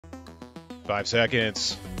5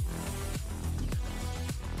 seconds.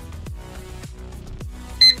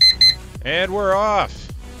 And we're off.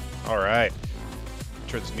 All right.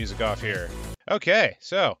 Turn this music off here. Okay,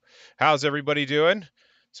 so how's everybody doing?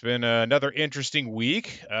 It's been another interesting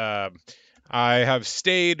week. I have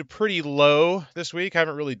stayed pretty low this week.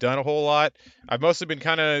 Haven't really done a whole lot. I've mostly been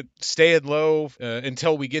kind of staying low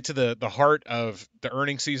until we get to the heart of the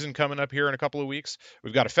earnings season coming up here in a couple of weeks.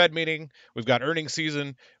 We've got a Fed meeting. We've got earnings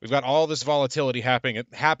season. We've got all this volatility happening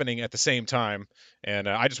at the same time, and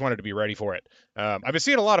I just wanted to be ready for it. I've been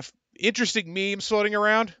seeing a lot of interesting memes floating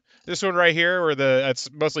around. This one right here, where that's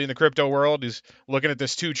mostly in the crypto world, is looking at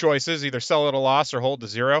this two choices: either sell at a loss or hold to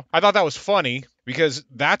zero. I thought that was funny because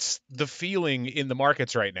that's the feeling in the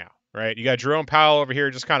markets right now, right? You got Jerome Powell over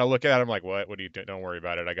here just kind of looking at him like, what? What do you do? Don't worry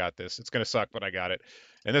about it. I got this. It's going to suck, but I got it.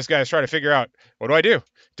 And this guy's trying to figure out, what do I do?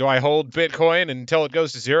 Do I hold Bitcoin until it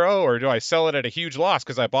goes to zero, or do I sell it at a huge loss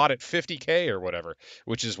because I bought it 50K or whatever,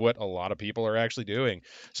 which is what a lot of people are actually doing.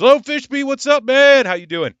 Slow Fishby, what's up, man? How you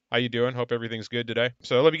doing? How you doing? Hope everything's good today.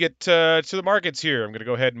 So let me get to the markets here. I'm going to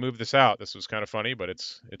go ahead and move this out. This was kind of funny, but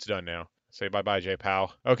it's done now. Say bye-bye, J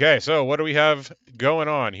Powell. Okay, so what do we have going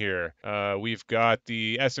on here? We've got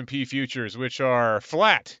the S&P futures, which are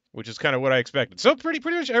flat, which is kind of what I expected. So pretty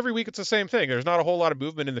much every week it's the same thing. There's not a whole lot of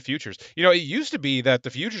movement in the futures. You know, it used to be that the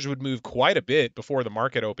futures would move quite a bit before the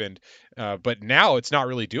market opened, but now it's not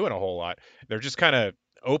really doing a whole lot. They're just kind of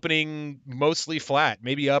opening mostly flat,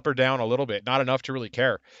 maybe up or down a little bit, not enough to really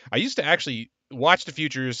care. I used to actually watch the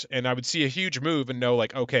futures and I would see a huge move and know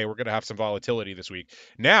like, okay, we're going to have some volatility this week.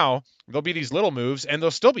 Now there'll be these little moves and there'll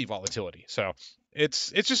still be volatility. So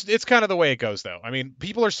it's kind of the way it goes though. I mean,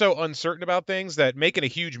 people are so uncertain about things that making a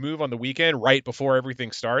huge move on the weekend right before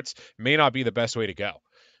everything starts may not be the best way to go.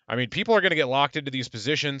 I mean, people are going to get locked into these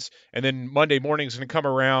positions, and then Monday morning is going to come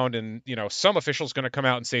around, and some official's going to come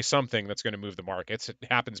out and say something that's going to move the markets. It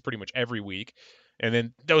happens pretty much every week, and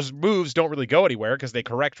then those moves don't really go anywhere because they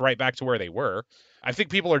correct right back to where they were. I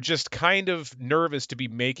think people are just kind of nervous to be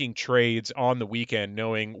making trades on the weekend,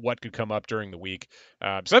 knowing what could come up during the week.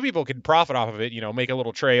 Some people can profit off of it, make a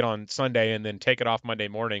little trade on Sunday and then take it off Monday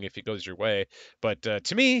morning if it goes your way. But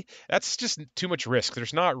to me, that's just too much risk.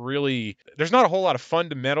 There's not a whole lot of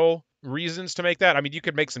fundamental reasons to make that. I mean, you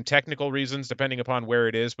could make some technical reasons depending upon where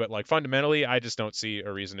it is, but like fundamentally, I just don't see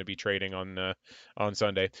a reason to be trading on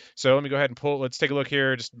Sunday. So let me go ahead and let's take a look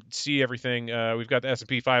here, just see everything. We've got the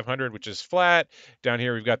S&P 500, which is flat. Down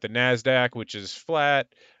here, we've got the NASDAQ, which is flat.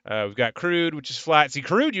 We've got crude, which is flat. See,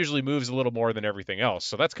 crude usually moves a little more than everything else,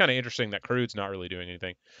 so that's kind of interesting that crude's not really doing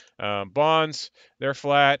anything. Bonds, they're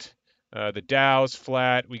flat. The Dow's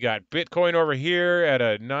flat. We got Bitcoin over here at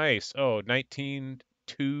a nice,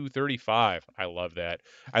 19,235. I love that.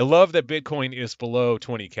 I love that Bitcoin is below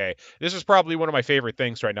 20K. This is probably one of my favorite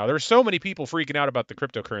things right now. There's so many people freaking out about the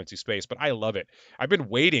cryptocurrency space, but I love it. I've been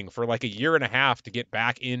waiting for like a year and a half to get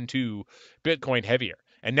back into Bitcoin heavier.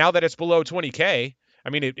 And now that it's below 20K, I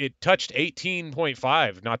mean, it touched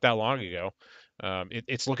 18.5 not that long ago.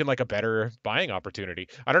 It's looking like a better buying opportunity.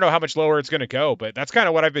 I don't know how much lower it's going to go, but that's kind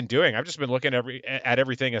of what I've been doing. I've just been looking at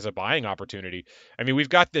everything as a buying opportunity. I mean, we've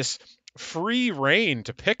got this free reign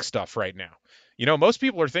to pick stuff right now. Most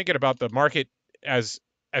people are thinking about the market as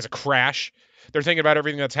a crash. They're thinking about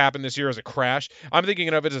everything that's happened this year as a crash. I'm thinking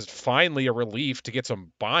of it as finally a relief to get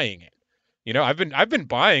some buying in. I've been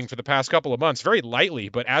buying for the past couple of months very lightly,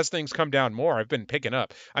 but as things come down more, I've been picking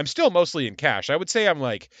up. I'm still mostly in cash. I would say I'm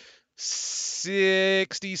like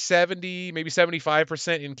 60, 70, maybe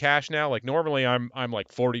 75% in cash now. Like normally I'm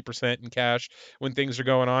like 40% in cash when things are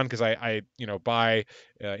going on because I buy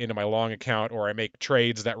into my long account or I make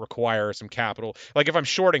trades that require some capital. Like if I'm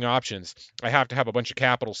shorting options, I have to have a bunch of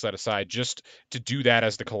capital set aside just to do that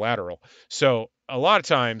as the collateral. So a lot of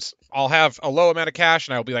times I'll have a low amount of cash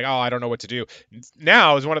and I'll be like, oh, I don't know what to do.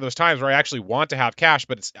 Now is one of those times where I actually want to have cash,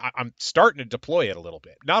 but I'm starting to deploy it a little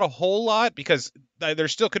bit. Not a whole lot because there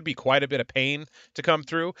still could be quite a bit of pain to come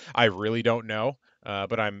through. I really don't know.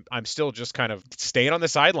 But I'm still just kind of staying on the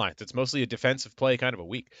sidelines. It's mostly a defensive play kind of a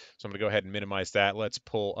week. So I'm going to go ahead and minimize that. Let's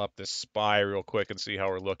pull up the SPY real quick and see how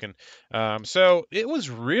we're looking. So it was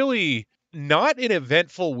really not an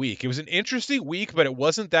eventful week. It was an interesting week, but it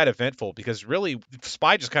wasn't that eventful because really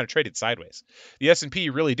SPY just kind of traded sideways. The S&P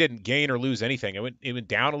really didn't gain or lose anything. It went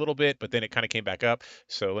down a little bit, but then it kind of came back up.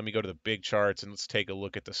 So let me go to the big charts and let's take a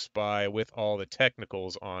look at the SPY with all the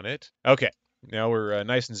technicals on it. Okay. Now we're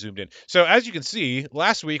nice and zoomed in. So as you can see,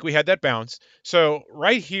 last week we had that bounce. So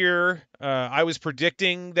right here, I was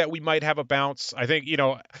predicting that we might have a bounce. I think,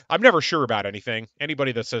 I'm never sure about anything.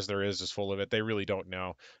 Anybody that says there is full of it. They really don't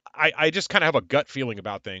know. I just kind of have a gut feeling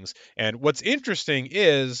about things. And what's interesting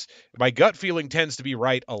is my gut feeling tends to be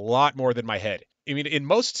right a lot more than my head. I mean, in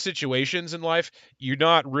most situations in life, you're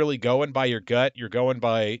not really going by your gut. You're going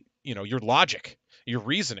by, your logic, your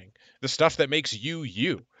reasoning, the stuff that makes you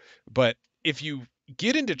you. But if you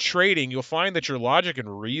get into trading, you'll find that your logic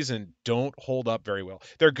and reason don't hold up very well.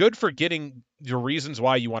 They're good for getting your reasons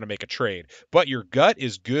why you want to make a trade, but your gut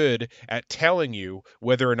is good at telling you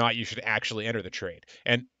whether or not you should actually enter the trade.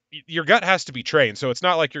 And your gut has to be trained. So it's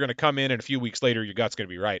not like you're going to come in and a few weeks later your gut's going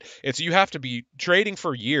to be right. It's you have to be trading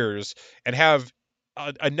for years and have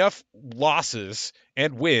enough losses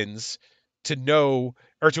and wins to know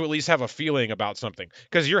or to at least have a feeling about something.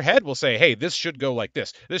 Because your head will say, hey, this should go like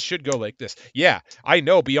this. This should go like this. Yeah, I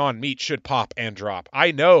know Beyond Meat should pop and drop.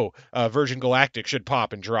 I know Virgin Galactic should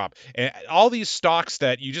pop and drop. And all these stocks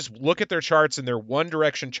that you just look at their charts and they're one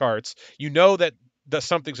direction charts, you know that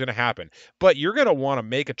something's going to happen. But you're going to want to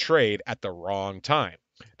make a trade at the wrong time.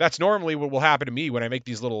 That's normally what will happen to me when I make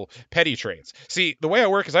these little petty trades. See, the way I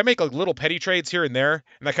work is I make like little petty trades here and there,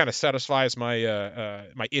 and that kind of satisfies my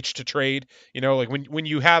itch to trade. Like when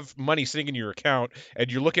you have money sitting in your account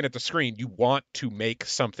and you're looking at the screen, you want to make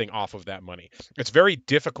something off of that money. It's very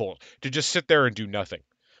difficult to just sit there and do nothing.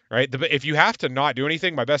 Right? If you have to not do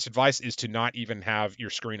anything, my best advice is to not even have your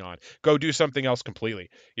screen on. Go do something else completely.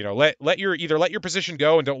 Let your position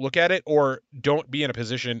go and don't look at it, or don't be in a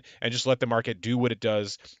position and just let the market do what it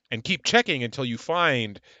does and keep checking until you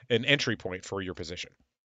find an entry point for your position.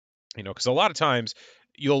 Because a lot of times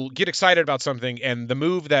you'll get excited about something and the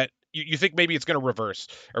move that you think maybe it's going to reverse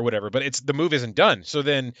or whatever, but it's the move isn't done. So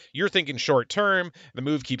then you're thinking short term. The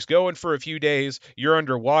move keeps going for a few days. You're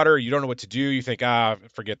underwater. You don't know what to do. You think,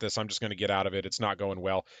 forget this. I'm just going to get out of it. It's not going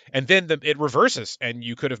well. And then it reverses, and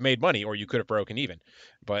you could have made money or you could have broken even,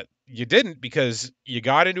 but you didn't because you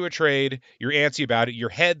got into a trade. You're antsy about it. Your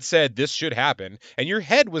head said this should happen, and your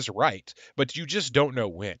head was right, but you just don't know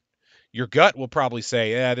when. Your gut will probably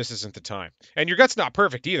say, "Yeah, this isn't the time." And your gut's not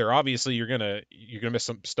perfect either. Obviously, you're gonna miss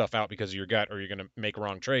some stuff out because of your gut, or you're gonna make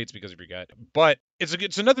wrong trades because of your gut. But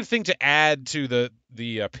it's another thing to add to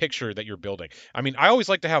the picture that you're building. I mean, I always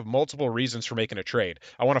like to have multiple reasons for making a trade.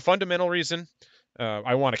 I want a fundamental reason.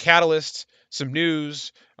 I want a catalyst, some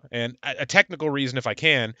news, and a technical reason if I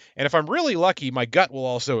can. And if I'm really lucky, my gut will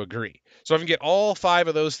also agree. So if I can get all five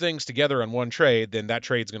of those things together on one trade, then that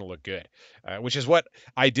trade's going to look good, which is what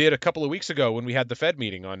I did a couple of weeks ago when we had the Fed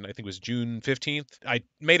meeting on, I think it was June 15th. I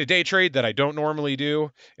made a day trade that I don't normally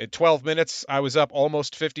do. In 12 minutes, I was up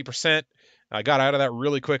almost 50%. I got out of that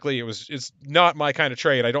really quickly. It's not my kind of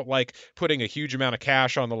trade. I don't like putting a huge amount of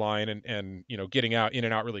cash on the line and getting out in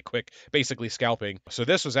and out really quick, basically scalping. So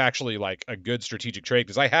this was actually like a good strategic trade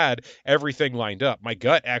because I had everything lined up. My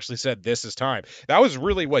gut actually said this is time. That was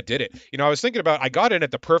really what did it. I was thinking about I got in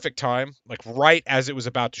at the perfect time, like right as it was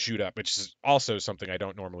about to shoot up, which is also something I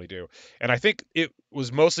don't normally do. And I think it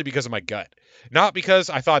was mostly because of my gut. Not because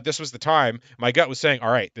I thought this was the time. My gut was saying,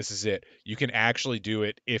 all right, this is it. You can actually do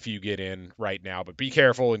it if you get in right now, but be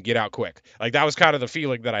careful and get out quick. Like that was kind of the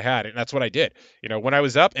feeling that I had, and that's what I did. When I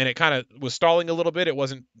was up and it kind of was stalling a little bit, it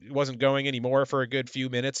wasn't going anymore for a good few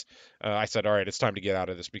minutes. I said, all right, it's time to get out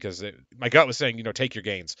of this because my gut was saying, take your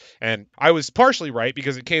gains, and I was partially right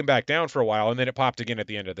because it came back down for a while and then it popped again at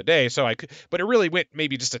the end of the day. So but it really went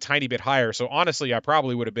maybe just a tiny bit higher. So honestly, I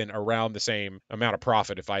probably would have been around the same amount of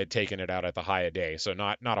profit if I had taken it out at the high a day. So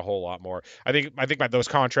not a whole lot more. I think those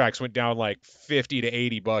contracts went down like 50 to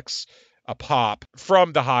 80 bucks a pop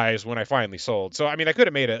from the highs when I finally sold. So I mean, I could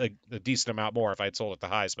have made a decent amount more if I had sold at the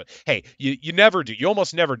highs, but hey, you never do. You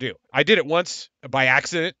almost never do. I did it once by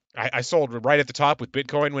accident. I sold right at the top with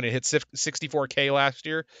Bitcoin when it hit 64K last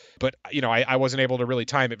year, but I wasn't able to really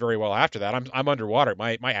time it very well after that. I'm underwater.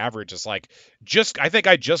 My average is like I think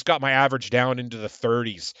I just got my average down into the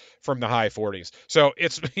 30s from the high 40s. So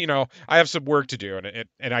it's I have some work to do,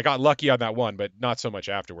 and I got lucky on that one, but not so much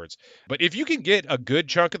afterwards. But if you can get a good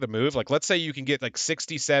chunk of the move, like let's say you can get like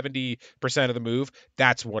 60-70% of the move,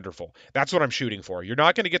 that's wonderful. That's what I'm shooting for. You're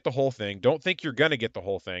not going to get the whole thing. Don't think you're going to get the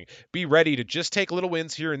whole thing. Be ready to just take little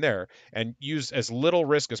wins here and there and use as little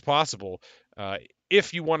risk as possible.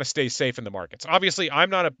 If you want to stay safe in the markets. Obviously, I'm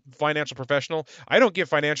not a financial professional. I don't give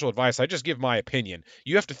financial advice. I just give my opinion.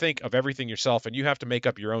 You have to think of everything yourself and you have to make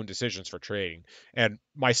up your own decisions for trading. And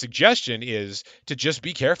my suggestion is to just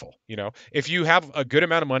be careful. If you have a good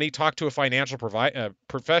amount of money, talk to a financial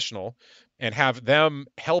professional and have them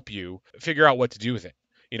help you figure out what to do with it.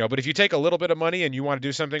 But if you take a little bit of money and you want to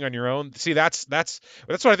do something on your own, see, that's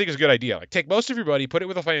what I think is a good idea. Like, take most of your money, put it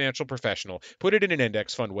with a financial professional, put it in an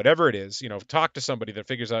index fund, whatever it is. Talk to somebody that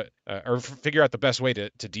figures out or figure out the best way to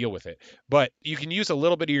deal with it. But you can use a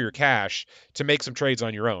little bit of your cash to make some trades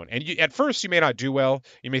on your own. And at first you may not do well.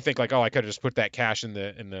 You may think like, oh, I could have just put that cash in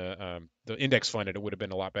the index fund and it would have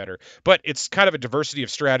been a lot better. But it's kind of a diversity of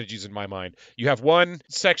strategies in my mind. You have one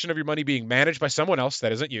section of your money being managed by someone else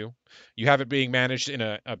that isn't you. You have it being managed in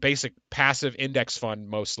a basic passive index fund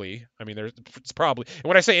mostly. I mean, it's probably, and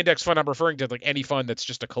when I say index fund, I'm referring to like any fund that's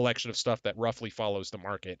just a collection of stuff that roughly follows the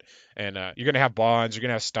market. And you're going to have bonds, you're going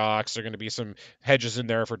to have stocks, there are going to be some hedges in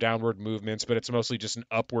there for downward movements, but it's mostly just an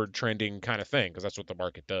upward trending kind of thing because that's what the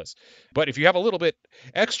market does. But if you have a little bit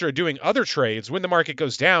extra doing other trades when the market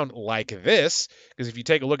goes down like this, because if you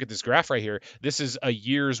take a look at this graph right here, this is a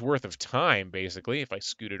year's worth of time basically. If I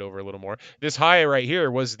scoot it over a little more, this high right here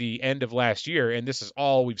was the end of last year, and this is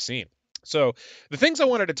all we've seen. So the things I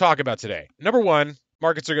wanted to talk about today: number one,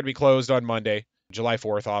 markets are going to be closed on Monday, July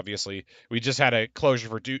 4th, obviously. We just had a closure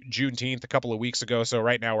for Juneteenth a couple of weeks ago, so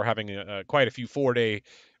right now we're having quite a few 4-day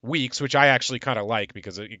weeks, which I actually kind of like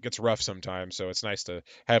because it gets rough sometimes, so it's nice to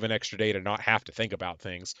have an extra day to not have to think about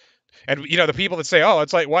things. And the people that say, "Oh,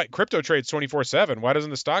 it's like what crypto trades 24/7. Why doesn't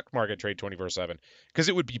the stock market trade 24/7?" Because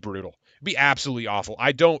it would be brutal. It'd be absolutely awful.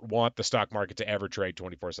 I don't want the stock market to ever trade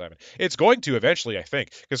 24/7. It's going to eventually, I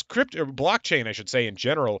think, because crypto blockchain, I should say in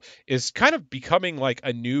general, is kind of becoming like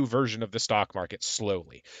a new version of the stock market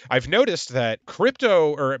slowly. I've noticed that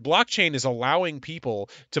crypto or blockchain is allowing people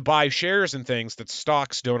to buy shares in things that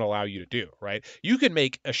stocks don't allow you to do, right? You can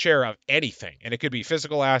make a share of anything, and it could be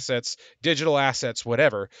physical assets, digital assets,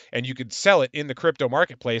 whatever, and you could sell it in the crypto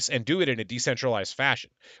marketplace and do it in a decentralized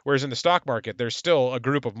fashion. Whereas in the stock market, there's still a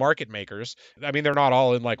group of market makers. I mean, they're not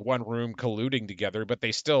all in like one room colluding together, but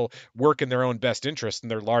they still work in their own best interest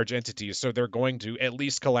and they're large entities. So they're going to at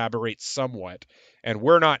least collaborate somewhat. And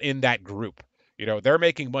we're not in that group. They're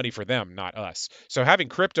making money for them, not us. So having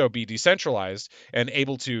crypto be decentralized and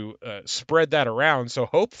able to spread that around, so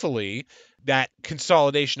hopefully that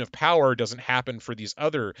consolidation of power doesn't happen for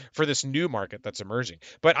this new market that's emerging.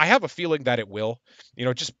 But I have a feeling that it will.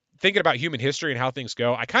 Just thinking about human history and how things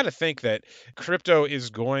go, I kind of think that crypto is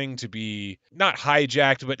going to be not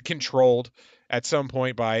hijacked, but controlled at some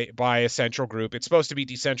point by a central group. It's supposed to be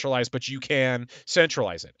decentralized, but you can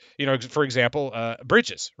centralize it. For example,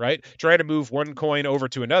 bridges, right? Trying to move one coin over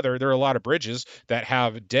to another, there are a lot of bridges that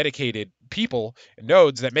have dedicated people,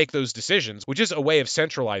 nodes that make those decisions, which is a way of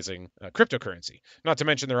centralizing cryptocurrency. Not to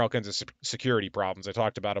mention there are all kinds of security problems. I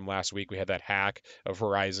talked about them last week. We had that hack of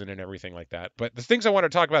Horizon and everything like that. But the things I want to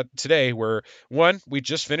talk about today were, one, we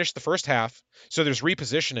just finished the first half, so there's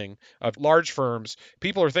repositioning of large firms.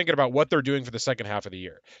 People are thinking about what they're doing for the second half of the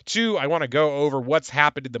year. Two, I want to go over what's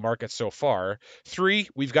happened in the market so far. Three,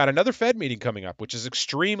 we've got another Fed meeting coming up, which is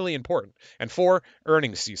extremely important. And four,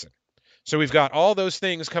 earnings season. So we've got all those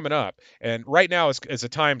things coming up, and right now is a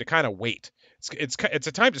time to kind of wait. It's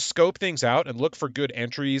a time to scope things out and look for good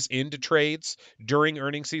entries into trades during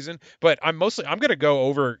earnings season. But I'm going to go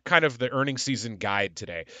over kind of the earnings season guide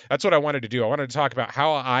today. That's what I wanted to do. I wanted to talk about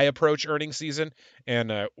how I approach earnings season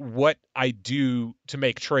and what I do to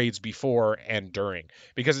make trades before and during,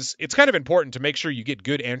 because it's kind of important to make sure you get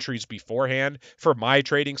good entries beforehand for my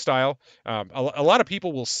trading style. A lot of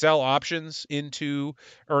people will sell options into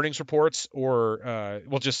earnings reports or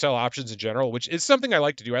will just sell options in general, which is something I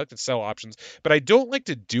like to do. I like to sell options, but I don't like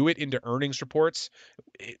to do it into earnings reports.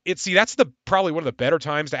 That's probably one of the better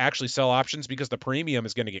times to actually sell options because the premium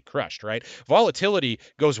is going to get crushed, right? Volatility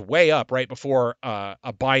goes way up right before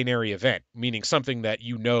a binary event, meaning something that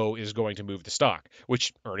is going to move the stock,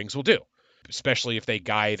 which earnings will do. Especially if they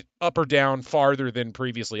guide up or down farther than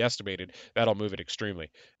previously estimated, that'll move it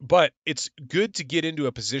extremely. But it's good to get into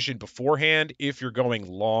a position beforehand if you're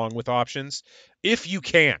going long with options, if you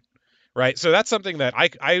can, right? So that's something that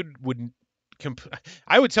I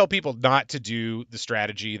would tell people not to do the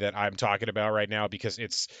strategy that I'm talking about right now because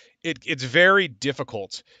it's very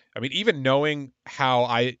difficult. I mean, even knowing how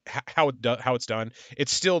it's done,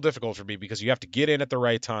 it's still difficult for me because you have to get in at the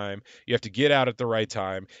right time, you have to get out at the right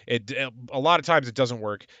time. A lot of times it doesn't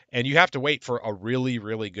work, and you have to wait for a really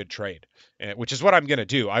really good trade, which is what I'm going to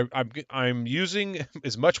do. I'm using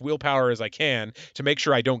as much willpower as I can to make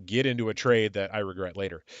sure I don't get into a trade that I regret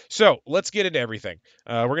later. So let's get into everything.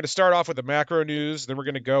 We're going to start off with the macro news, then we're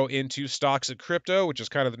going to go into stocks and crypto, which is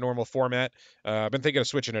kind of the normal format. I've been thinking of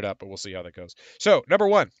switching it up, but we'll see how that goes. So number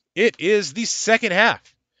one, it is the second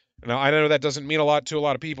half. Now, I know that doesn't mean a lot to a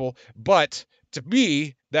lot of people, but to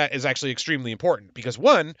me, that is actually extremely important because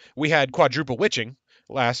one, we had quadruple witching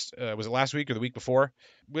last was it last week or the week before?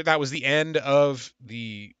 That was the end of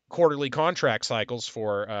the quarterly contract cycles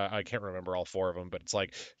for I can't remember all four of them, but it's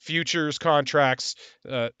like futures contracts,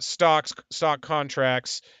 stock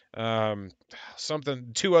contracts, um,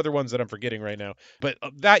 something two other ones that I'm forgetting right now. But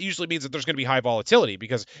that usually means that there's going to be high volatility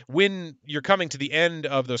because when you're coming to the end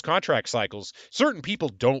of those contract cycles, certain people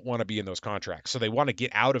don't want to be in those contracts, so they want to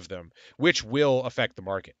get out of them, which will affect the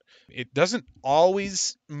market. It doesn't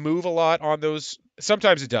always move a lot on those.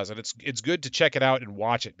 Sometimes it does, and it's good to check it out and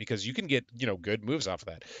watch it because you can get good moves off of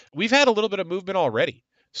that. We've had a little bit of movement already.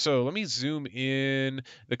 So let me zoom in.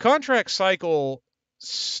 The contract cycle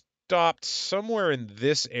stopped somewhere in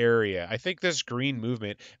this area. I think this green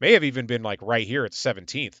movement may have even been like right here at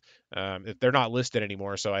 17th. They're not listed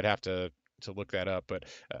anymore, so I'd have to look that up. But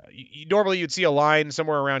normally you'd see a line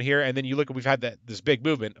somewhere around here, and then you look at we've had this big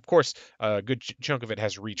movement. Of course, a good chunk of it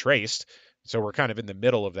has retraced. So we're kind of in the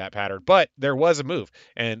middle of that pattern, but there was a move,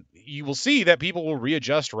 and you will see that people will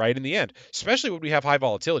readjust right in the end, especially when we have high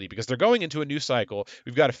volatility because they're going into a new cycle.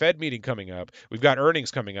 We've got a Fed meeting coming up, we've got earnings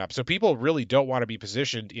coming up, so people really don't want to be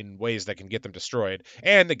positioned in ways that can get them destroyed,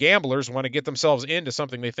 and the gamblers want to get themselves into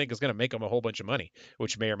something they think is going to make them a whole bunch of money,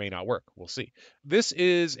 which may or may not work. We'll see. This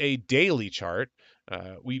is a daily chart.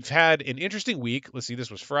 We've had an interesting week. Let's see, this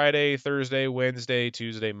was Friday, Thursday, Wednesday,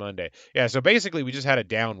 Tuesday, Monday. Yeah, so basically we just had a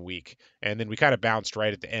down week, and then we kind of bounced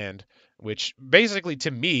right at the end, which basically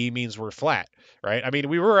to me means we're flat, right? I mean,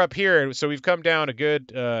 we were up here, so we've come down a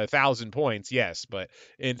good 1,000 points, yes, but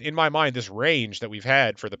in my mind, this range that we've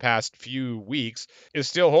had for the past few weeks is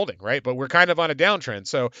still holding, right? But we're kind of on a downtrend,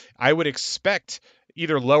 so I would expect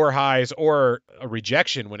either lower highs or a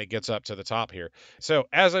rejection when it gets up to the top here. So,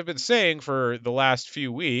 as I've been saying for the last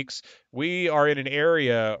few weeks, we are in an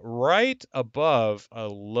area right above a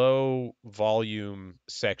low volume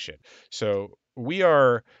section. So, we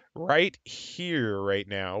are right here right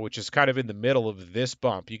now, which is kind of in the middle of this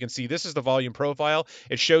bump. You can see this is the volume profile.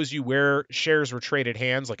 It shows you where shares were traded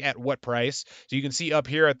hands, like at what price. So you can see up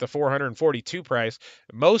here at the 442 price,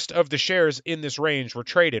 most of the shares in this range were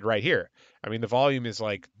traded right here. I mean, the volume is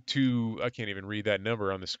like I can't even read that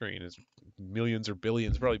number on the screen. It's millions or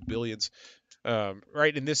billions, probably billions,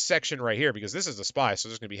 right in this section right here, because this is a SPY, so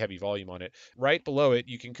there's going to be heavy volume on it. Right below it,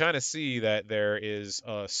 you can kind of see that there is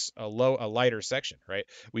a lighter section, right?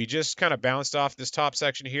 We just kind of bounced off this top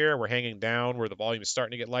section here. We're hanging down where the volume is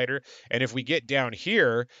starting to get lighter. And if we get down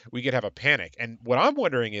here, we could have a panic. And what I'm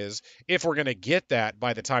wondering is if we're going to get that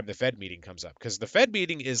by the time the Fed meeting comes up, because the Fed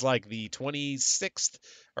meeting is like the 26th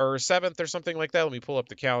or 7th or something like that. Let me pull up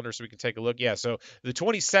the calendar so we can take a look. Yeah, so the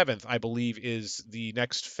 27th, I believe, is the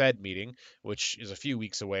next Fed meeting, which is a few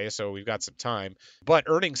weeks away, so we've got some time. But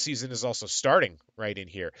earnings season is also starting right in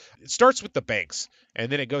here. It starts with the banks, and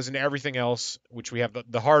then it goes into everything else, which we have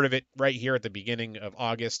the heart of it right here at the beginning of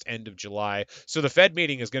August, end of July. So the Fed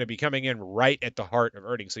meeting is going to be coming in right at the heart of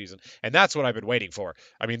earnings season, and that's what I've been waiting for.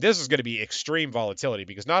 I mean, this is going to be extreme volatility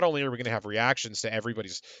because not only are we going to have reactions to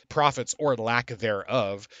everybody's profits or lack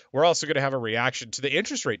thereof, we're also going to have a reaction to the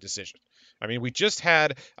interest rate decision. I mean, we just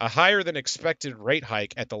had a higher than expected rate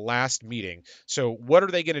hike at the last meeting. So what are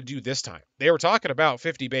they going to do this time? They were talking about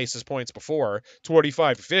 50 basis points before,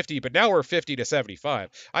 25 to 50, but now we're 50 to 75.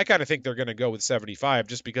 I kind of think they're going to go with 75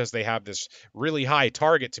 just because they have this really high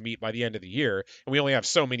target to meet by the end of the year, and we only have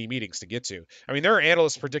so many meetings to get to. I mean, there are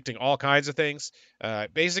analysts predicting all kinds of things.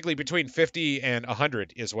 Basically, between 50 and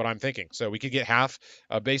 100 is what I'm thinking. So we could get half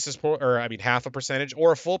a basis point, or I mean, half a percentage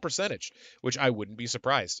or a full percentage, which I wouldn't be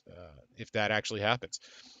surprised if that actually happens.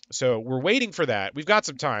 So we're waiting for that. We've got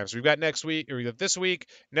some time. So we've got next week, or we got this week,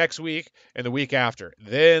 next week, and the week after.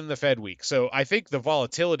 Then the Fed week. So I think the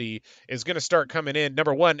volatility is going to start coming in,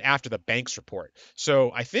 number one, after the banks report.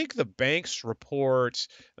 So I think the banks report,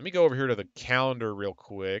 let me go over here to the calendar real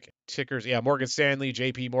quick. Tickers, yeah, Morgan Stanley,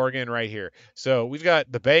 JP Morgan right here. So we've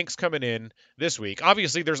got the banks coming in this week.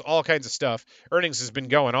 Obviously, there's all kinds of stuff. Earnings has been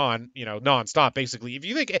going on, nonstop, basically. If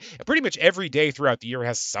you think pretty much every day throughout the year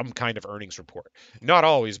has some kind of earnings report. Not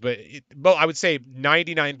always, but I would say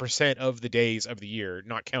 99% of the days of the year,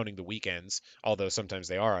 not counting the weekends, although sometimes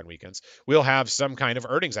they are on weekends, we'll have some kind of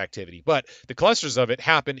earnings activity. But the clusters of it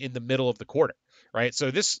happen in the middle of the quarter, right?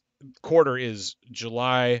 So this quarter is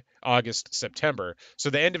July, August, September.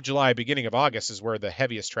 So the end of July, beginning of August is where the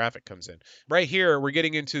heaviest traffic comes in. Right here, we're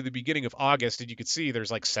getting into the beginning of August, and you can see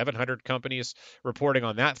there's like 700 companies reporting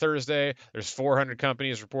on that Thursday. There's 400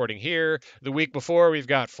 companies reporting here. The week before, we've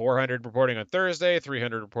got 400 reporting on Thursday,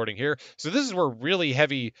 300 reporting here. So this is where really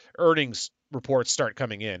heavy earnings reports start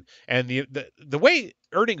coming in. And the way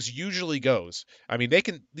earnings usually goes, I mean,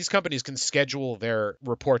 these companies can schedule their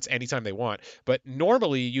reports anytime they want, but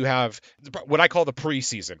normally you have what I call the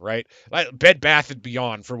preseason, right? Like Bed Bath and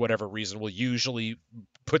Beyond, for whatever reason, will usually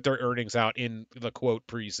put their earnings out in the quote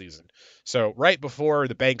preseason. So right before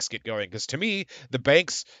the banks get going, because to me, the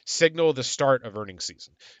banks signal the start of earnings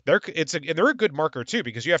season. And they're a good marker too,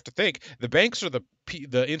 because you have to think the banks are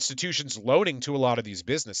the institutions loaning to a lot of these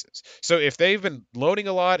businesses. So if they've been loaning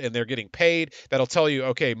a lot and they're getting paid, that'll tell you,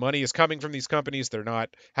 okay, money is coming from these companies. They're not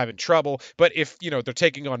having trouble. But if they're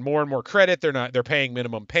taking on more and more credit, they're paying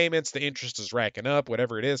minimum payments, the interest is racking up,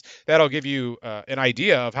 whatever it is, that'll give you an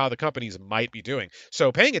idea of how the companies might be doing.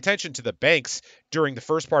 So paying attention to the banks during the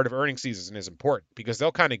first part of earnings season is important because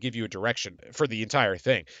they'll kind of give you a direction for the entire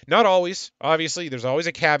thing. Not always, obviously, there's always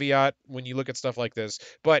a caveat when you look at stuff like this,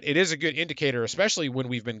 but it is a good indicator, especially when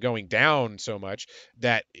we've been going down so much,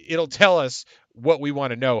 that it'll tell us what we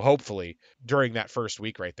want to know, hopefully, during that first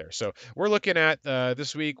week right there. So we're looking at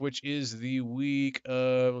this week, which is the week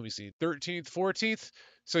of, let me see, 13th, 14th.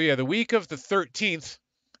 So yeah, the week of the 13th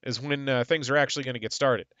is when things are actually going to get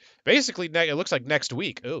started. Basically, it looks like next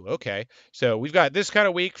week. Oh, okay. So we've got this kind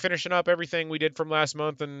of week finishing up everything we did from last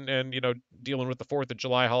month, and dealing with the 4th of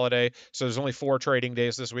July holiday. So there's only 4 trading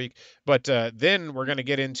days this week. But then we're going to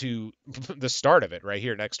get into the start of it right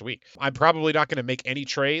here next week. I'm probably not going to make any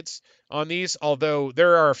trades on these, although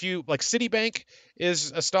there are a few, like Citibank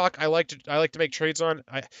is a stock I like to make trades on.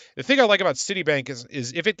 The thing I like about Citibank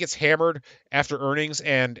is if it gets hammered after earnings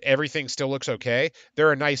and everything still looks okay,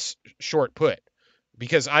 they're a nice short put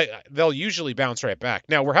because they'll usually bounce right back.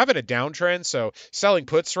 Now we're having a downtrend, so selling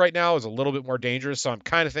puts right now is a little bit more dangerous. So I'm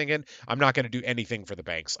kind of thinking I'm not going to do anything for the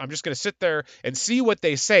banks. I'm just going to sit there and see what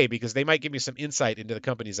they say because they might give me some insight into the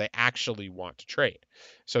companies I actually want to trade.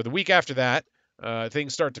 So the week after that,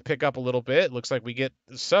 things start to pick up a little bit. Looks like we get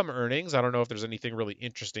some earnings. I don't know if there's anything really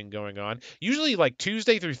interesting going on. Usually, like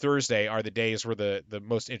Tuesday through Thursday are the days where the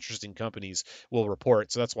most interesting companies will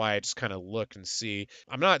report. So that's why I just kind of look and see.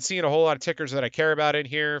 I'm not seeing a whole lot of tickers that I care about in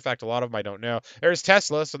here. In fact, a lot of them I don't know. There's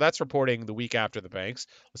Tesla, so that's reporting the week after the banks.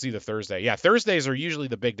 Let's see the Thursday. Yeah, Thursdays are usually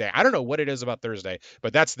the big day. I don't know what it is about Thursday,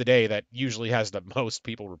 but that's the day that usually has the most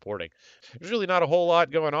people reporting. There's really not a whole lot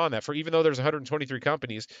going on that for even though there's 123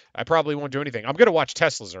 companies, I probably won't do anything. I'm going to watch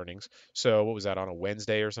Tesla's earnings. So what was that on a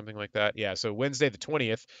Wednesday or something like that? Yeah, so Wednesday the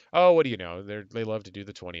 20th. Oh, what do you know? They love to do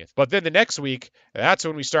the 20th. But then the next week, that's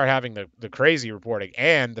when we start having the crazy reporting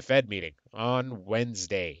and the Fed meeting on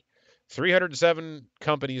Wednesday. 307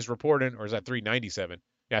 companies reporting, or is that 397?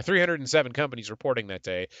 Yeah, 307 companies reporting that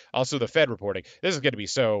day. Also, the Fed reporting. This is going to be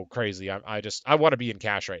so crazy. I want to be in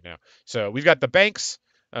cash right now. So we've got the banks.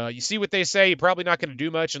 You see what they say. You're probably not going to do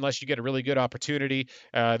much unless you get a really good opportunity.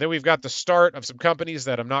 Then we've got the start of some companies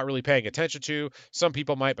that I'm not really paying attention to. Some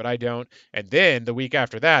people might, but I don't. And then the week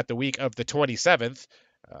after that, the week of the 27th,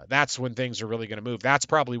 that's when things are really going to move. That's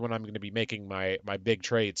probably when I'm going to be making my big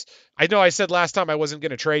trades. I know I said last time I wasn't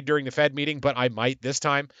going to trade during the Fed meeting, but I might this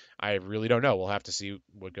time. I really don't know. We'll have to see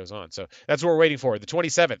what goes on. So that's what we're waiting for, the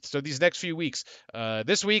 27th. So these next few weeks,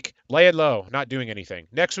 this week, lay it low, not doing anything.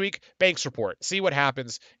 Next week, banks report. See what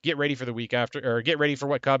happens. Get ready for the week after, or get ready for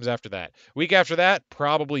what comes after that. Week after that,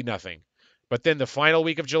 probably nothing. But then the final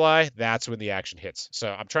week of July, that's when the action hits.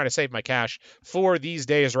 So I'm trying to save my cash for these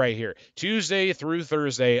days right here. Tuesday through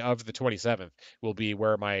Thursday of the 27th will be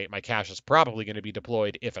where my cash is probably going to be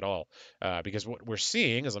deployed, if at all. Because what we're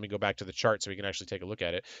seeing is, let me go back to the chart so we can actually take a look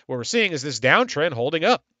at it. What we're seeing is this downtrend holding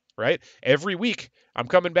up, right? Every week I'm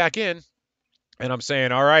coming back in and I'm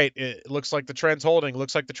saying, all right, it looks like the trend's holding.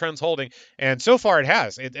 Looks like the trend's holding, and so far it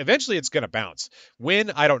has. Eventually, it's going to bounce. When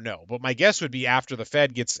I don't know, but my guess would be after the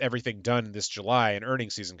Fed gets everything done this July and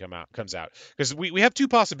earnings season comes out. Because we have two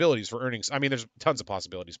possibilities for earnings. I mean, there's tons of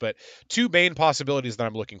possibilities, but two main possibilities that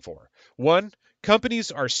I'm looking for. One, companies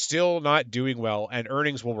are still not doing well, and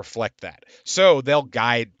earnings will reflect that, so they'll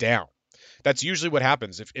guide down. That's usually what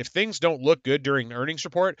happens. If things don't look good during an earnings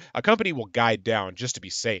report, a company will guide down just to be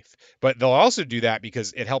safe. But they'll also do that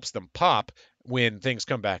because it helps them pop when things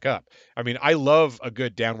come back up. I mean, I love a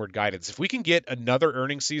good downward guidance. If we can get another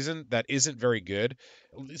earnings season that isn't very good,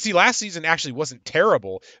 see, last season actually wasn't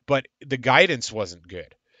terrible, but the guidance wasn't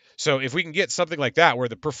good. So if we can get something like that where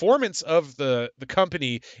the performance of the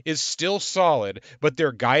company is still solid, but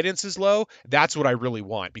their guidance is low, that's what I really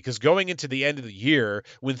want. Because going into the end of the year,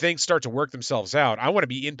 when things start to work themselves out, I want to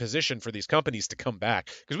be in position for these companies to come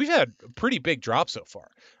back. Because we've had a pretty big drop so far.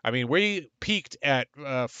 I mean, we peaked at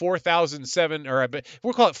 4,007, or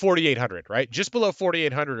we'll call it 4,800, right? Just below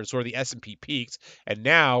 4,800 is where the S&P peaked, and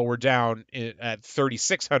now we're down at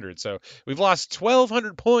 3,600. So we've lost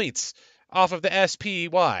 1,200 points. off of the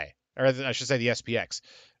SPY, or I should say the SPX.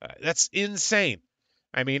 That's insane.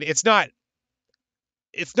 I mean, it's not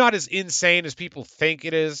as insane as people think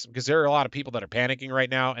it is because there are a lot of people that are panicking right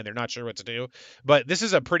now and they're not sure what to do. But this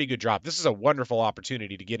is a pretty good drop. This is a wonderful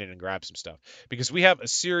opportunity to get in and grab some stuff because we have a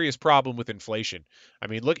serious problem with inflation. I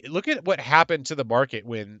mean, look at what happened to the market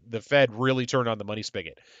when the Fed really turned on the money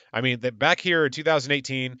spigot. I mean, back here in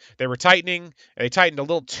 2018, they were tightening. They tightened a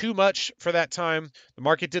little too much for that time. The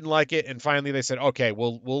market didn't like it, and finally they said, "Okay,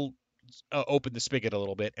 we'll opened the spigot a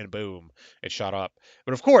little bit, and boom, it shot up.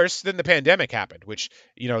 But of course, then the pandemic happened, which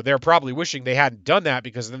they're probably wishing they hadn't done that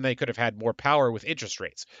because then they could have had more power with interest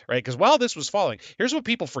rates, right? Because while this was falling, here's what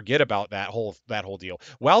people forget about that whole deal.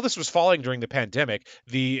 While this was falling during the pandemic,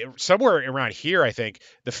 the somewhere around here, I think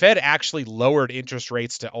the Fed actually lowered interest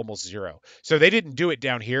rates to almost zero. So they didn't do it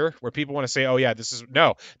down here where people want to say, oh yeah, this is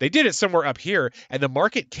no, they did it somewhere up here, and the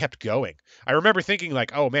market kept going. I remember thinking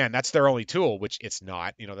like, oh man, that's their only tool, which it's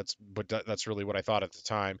not. That's really what I thought at the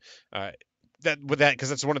time. Uh, that because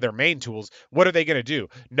that's one of their main tools. What are they going to do?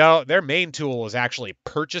 No, their main tool is actually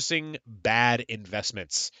purchasing bad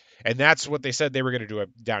investments. And that's what they said they were going to do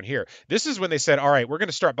down here. This is when they said, all right, we're going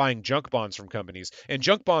to start buying junk bonds from companies. And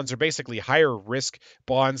junk bonds are basically higher risk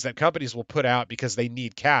bonds that companies will put out because they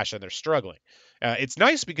need cash and they're struggling. It's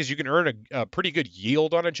nice because you can earn a pretty good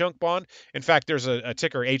yield on a junk bond. In fact, there's a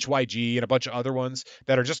ticker HYG and a bunch of other ones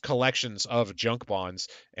that are just collections of junk bonds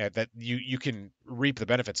that you can reap the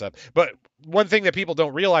benefits of. But one thing that people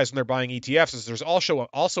don't realize when they're buying ETFs is there's also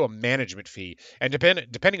a management fee, and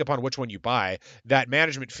depending upon which one you buy, that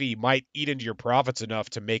management fee might eat into your profits enough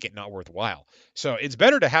to make it not worthwhile. So it's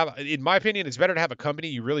better to have, in my opinion, it's better to have a company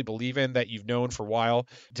you really believe in that you've known for a while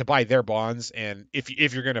to buy their bonds, and if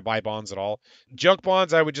you're going to buy bonds at all. Junk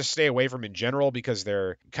bonds, I would just stay away from in general because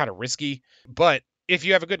they're kind of risky. But if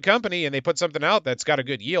you have a good company and they put something out that's got a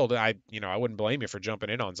good yield, I wouldn't blame you for jumping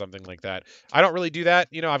in on something like that. I don't really do that.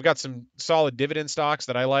 I've got some solid dividend stocks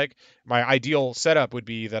that I like. My ideal setup would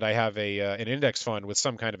be that I have an index fund with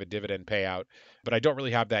some kind of a dividend payout, but I don't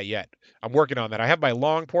really have that yet. I'm working on that. I have my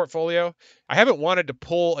long portfolio. I haven't wanted to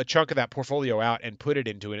pull a chunk of that portfolio out and put it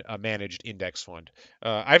into a managed index fund.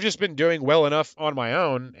 I've just been doing well enough on my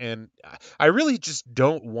own, and I really just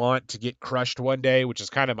don't want to get crushed one day, which is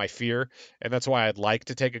kind of my fear, and that's why I'd like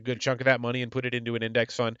to take a good chunk of that money and put it into an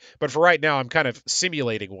index fund. But for right now, I'm kind of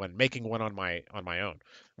simulating one, making one on my own,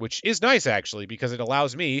 which is nice actually because it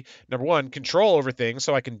allows me, number one, control over things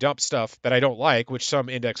so I can dump stuff that I don't like, which some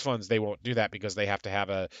index funds they won't do that because they have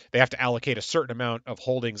to allocate a certain amount of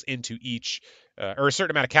holdings into each or a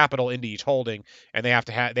certain amount of capital into each holding, and they have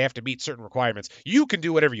to meet certain requirements. You can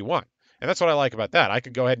do whatever you want. And that's what I like about that. I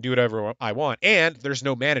can go ahead and do whatever I want, and there's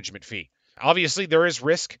no management fee. Obviously, there is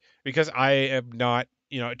risk because I am not,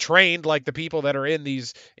 trained like the people that are in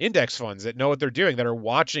these index funds that know what they're doing, that are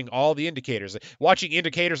watching all the indicators, watching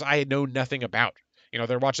indicators I know nothing about.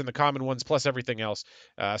 They're watching the common ones plus everything else.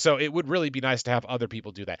 So it would really be nice to have other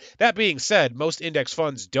people do that. That being said, most index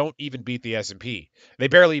funds don't even beat the S&P. They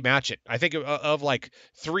barely match it. I think of like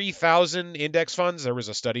 3,000 index funds, there was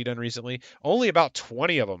a study done recently. Only about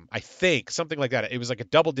 20 of them, I think, something like that. It was like a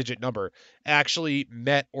double-digit number, actually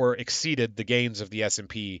met or exceeded the gains of the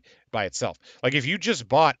S&P by itself. Like if you just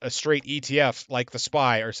bought a straight ETF like the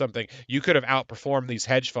SPY or something, you could have outperformed these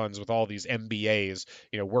hedge funds with all these MBAs,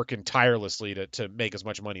 working tirelessly to make as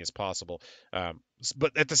much money as possible.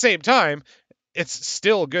 But at the same time, it's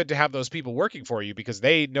still good to have those people working for you because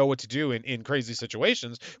they know what to do in crazy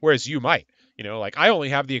situations, whereas you might. Like I only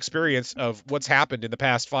have the experience of what's happened in the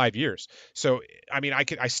past 5 years. So I mean,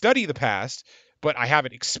 I study the past, but I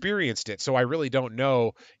haven't experienced it. So I really don't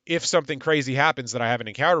know if something crazy happens that I haven't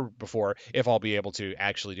encountered before, if I'll be able to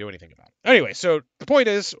actually do anything about it. Anyway, so the point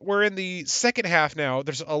is, we're in the second half now.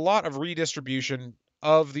 There's a lot of redistribution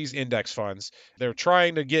of these index funds. They're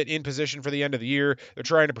trying to get in position for the end of the year. They're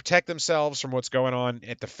trying to protect themselves from what's going on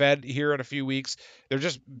at the Fed here in a few weeks. They're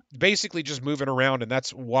just basically just moving around, and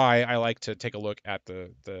that's why I like to take a look at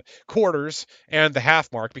the quarters and the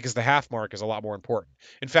half mark because the half mark is a lot more important.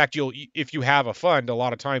 In fact, if you have a fund, a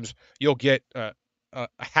lot of times you'll get a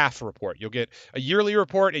half report. You'll get a yearly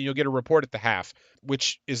report and you'll get a report at the half,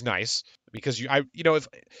 which is nice because if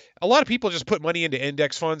a lot of people just put money into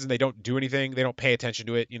index funds and they don't do anything, they don't pay attention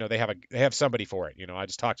to it. They have somebody for it. I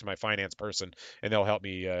just talk to my finance person and they'll help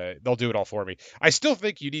me. They'll do it all for me. I still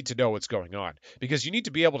think you need to know what's going on because you need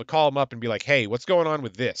to be able to call them up and be like, hey, what's going on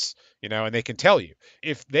with this? And they can tell you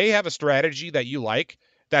if they have a strategy that you like.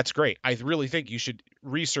 That's great. I really think you should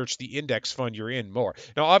research the index fund you're in more.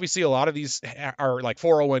 Now, obviously, a lot of these are like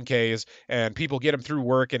 401ks, and people get them through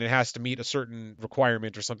work, and it has to meet a certain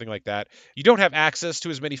requirement or something like that. You don't have access to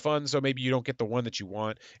as many funds, so maybe you don't get the one that you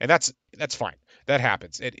want, and that's fine. That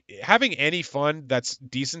happens. Having any fund that's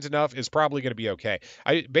decent enough is probably going to be okay.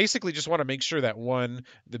 I basically just want to make sure that one,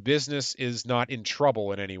 the business is not in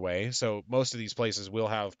trouble in any way. So most of these places will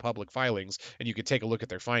have public filings, and you can take a look at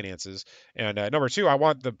their finances. And number two, I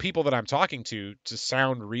want the people that I'm talking to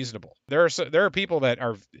sound reasonable. There are people that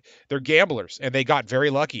they're gamblers and they got very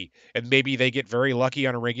lucky, and maybe they get very lucky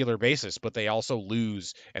on a regular basis, but they also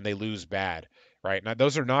lose and they lose bad. Right now,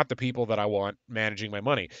 those are not the people that I want managing my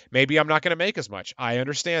money. Maybe I'm not going to make as much. I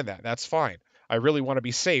understand that. That's fine. I really want to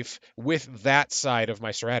be safe with that side of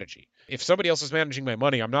my strategy. If somebody else is managing my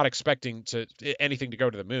money, I'm not expecting anything to go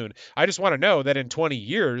to the moon. I just want to know that in 20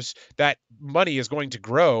 years that money is going to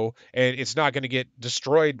grow and it's not going to get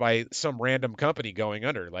destroyed by some random company going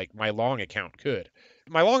under like my long account could.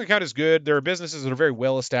 My long account is good. There are businesses that are very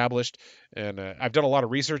well established, and I've done a lot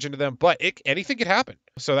of research into them, but anything could happen.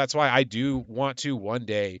 So that's why I do want to one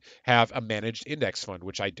day have a managed index fund,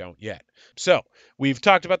 which I don't yet. So we've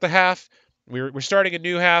talked about the half. We're starting a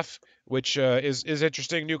new half, which is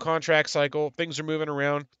interesting. New contract cycle. Things are moving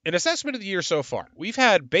around. An assessment of the year so far. We've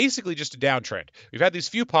had basically just a downtrend. We've had these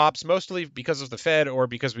few pops, mostly because of the Fed or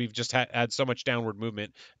because we've just had so much downward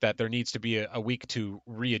movement that there needs to be a week to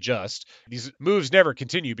readjust. These moves never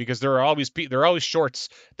continue because there are always shorts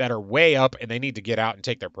that are way up and they need to get out and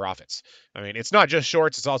take their profits. I mean, it's not just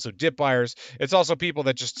shorts; it's also dip buyers. It's also people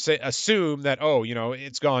that just assume that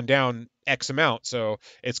it's gone down X amount, so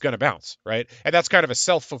it's going to bounce, right? And that's kind of a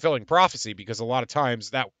self-fulfilling prophecy because a lot of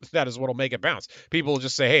times that is what'll make it bounce. People will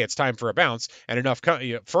just say, "Hey, it's time for a bounce," and enough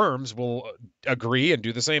firms will agree and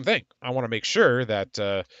do the same thing. I want to make sure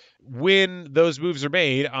that when those moves are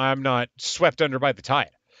made, I'm not swept under by the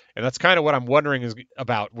tide. And that's kind of what I'm wondering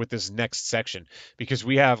about with this next section because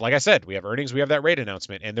we have, like I said, we have earnings, we have that rate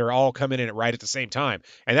announcement, and they're all coming in at right at the same time,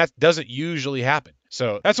 and that doesn't usually happen.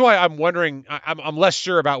 So that's why I'm wondering. I'm less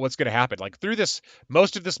sure about what's going to happen. Like through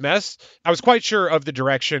most of this mess, I was quite sure of the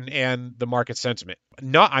direction and the market sentiment.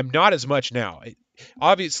 I'm not as much now.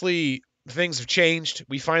 Obviously, things have changed.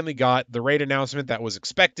 We finally got the rate announcement that was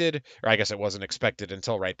expected, or I guess it wasn't expected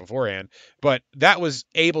until right beforehand, but that was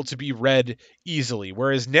able to be read easily.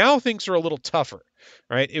 Whereas now things are a little tougher,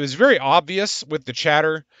 right? It was very obvious with the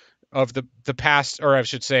chatter of the past, or I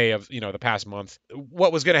should say of the past month,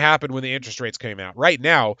 what was going to happen when the interest rates came out. Right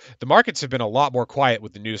now, the markets have been a lot more quiet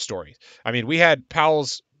with the news stories. I mean, we had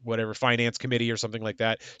Powell's whatever finance committee or something like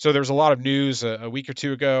that. So there was a lot of news a week or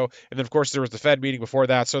two ago, and then of course there was the Fed meeting before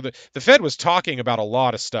that. So the Fed was talking about a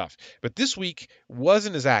lot of stuff, but this week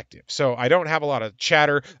wasn't as active. So I don't have a lot of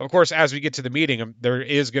chatter. Of course, as we get to the meeting, there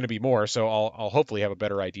is going to be more. So I'll hopefully have a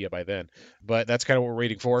better idea by then. But that's kind of what we're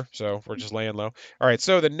waiting for. So we're just laying low. All right.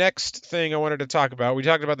 So the next thing I wanted to talk about, we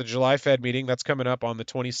talked about the July Fed meeting that's coming up on the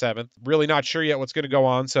 27th. Really not sure yet what's going to go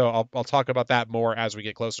on. So I'll talk about that more as we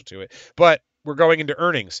get closer to it. But we're going into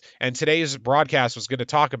earnings, and today's broadcast was going to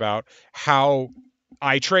talk about how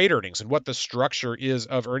I trade earnings and what the structure is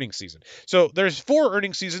of earnings season. So there's 4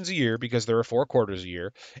 earnings seasons a year because there are 4 quarters a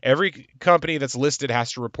year. Every company that's listed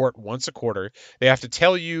has to report once a quarter. They have to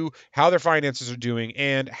tell you how their finances are doing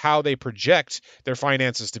and how they project their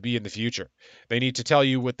finances to be in the future. They need to tell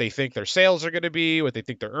you what they think their sales are going to be, what they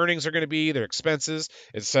think their earnings are going to be, their expenses,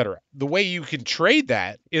 etc. The way you can trade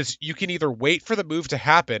that is you can either wait for the move to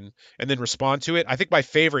happen and then respond to it. I think my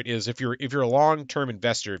favorite is if you're a long-term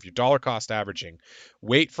investor, if you're dollar cost averaging,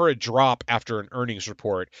 wait for a drop after an earnings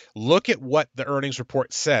report. Look at what the earnings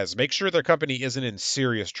report says. Make sure their company isn't in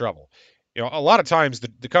serious trouble. A lot of times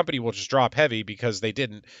the company will just drop heavy because they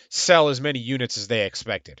didn't sell as many units as they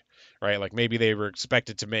expected, right? Like maybe they were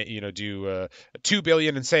expected to do 2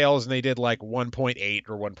 billion in sales and they did like 1.8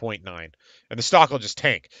 or 1.9, and the stock will just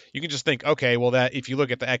tank. You can just think, okay, well that if you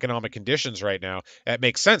look at the economic conditions right now, that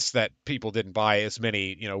makes sense that people didn't buy as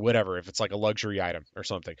many, whatever, if it's like a luxury item or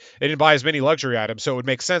something. They didn't buy as many luxury items, so it would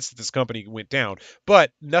make sense that this company went down.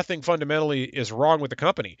 But nothing fundamentally is wrong with the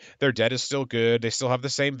company. Their debt is still good. They still have the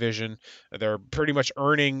same vision. They're pretty much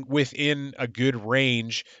earning within a good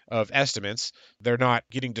range of estimates. They're not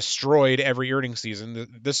getting destroyed every earnings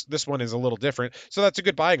season. This one is a little different, so that's a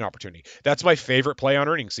good buying opportunity. That's my favorite play on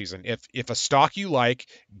earnings season. If a stock you like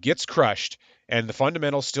gets crushed and the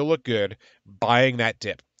fundamentals still look good, buying that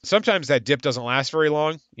dip. Sometimes that dip doesn't last very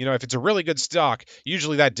long. If it's a really good stock,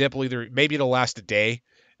 usually that dip will maybe it'll last a day,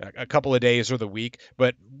 a couple of days, or the week.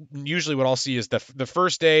 But usually what I'll see is the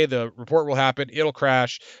first day the report will happen, it'll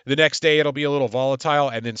crash. The next day it'll be a little volatile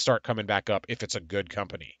and then start coming back up if it's a good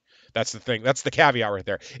company. That's the thing. That's the caveat right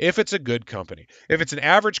there. If it's a good company, if it's an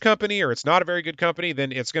average company or it's not a very good company,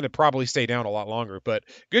 then it's going to probably stay down a lot longer. But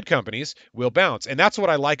good companies will bounce. And that's what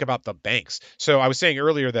I like about the banks. So I was saying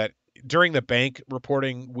earlier that during the bank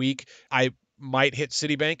reporting week, I might hit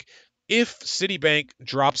Citibank. If Citibank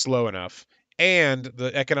drops low enough and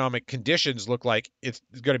the economic conditions look like it's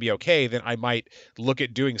going to be okay, then I might look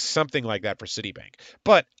at doing something like that for Citibank.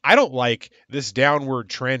 But I don't like this downward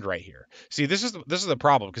trend right here. See, this is the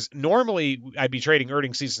problem because normally I'd be trading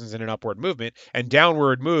earning seasons in an upward movement, and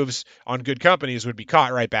downward moves on good companies would be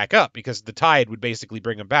caught right back up because the tide would basically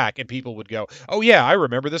bring them back, and people would go, "Oh yeah, I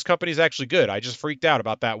remember this company's actually good. I just freaked out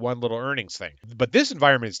about that one little earnings thing." But this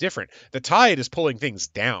environment is different. The tide is pulling things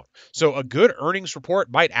down. So a good earnings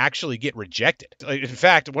report might actually get rejected. In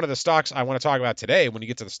fact, one of the stocks I want to talk about today, when you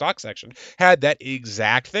get to the stock section, had that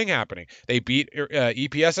exact thing happening. They beat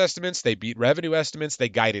EPS estimates, they beat revenue estimates, they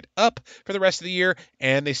guided up for the rest of the year,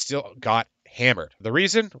 and they still got hammered. The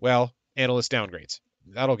reason? Well, analyst downgrades.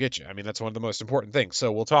 That'll get you. I mean, that's one of the most important things.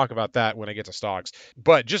 So we'll talk about that when I get to stocks.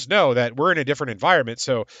 But just know that we're in a different environment.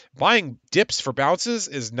 So buying dips for bounces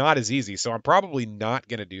is not as easy. So I'm probably not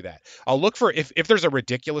going to do that. I'll look for if there's a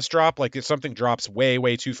ridiculous drop, like if something drops way,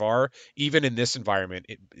 way too far, even in this environment,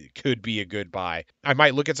 it could be a good buy. I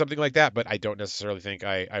might look at something like that, but I don't necessarily think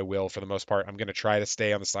I will for the most part. I'm going to try to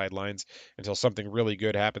stay on the sidelines until something really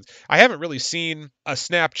good happens. I haven't really seen a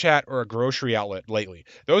Snapchat or a grocery outlet lately.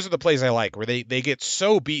 Those are the plays I like where they get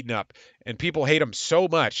so beaten up and people hate them so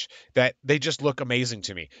much that they just look amazing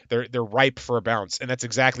to me. They're ripe for a bounce, and that's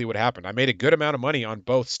exactly what happened. I made a good amount of money on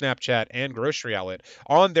both Snapchat and Grocery Outlet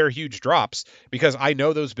on their huge drops because I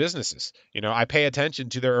know those businesses. I pay attention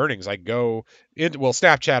to their earnings. I go in, well,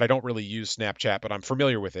 Snapchat, I don't really use Snapchat, but I'm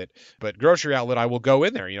familiar with it. But Grocery Outlet, I will go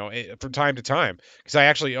in there, from time to time because I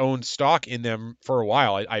actually owned stock in them for a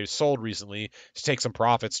while. I sold recently to take some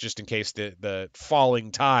profits just in case the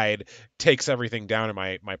falling tide takes everything down in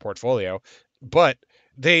my portfolio. But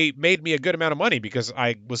they made me a good amount of money because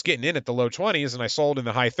I was getting in at the low 20s and I sold in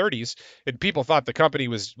the high 30s, and people thought the company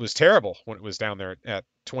was terrible when it was down there at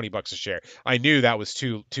 $20 a share. I knew that was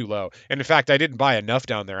too low. And in fact, I didn't buy enough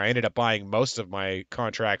down there. I ended up buying most of my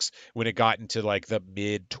contracts when it got into like the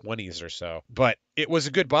mid 20s or so. But it was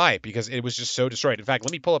a good buy because it was just so destroyed. In fact,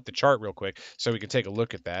 let me pull up the chart real quick so we can take a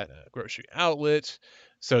look at that. Grocery outlet.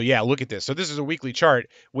 So yeah, look at this. So this is a weekly chart.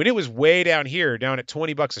 When it was way down here, down at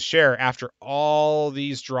 $20 a share after all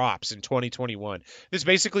these drops in 2021, this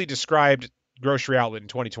basically described Grocery Outlet in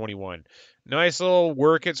 2021. Nice little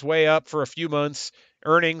work its way up for a few months.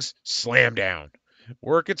 Earnings slam down.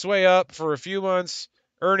 Work its way up for a few months.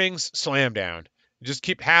 Earnings slam down. Just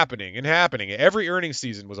keep happening and happening. Every earnings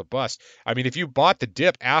season was a bust. I mean, if you bought the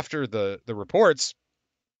dip after the reports,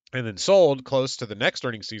 and then sold close to the next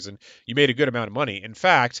earnings season, you made a good amount of money. In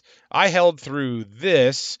fact, I held through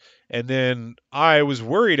this, and then I was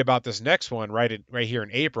worried about this next one right here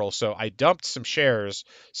in April, so I dumped some shares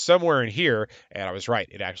somewhere in here, and I was right.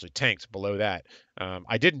 It actually tanked below that.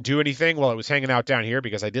 I didn't do anything while it was hanging out down here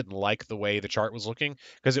because I didn't like the way the chart was looking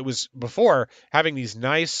because it was before having these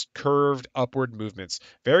nice curved upward movements,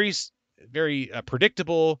 very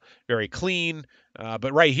predictable, very clean.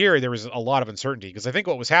 But right here, there was a lot of uncertainty because I think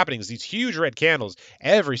what was happening is these huge red candles,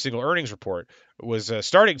 every single earnings report was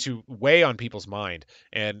starting to weigh on people's mind.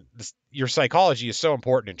 And your psychology is so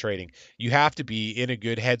important in trading. You have to be in a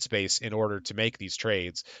good headspace in order to make these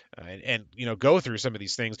trades and go through some of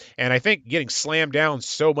these things. And I think getting slammed down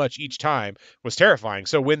so much each time was terrifying.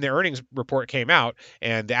 So when the earnings report came out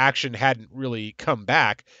and the action hadn't really come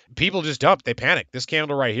back, people just dumped. They panicked. This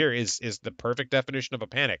candle right here is the perfect definition of a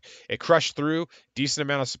panic. It crushed through, decent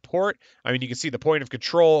amount of support. I mean, you can see the point of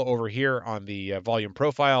control over here on the volume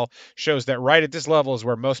profile shows that right at this level is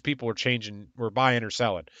where most people were buying or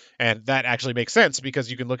selling. And that actually makes sense because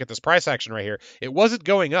you can look at this price action right here. It wasn't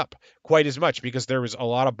going up quite as much because there was a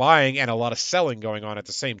lot of buying and a lot of selling going on at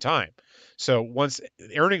the same time. So once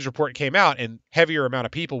the earnings report came out and heavier amount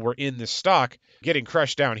of people were in this stock getting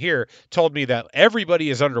crushed down here, told me that everybody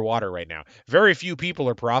is underwater right now. Very few people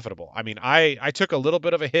are profitable. I mean, I took a little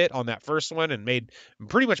bit of a hit on that first one and made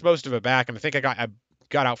pretty much most of it back, and I think I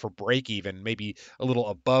got out for break even, maybe a little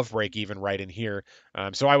above break even right in here.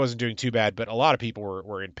 So I wasn't doing too bad, but a lot of people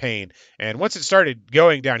were in pain. And once it started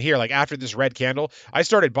going down here, like after this red candle, I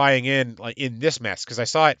started buying in like in this mess because I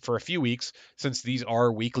saw it for a few weeks since these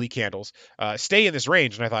are weekly candles. Stay in this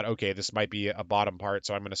range, and I thought, okay, this might be a bottom part,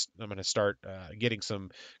 so I'm gonna start getting some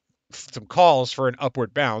some calls for an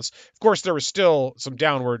upward bounce. Of course, there was still some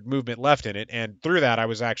downward movement left in it, and through that, I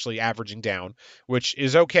was actually averaging down, which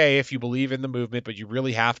is okay if you believe in the movement, but you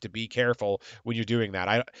really have to be careful when you're doing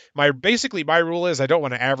that. My rule is I don't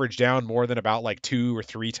want to average down more than about like 2 or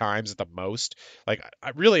 3 times at the most. Like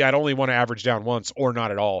I'd only want to average down once or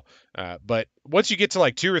not at all. But once you get to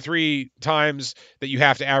like 2 or 3 times that you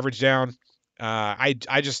have to average down, I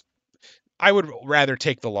would rather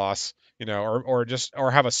take the loss,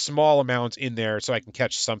 or have a small amount in there so I can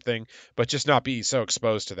catch something, but just not be so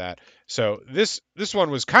exposed to that. So this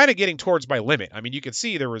one was kind of getting towards my limit. I mean, you can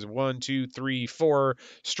see there was 1, 2, 3, 4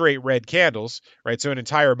 straight red candles, right? So an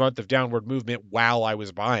entire month of downward movement while I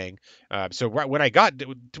was buying. So when it got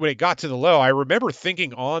to the low, I remember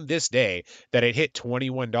thinking on this day that it hit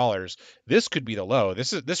 $21. This could be the low.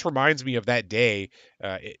 This reminds me of that day.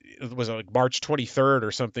 It was like March 23rd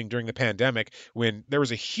or something during the pandemic when there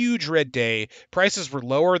was a huge red day. Prices were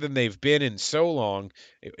lower than they've been in so long.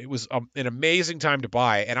 It was an amazing time to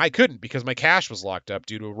buy, and I couldn't because my cash was locked up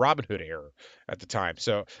due to a Robinhood error at the time.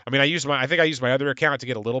 So, I mean, I think I used my other account to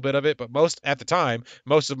get a little bit of it, but at the time,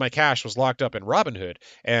 most of my cash was locked up in Robinhood.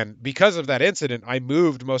 And because of that incident, I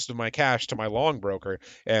moved most of my cash to my long broker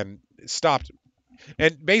and stopped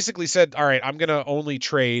and basically said, all right, I'm going to only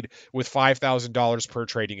trade with $5,000 per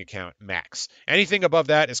trading account max. Anything above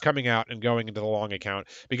that is coming out and going into the long account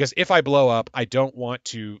because if I blow up, I don't want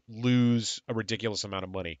to lose a ridiculous amount of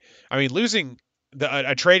money. I mean, losing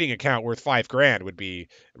a trading account worth 5 grand would be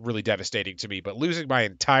really devastating to me, but losing my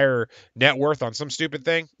entire net worth on some stupid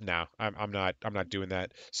thing, no, I'm not doing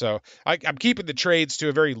that. So I'm keeping the trades to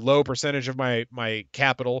a very low percentage of my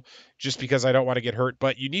capital just because I don't want to get hurt.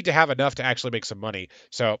 But you need to have enough to actually make some money.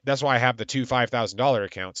 So that's why I have the two $5,000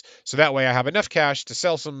 accounts. So that way I have enough cash to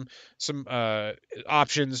sell some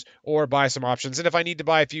options or buy some options. And if I need to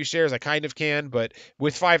buy a few shares, I kind of can. But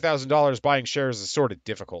with $5,000, buying shares is sort of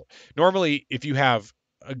difficult. Normally, if you have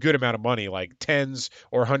a good amount of money, like tens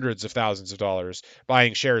or hundreds of thousands of dollars,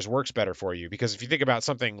 buying shares works better for you. Because if you think about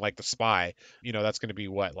something like the SPY, that's going to be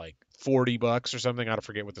what, like $40 or something. I don't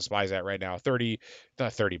forget what the SPY's at right now. 30,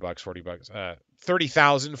 not $30, $40,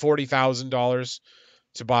 30,000, $40,000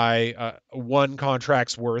 to buy one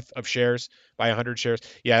contract's worth of shares, buy 100 shares.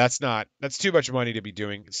 Yeah, that's too much money to be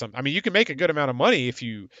doing I mean, you can make a good amount of money if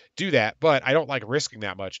you do that, but I don't like risking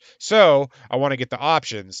that much. So I want to get the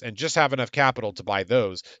options and just have enough capital to buy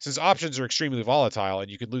those, since options are extremely volatile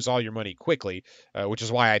and you could lose all your money quickly, which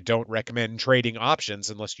is why I don't recommend trading options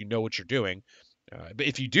unless you know what you're doing. But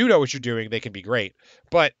if you do know what you're doing, they can be great,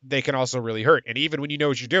 but they can also really hurt. And even when you know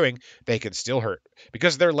what you're doing, they can still hurt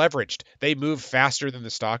because they're leveraged. They move faster than the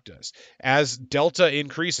stock does. As delta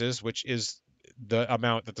increases, which is the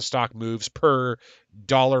amount that the stock moves per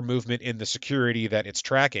dollar movement in the security that it's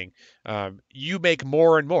tracking, you make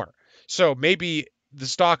more and more. So maybe the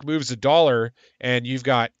stock moves $1 and you've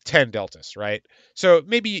got 10 deltas, right? So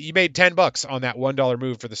maybe you made $10 on that $1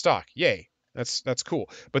 move for the stock. Yay. That's cool.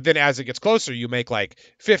 But then as it gets closer, you make like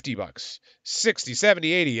 $50, 60,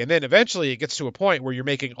 70, 80, and then eventually it gets to a point where you're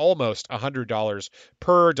making almost $100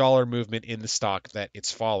 per dollar movement in the stock that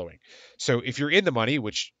it's following. So if you're in the money,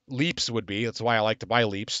 which leaps would be, that's why I like to buy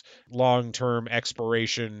leaps, long-term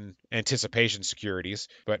expiration anticipation securities.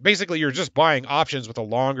 But basically you're just buying options with a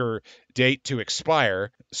longer date to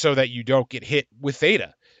expire so that you don't get hit with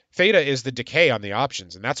theta. Theta is the decay on the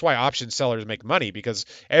options, and that's why option sellers make money, because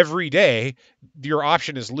every day your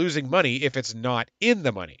option is losing money if it's not in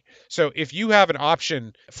the money. So if you have an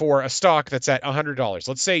option for a stock that's at $100,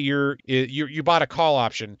 let's say you bought a call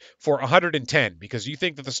option for 110 because you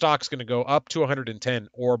think that the stock's going to go up to 110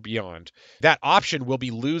 or beyond, that option will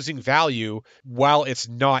be losing value while it's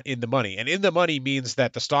not in the money. And in the money means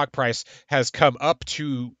that the stock price has come up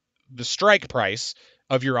to the strike price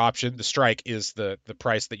of your option. The strike is the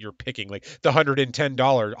price that you're picking. Like the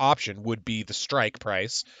 $110 option would be the strike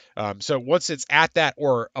price. So once it's at that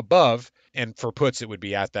or above, and for puts it would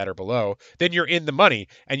be at that or below, then you're in the money,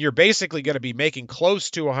 and you're basically going to be making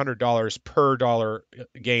close to $100 per dollar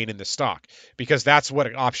gain in the stock, because that's what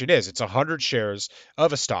an option is. It's 100 shares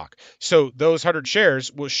of a stock. So those 100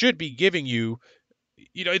 shares should be giving you,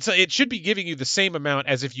 it should be giving you the same amount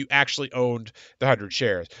as if you actually owned the 100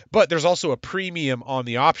 shares. But there's also a premium on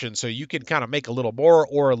the option, so you can kind of make a little more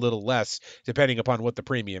or a little less depending upon what the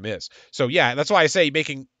premium is. So yeah, that's why I say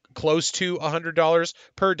making close to $100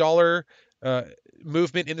 per dollar uh,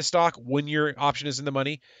 movement in the stock when your option is in the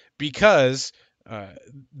money, because uh,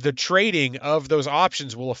 the trading of those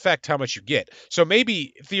options will affect how much you get. So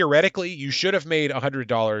maybe theoretically you should have made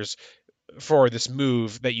 $100 for this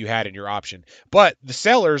move that you had in your option. But the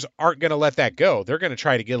sellers aren't going to let that go. They're going to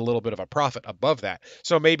try to get a little bit of a profit above that.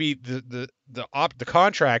 So maybe the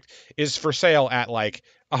contract is for sale at like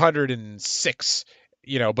 106,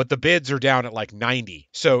 but the bids are down at like 90.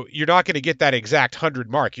 So you're not going to get that exact 100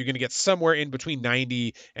 mark. You're going to get somewhere in between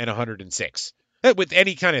 90 and 106. With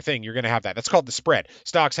any kind of thing, you're going to have that. That's called the spread.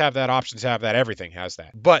 Stocks have that, options have that, everything has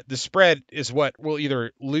that. But the spread is what will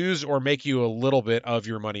either lose or make you a little bit of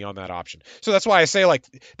your money on that option. So that's why I say, like,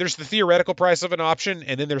 there's the theoretical price of an option,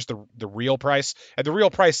 and then there's the real price. And the real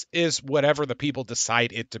price is whatever the people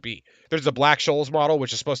decide it to be. There's the Black-Scholes model,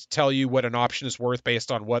 which is supposed to tell you what an option is worth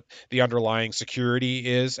based on what the underlying security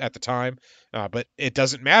is at the time. But it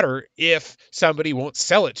doesn't matter if somebody won't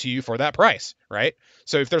sell it to you for that price, right?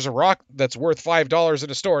 So if there's a rock that's worth $5 in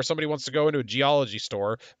a store, somebody wants to go into a geology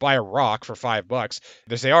store, buy a rock for $5.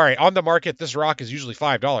 They say, all right, on the market, this rock is usually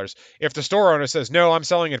 $5. If the store owner says, no, I'm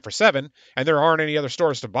selling it for $7, and there aren't any other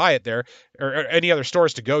stores to buy it there, or any other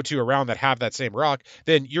stores to go to around that have that same rock,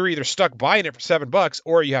 then you're either stuck buying it for $7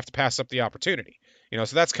 or you have to pass up the opportunity.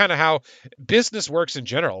 So that's kind of how business works in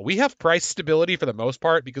general. We have price stability for the most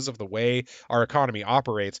part because of the way our economy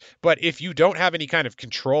operates. But if you don't have any kind of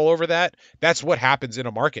control over that, that's what happens in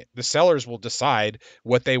a market. The sellers will decide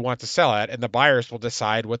what they want to sell at, and the buyers will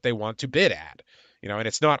decide what they want to bid at. And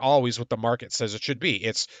it's not always what the market says it should be.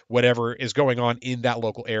 It's whatever is going on in that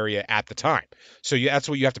local area at the time. So that's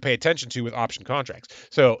what you have to pay attention to with option contracts.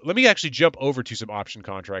 So let me actually jump over to some option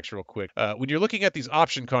contracts real quick. When you're looking at these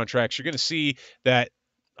option contracts, you're going to see that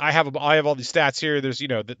I have all these stats here. There's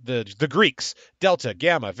the Greeks: delta,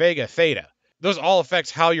 gamma, vega, theta. Those all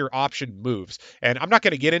affect how your option moves. And I'm not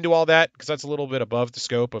going to get into all that because that's a little bit above the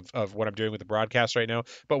scope of what I'm doing with the broadcast right now.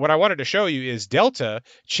 But what I wanted to show you is delta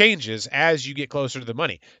changes as you get closer to the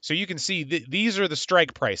money. So you can see these are the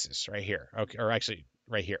strike prices right here. Okay, or actually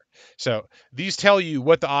right here. So these tell you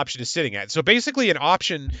what the option is sitting at. So basically an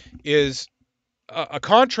option is a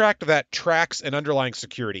contract that tracks an underlying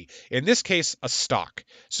security, in this case, a stock.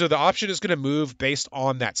 So the option is going to move based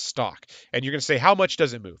on that stock. And you're going to say, how much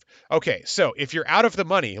does it move? Okay, so if you're out of the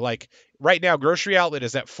money, like right now, Grocery Outlet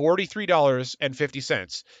is at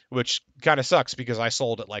 $43.50, which kind of sucks because I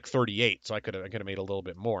sold at like 38, so I could have made a little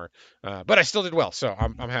bit more. But I still did well, so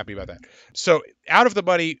I'm happy about that. So out of the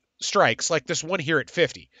money strikes, like this one here at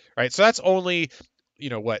 50, right? So that's only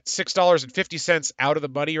 $6.50 out of the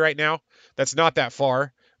money right now. That's not that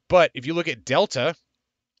far. But if you look at Delta,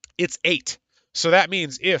 it's 8. So that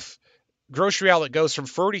means if Grocery Outlet goes from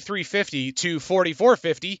 $43.50 to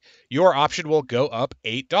 $44.50, your option will go up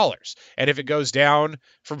 $8. And if it goes down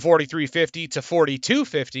from $43.50 to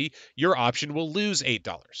 $42.50, your option will lose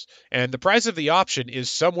 $8. And the price of the option is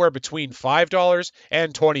somewhere between $5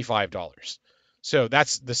 and $25. So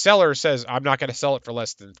that's the seller says, I'm not going to sell it for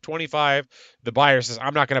less than 25. The buyer says,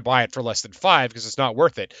 I'm not going to buy it for less than 5 because it's not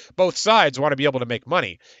worth it. Both sides want to be able to make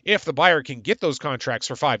money. If the buyer can get those contracts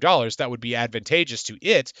for $5, that would be advantageous to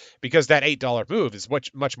it because that $8 move is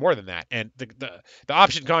much more than that. And the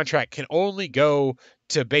option contract can only go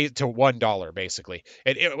to $1 basically.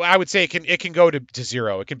 And I would say it can go to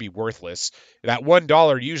zero. It can be worthless. That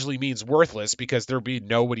 $1 usually means worthless because there'll be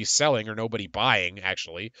nobody selling or nobody buying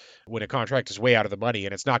actually when a contract is way out of the money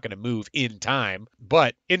and it's not going to move in time.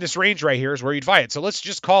 But in this range right here is where you'd buy it. So let's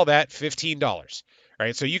just call that $15.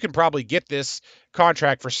 Right, so you can probably get this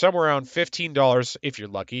contract for somewhere around $15 if you're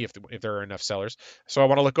lucky, if there are enough sellers. So I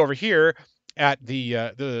want to look over here at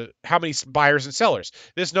the how many buyers and sellers.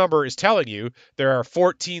 This number is telling you there are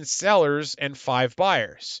 14 sellers and 5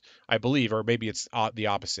 buyers, I believe, or maybe it's the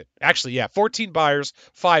opposite. Actually, yeah, 14 buyers,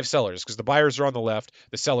 5 sellers, because the buyers are on the left,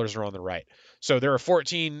 the sellers are on the right. So there are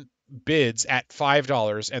 14 bids at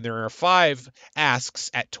 $5, and there are 5 asks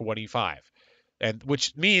at 25. And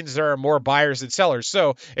which means there are more buyers than sellers.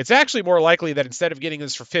 So it's actually more likely that instead of getting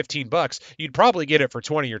this for $15, you'd probably get it for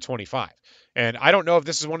 20 or 25. And I don't know if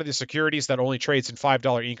this is one of the securities that only trades in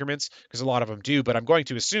 $5 increments, because a lot of them do, but I'm going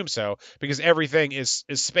to assume so because everything is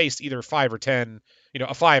spaced either 5 or 10,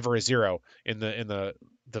 a 5 or a 0 in the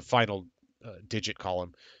final digit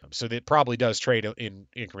column. So it probably does trade in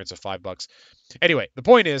increments of $5. Anyway, the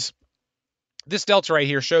point is, this delta right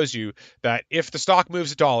here shows you that if the stock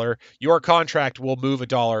moves $1, your contract will move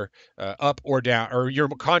 $1 up or down, or your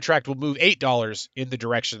contract will move $8 in the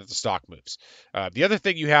direction that the stock moves. The other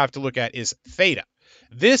thing you have to look at is theta.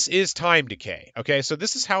 This is time decay. Okay, so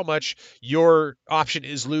this is how much your option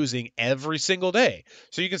is losing every single day.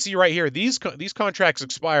 So you can see right here, these contracts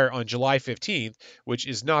expire on July 15th, which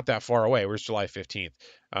is not that far away. Where's July 15th?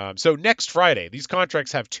 So next Friday, these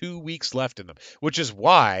contracts have 2 weeks left in them, which is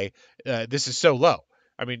why this is so low.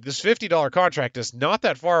 I mean, this $50 contract is not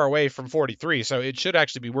that far away from 43, so it should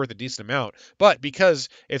actually be worth a decent amount. But because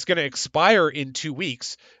it's going to expire in 2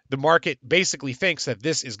 weeks, the market basically thinks that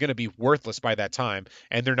this is going to be worthless by that time,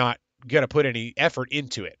 and they're not going to put any effort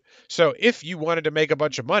into it. So if you wanted to make a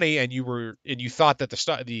bunch of money and you thought that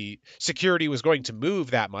the security was going to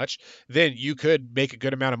move that much, then you could make a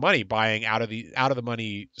good amount of money buying out of the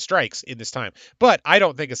money strikes in this time. But I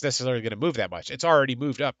don't think it's necessarily going to move that much. It's already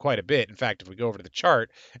moved up quite a bit. In fact, if we go over to the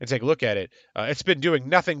chart and take a look at it, it's been doing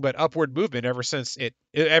nothing but upward movement ever since it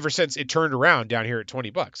turned around down here at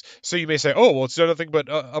 $20. So you may say, oh, well, it's done nothing but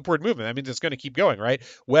upward movement. That means it's going to keep going, right?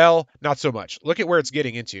 Well, not so much. Look at where it's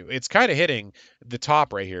getting into. It's kind of hitting the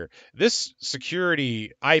top right here. This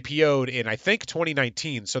security IPO'd in, I think,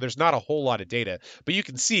 2019, so there's not a whole lot of data. But you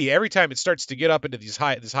can see every time it starts to get up into this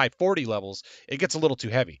high 40 levels, it gets a little too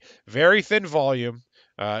heavy. Very thin volume.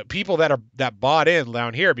 People that bought in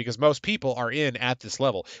down here, because most people are in at this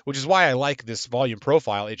level, which is why I like this volume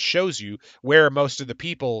profile. It shows you where most of the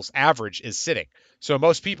people's average is sitting. So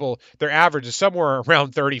most people, their average is somewhere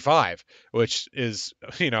around 35, which is,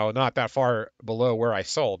 not that far below where I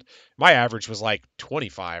sold. My average was like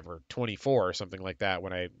 25 or 24 or something like that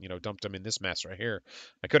when I, dumped them in this mess right here.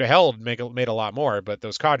 I could have held and made a lot more, but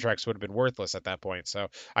those contracts would have been worthless at that point. So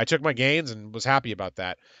I took my gains and was happy about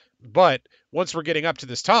that. But once we're getting up to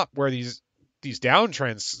this top where these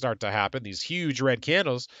downtrends start to happen, these huge red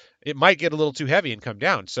candles, it might get a little too heavy and come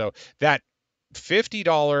down. So that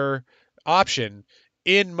 $50 option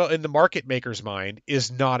in the market maker's mind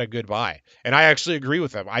is not a good buy. And I actually agree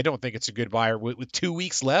with them. I don't think it's a good buy. With 2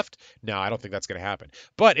 weeks left, no, I don't think that's going to happen.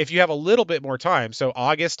 But if you have a little bit more time, so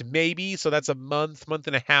August maybe, so that's a month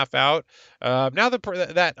and a half out. Now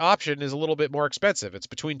that option is a little bit more expensive. It's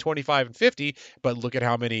between 25 and 50, but look at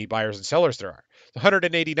how many buyers and sellers there are.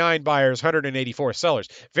 189 buyers, 184 sellers,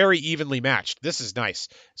 very evenly matched. This is nice.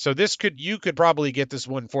 So you could probably get this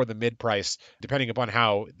one for the mid price, depending upon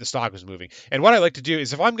how the stock is moving. And what I like to do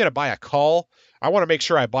is if I'm going to buy a call, I want to make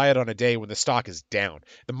sure I buy it on a day when the stock is down.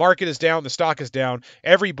 The market is down, the stock is down,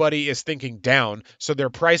 everybody is thinking down, so they're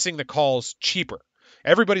pricing the calls cheaper.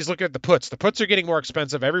 Everybody's looking at the puts. The puts are getting more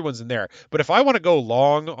expensive. Everyone's in there. But if I want to go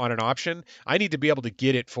long on an option, I need to be able to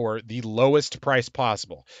get it for the lowest price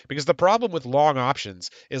possible. Because the problem with long options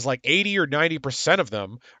is like 80 or 90% of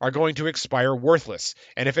them are going to expire worthless.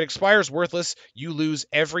 And if it expires worthless, you lose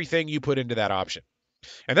everything you put into that option.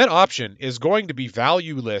 And that option is going to be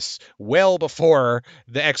valueless well before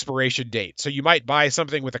the expiration date. So you might buy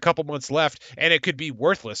something with a couple months left and it could be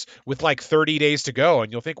worthless with like 30 days to go.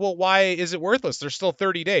 And you'll think, well, why is it worthless? There's still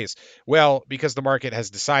 30 days. Well, because the market has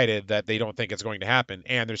decided that they don't think it's going to happen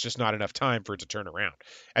and there's just not enough time for it to turn around.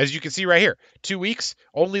 As you can see right here, 2 weeks,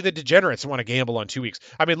 only the degenerates want to gamble on 2 weeks.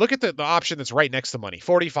 I mean, look at the option that's right next to money.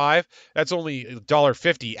 45, that's only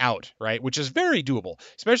 $1.50 out, right? Which is very doable,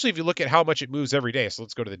 especially if you look at how much it moves every day. So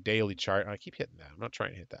let's go to the daily chart. I keep hitting that. I'm not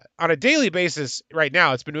trying to hit that. On a daily basis, right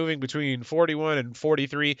now, it's been moving between 41 and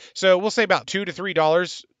 43. So we'll say about $2 to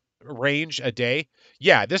 $3 range a day.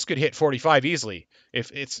 Yeah, this could hit 45 easily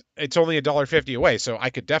if it's only $1.50 away. So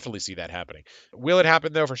I could definitely see that happening. Will it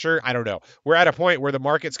happen though for sure? I don't know. We're at a point where the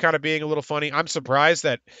market's kind of being a little funny. I'm surprised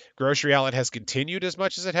that Grocery Outlet has continued as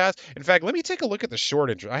much as it has. In fact, let me take a look at the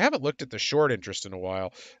short interest. I haven't looked at the short interest in a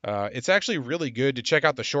while. It's actually really good to check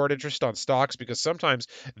out the short interest on stocks because sometimes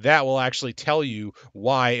that will actually tell you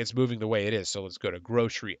why it's moving the way it is. So let's go to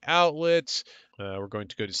Grocery Outlet. We're going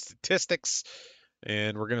to go to statistics.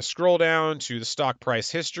 And we're going to scroll down to the stock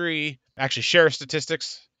price history, actually share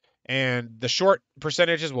statistics, and the short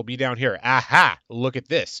percentages will be down here. Aha, look at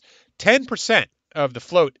this. 10% of the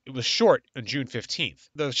float was short on June 15th.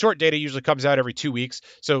 The short data usually comes out every 2 weeks,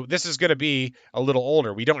 so this is going to be a little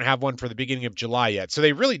older. We don't have one for the beginning of July yet, so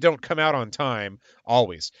they really don't come out on time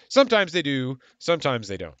always. Sometimes they do, sometimes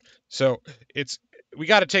they don't. So we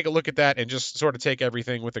got to take a look at that and just sort of take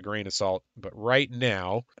everything with a grain of salt. But right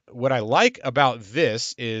now, what I like about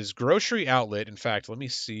this is Grocery Outlet. In fact, let me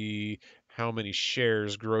see how many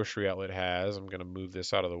shares Grocery Outlet has. I'm going to move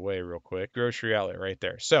this out of the way real quick. Grocery Outlet right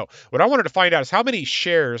there. So what I wanted to find out is how many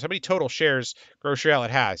total shares Grocery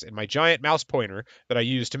Outlet has. And my giant mouse pointer that I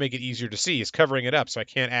use to make it easier to see is covering it up so I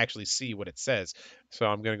can't actually see what it says. So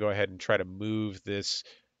I'm going to go ahead and try to move this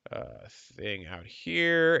thing out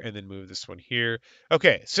here and then move this one here.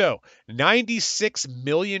 Okay, so 96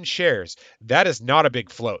 million shares. That is not a big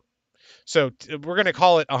float. So we're going to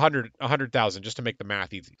call it 100,000 just to make the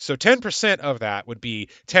math easy. So 10% of that would be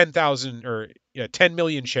 10,000 or 10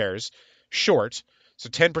 million shares short. So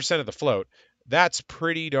 10% of the float. That's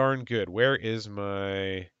pretty darn good. Where is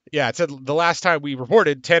my Yeah, it said the last time we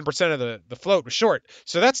reported 10% of the float was short.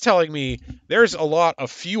 So that's telling me there's a lot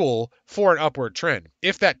of fuel for an upward trend.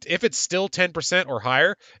 If it's still 10% or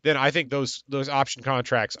higher, then I think those option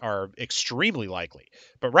contracts are extremely likely.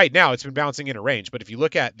 But right now it's been bouncing in a range. But if you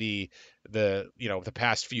look at the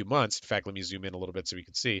past few months, in fact, let me zoom in a little bit so we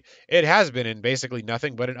can see, it has been in basically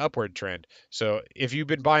nothing but an upward trend. So if you've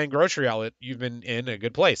been buying grocery outlet, you've been in a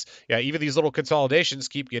good place. Yeah, even these little consolidations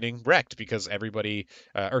keep getting wrecked because everybody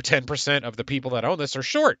or 10% of the people that own this are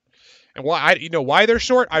short. And why they're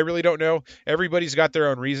short, I really don't know. Everybody's got their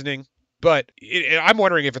own reasoning. But I'm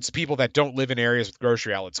wondering if it's people that don't live in areas with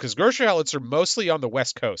grocery outlets, because grocery outlets are mostly on the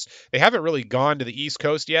West Coast. They haven't really gone to the East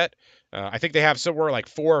Coast yet. I think they have somewhere like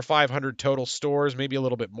 400 or 500 total stores, maybe a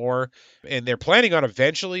little bit more. And they're planning on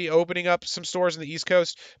eventually opening up some stores in the East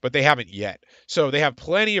Coast, but they haven't yet. So they have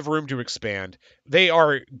plenty of room to expand. They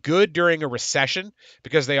are good during a recession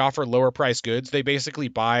because they offer lower price goods. They basically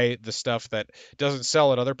buy the stuff that doesn't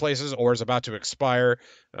sell at other places or is about to expire,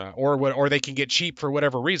 or they can get cheap for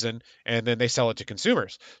whatever reason, and then they sell it to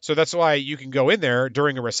consumers. So that's why you can go in there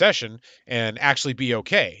during a recession and actually be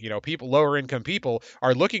okay. Lower income people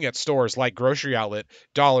are looking at stores like Grocery Outlet,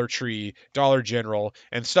 Dollar Tree, Dollar General,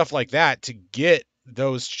 and stuff like that to get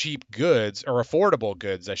those cheap goods, or affordable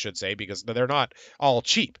goods, I should say, because they're not all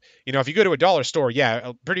cheap. If you go to a dollar store,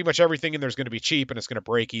 yeah, pretty much everything in there is going to be cheap and it's going to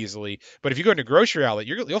break easily. But if you go into a grocery outlet,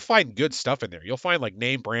 you'll find good stuff in there. You'll find like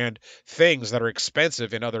name brand things that are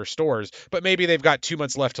expensive in other stores, but maybe they've got 2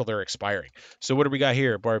 months left till they're expiring. So what do we got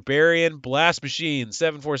here? Barbarian Blast Machine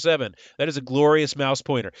 747. That is a glorious mouse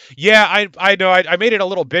pointer. Yeah, I know. I made it a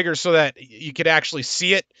little bigger so that you could actually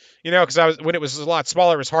see it. Because when it was a lot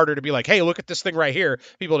smaller, it was harder to be like, hey, look at this thing right here.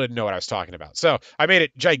 People didn't know what I was talking about. So I made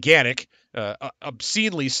it gigantic,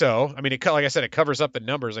 obscenely so. I mean, like I said, it covers up the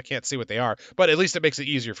numbers. I can't see what they are, but at least it makes it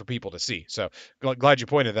easier for people to see. So glad you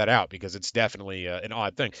pointed that out, because it's definitely an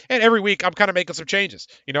odd thing. And every week I'm kind of making some changes.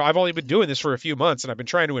 I've only been doing this for a few months, and I've been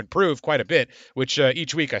trying to improve quite a bit, which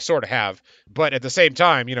each week I sort of have. But at the same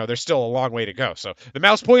time, there's still a long way to go. So the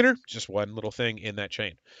mouse pointer, just one little thing in that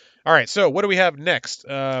chain. All right, so what do we have next?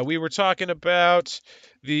 We were talking about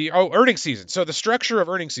the earnings season. So the structure of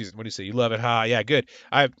earnings season. What do you say? You love it, huh? Yeah, good.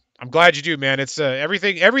 I'm glad you do, man. It's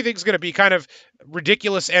everything's going to be kind of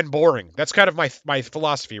ridiculous and boring. That's kind of my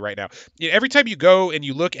philosophy right now. Every time you go and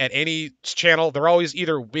you look at any channel, they're always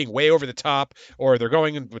either being way over the top, or they're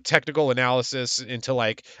going in with technical analysis into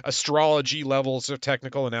like astrology levels of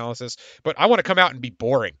technical analysis. But I want to come out and be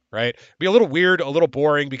boring, right? Be a little weird, a little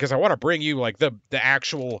boring, because I want to bring you like the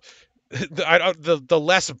actual the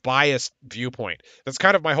less biased viewpoint. That's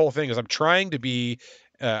kind of my whole thing. Is I'm trying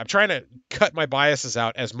to cut my biases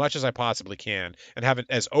out as much as I possibly can and have it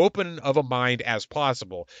as open of a mind as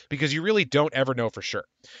possible, because you really don't ever know for sure.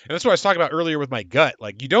 And that's what I was talking about earlier with my gut.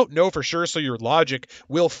 Like, you don't know for sure, so your logic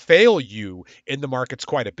will fail you in the markets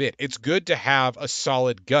quite a bit. It's good to have a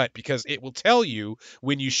solid gut, because it will tell you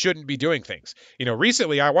when you shouldn't be doing things.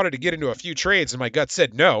 Recently I wanted to get into a few trades and my gut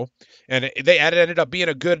said no, and it ended up being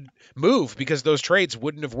a good move, because those trades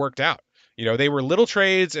wouldn't have worked out. They were little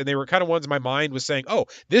trades, and they were kind of ones my mind was saying, "Oh,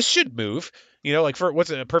 this should move." Like, for what's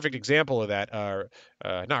a perfect example of that?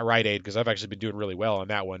 Not Rite Aid, because I've actually been doing really well on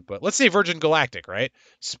that one. But let's say Virgin Galactic, right?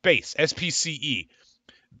 Space, SPCE.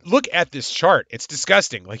 Look at this chart. It's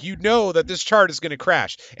disgusting. Like, that this chart is going to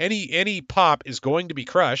crash. Any pop is going to be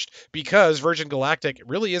crushed, because Virgin Galactic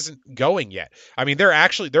really isn't going yet. I mean, they're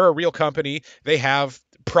a real company. They have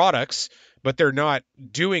products, but they're not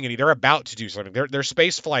doing any. They're about to do something. Their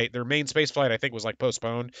space flight, their main space flight, I think, was like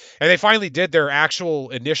postponed, and they finally did their actual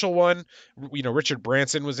initial one. Richard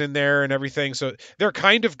Branson was in there and everything, so they're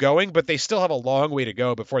kind of going, but they still have a long way to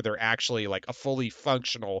go before they're actually like a fully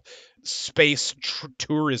functional space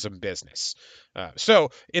tourism business. So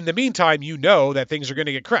in the meantime, that things are going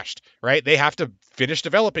to get crushed, right? They have to finish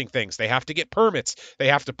developing things. They have to get permits. They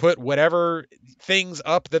have to put whatever things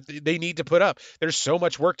up that they need to put up. There's so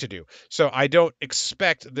much work to do. So I don't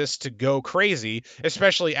expect this to go crazy,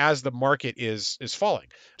 especially as the market is falling.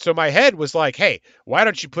 So my head was like, hey, why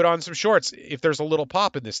don't you put on some shorts if there's a little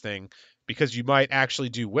pop in this thing, because you might actually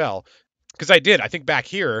do well. Because I did. I think back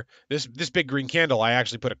here, this big green candle, I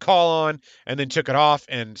actually put a call on and then took it off.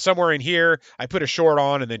 And somewhere in here, I put a short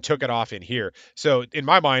on and then took it off in here. So in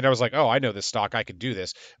my mind, I was like, oh, I know this stock. I could do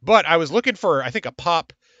this. But I was looking for, I think, a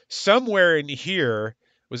pop somewhere in here.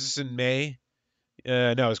 Was this in May?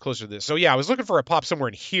 No, it was closer to this. So yeah, I was looking for a pop somewhere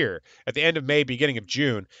in here at the end of May, beginning of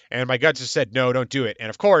June, and my gut just said no, don't do it. And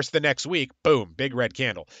of course, the next week, boom, big red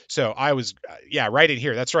candle. So I was, yeah, right in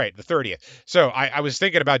here. That's right, the 30th. So I was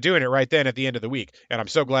thinking about doing it right then at the end of the week, and I'm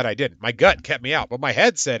so glad I didn't. My gut kept me out, but my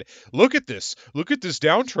head said, look at this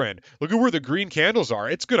downtrend, look at where the green candles are.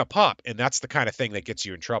 It's gonna pop, and that's the kind of thing that gets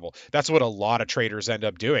you in trouble. That's what a lot of traders end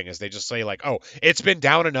up doing is they just say like, oh, it's been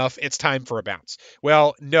down enough, it's time for a bounce.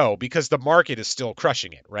 Well, no, because the market is still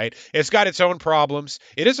crushing it, right? It's got its own problems.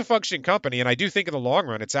 It is a functioning company, and I do think in the long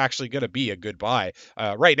run it's actually going to be a good buy.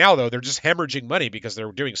 Right now, though, they're just hemorrhaging money because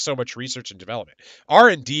they're doing so much research and development.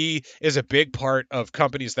 R&D is a big part of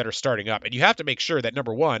companies that are starting up, and you have to make sure that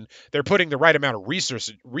number one, they're putting the right amount of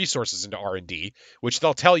resources into R&D, which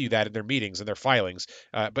they'll tell you that in their meetings and their filings.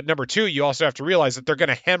 But number two, you also have to realize that they're going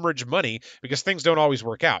to hemorrhage money because things don't always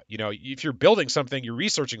work out. You know, if you're building something, you're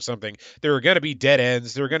researching something, there are going to be dead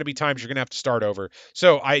ends. There are going to be times you're going to have to start over.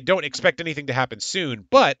 So I don't expect anything to happen soon.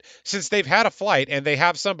 But since they've had a flight and they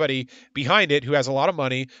have somebody behind it who has a lot of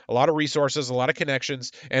money, a lot of resources, a lot of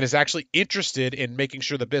connections, and is actually interested in making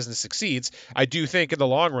sure the business succeeds, I do think in the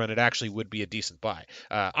long run it actually would be a decent buy.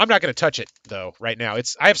 I'm not going to touch it though right now.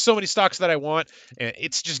 I have so many stocks that I want, and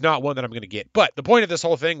it's just not one that I'm going to get. But the point of this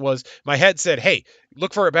whole thing was my head said, "Hey,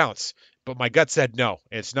 look for a bounce." But my gut said no,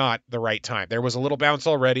 it's not the right time. There was a little bounce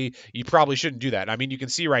already. You probably shouldn't do that. I mean, you can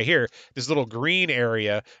see right here, this little green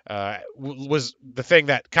area was the thing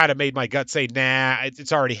that kind of made my gut say, nah,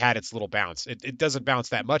 it's already had its little bounce. It doesn't bounce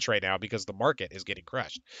that much right now because the market is getting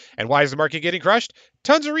crushed. And why is the market getting crushed?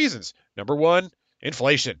 Tons of reasons. Number one,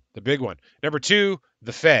 inflation, the big one. Number two,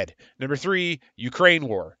 the Fed. Number three, Ukraine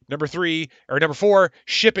war. Number four,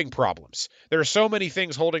 shipping problems. There are so many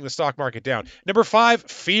things holding the stock market down. Number five,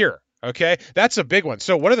 fear. Okay, that's a big one.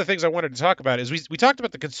 So one of the things I wanted to talk about is we talked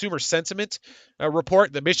about the consumer sentiment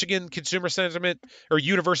report, the Michigan Consumer Sentiment or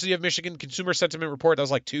University of Michigan Consumer Sentiment report. That was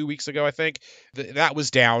like 2 weeks ago, I think. That was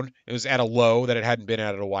down. It was at a low that it hadn't been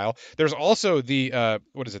at in a while. There's also the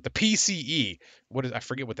what is it? The PCE. I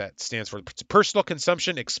forget what that stands for. Personal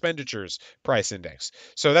Consumption Expenditures Price Index.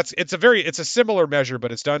 So it's a similar measure,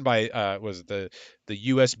 but it's done by was it the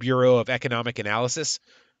U.S. Bureau of Economic Analysis.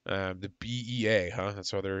 The BEA, huh? That's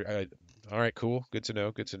how they're. All right, cool. Good to know.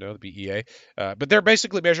 Good to know the BEA. But they're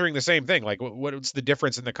basically measuring the same thing. Like, what's the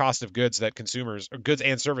difference in the cost of goods that consumers, or goods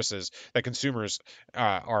and services that consumers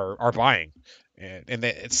are buying?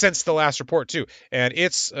 Since the last report too, and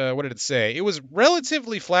it's what did it say? It was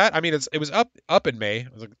relatively flat. I mean, it was up in May.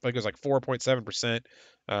 It was like 4.7%.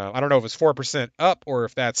 I don't know if it's 4% up or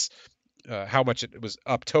if that's how much it was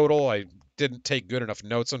up total. I didn't take good enough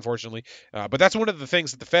notes, unfortunately. But that's one of the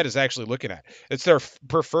things that the Fed is actually looking at. It's their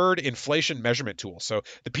preferred inflation measurement tool. So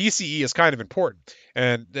the PCE is kind of important,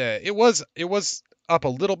 and it was up a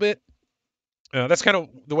little bit. That's kind of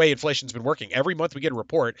the way inflation's been working. Every month we get a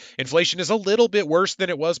report, inflation is a little bit worse than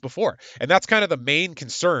it was before. And that's kind of the main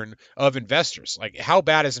concern of investors. Like, how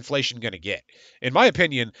bad is inflation going to get? In my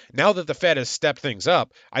opinion, now that the Fed has stepped things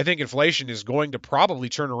up, I think inflation is going to probably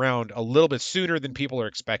turn around a little bit sooner than people are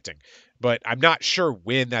expecting. But I'm not sure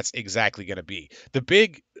when that's exactly going to be. The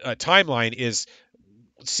big timeline is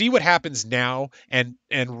see what happens now and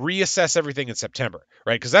reassess everything in September,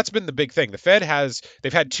 right? Because that's been the big thing.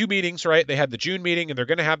 They've had two meetings, right? They had the June meeting and they're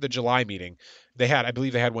going to have the July meeting. I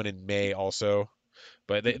believe they had one in May also.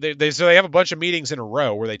 But so they have a bunch of meetings in a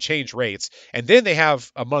row where they change rates, and then they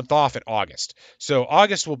have a month off in August. So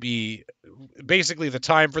August will be basically the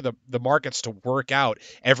time for the markets to work out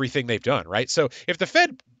everything they've done, right? So if the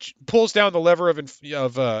Fed pulls down the lever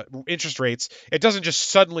of interest rates, it doesn't just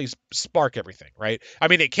suddenly spark everything, right? I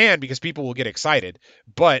mean, it can because people will get excited,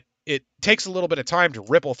 but it takes a little bit of time to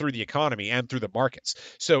ripple through the economy and through the markets.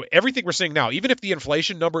 So everything we're seeing now, even if the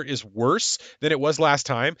inflation number is worse than it was last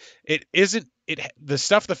time, it isn't. The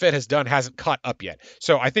stuff the Fed has done hasn't caught up yet.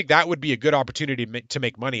 So I think that would be a good opportunity to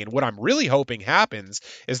make money. And what I'm really hoping happens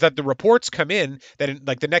is that the reports come in that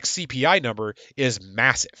like the next CPI number is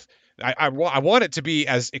massive. I want it to be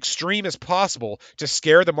as extreme as possible to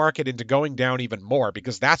scare the market into going down even more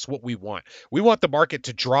because that's what we want. We want the market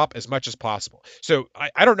to drop as much as possible. So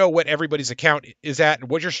I don't know what everybody's account is at and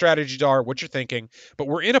what your strategies are, what you're thinking, but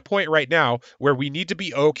we're in a point right now where we need to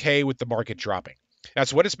be okay with the market dropping.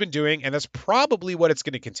 That's what it's been doing, and that's probably what it's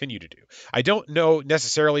going to continue to do. I don't know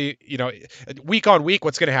necessarily, week on week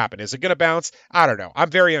what's going to happen. Is it going to bounce? I don't know.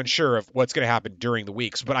 I'm very unsure of what's going to happen during the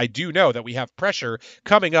weeks, but I do know that we have pressure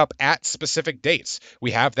coming up at specific dates.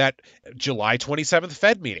 We have that July 27th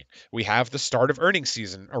Fed meeting. We have the start of earnings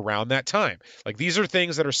season around that time. Like these are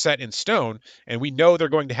things that are set in stone, and we know they're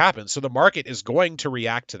going to happen. So the market is going to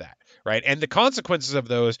react to that, right? And the consequences of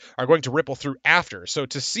those are going to ripple through after. So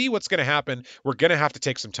to see what's going to happen, we're going to have to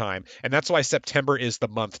take some time. And that's why September is the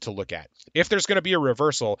month to look at. If there's going to be a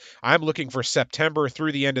reversal, I'm looking for September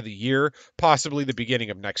through the end of the year, possibly the beginning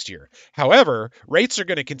of next year. However, rates are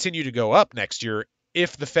going to continue to go up next year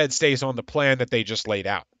if the Fed stays on the plan that they just laid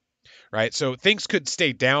out, right? So things could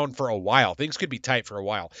stay down for a while. Things could be tight for a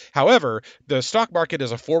while. However, the stock market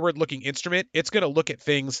is a forward looking instrument. It's going to look at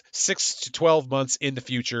things 6 to 12 months in the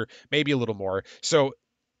future, maybe a little more. So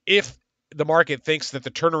if the market thinks that the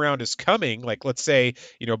turnaround is coming, like let's say,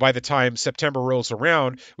 by the time September rolls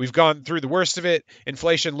around, we've gone through the worst of it.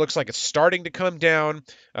 Inflation looks like it's starting to come down.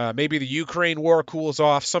 Maybe the Ukraine war cools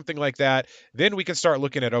off, something like that. Then we can start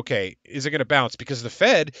looking at, okay, is it going to bounce? Because the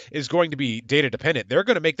Fed is going to be data dependent. They're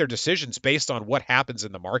going to make their decisions based on what happens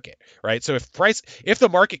in the market, right? So if the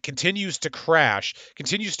market continues to crash,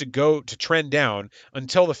 continues to go to trend down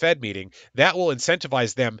until the Fed meeting, that will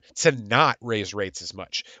incentivize them to not raise rates as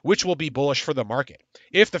much, which will be bullish for the market.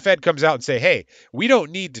 If the Fed comes out and say, hey, we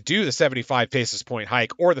don't need to do the 75 basis point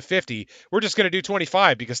hike or the 50, we're just going to do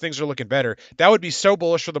 25 because things are looking better, that would be so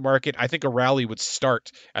bullish for the market. I think a rally would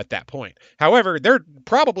start at that point. However, they're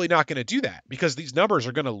probably not going to do that because these numbers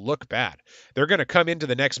are going to look bad. They're going to come into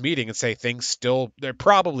the next meeting and say they're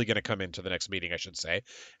probably going to come into the next meeting, I should say,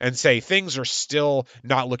 and say things are still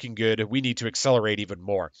not looking good. We need to accelerate even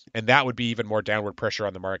more. And that would be even more downward pressure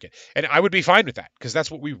on the market. And I would be fine with that because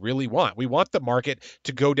that's what we really want. We want the market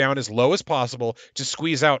to go down as low as possible to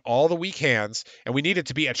squeeze out all the weak hands, and we need it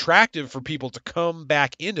to be attractive for people to come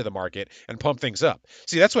back into the market and pump things up.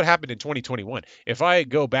 See, that's what happened in 2021. If I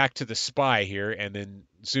go back to the SPY here and then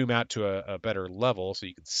zoom out to a better level so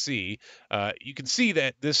you can see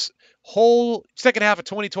that this whole second half of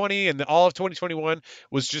 2020 and all of 2021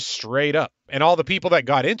 was just straight up. And all the people that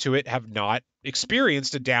got into it have not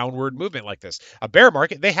experienced a downward movement like this. A bear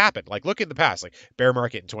market, they happen. Like look in the past, like bear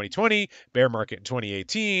market in 2020, bear market in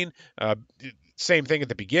 2018, same thing at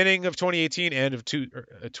the beginning of 2018, end of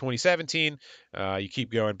 2017. You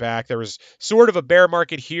keep going back. There was sort of a bear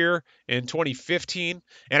market here in 2015.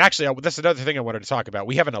 And actually, that's another thing I wanted to talk about.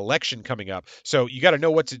 We have an election coming up. So you got to know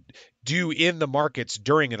what to do in the markets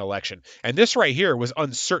during an election. And this right here was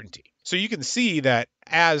uncertainty. So you can see that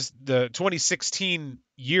as the 2016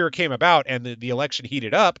 year came about and the election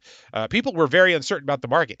heated up, people were very uncertain about the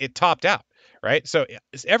market. It topped out, right? So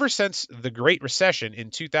ever since the Great Recession in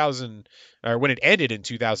 2000, or when it ended in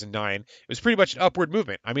 2009, it was pretty much an upward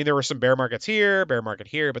movement. I mean, there were some bear market here,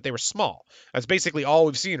 but they were small. That's basically all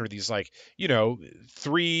we've seen are these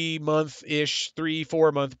 3-month-ish,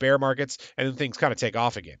 3-4 month bear markets, and then things kind of take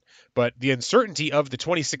off again. But the uncertainty of the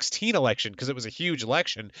 2016 election, because it was a huge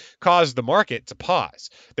election, caused the market to pause.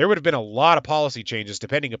 There would have been a lot of policy changes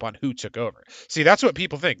depending upon who took over. See, that's what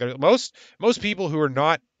people think. Most people who are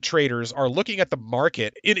not traders are looking at the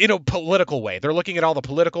market in a political way. They're looking at all the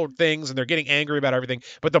political things and they're getting angry about everything.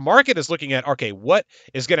 But the market is looking at, okay, what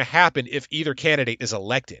is going to happen if either candidate is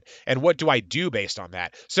elected? And what do I do based on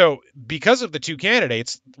that? So because of the two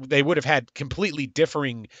candidates, they would have had completely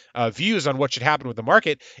differing views on what should happen with the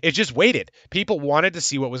market. It just waited. People wanted to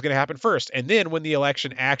see what was going to happen first. And then when the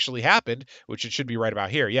election actually happened, which it should be right about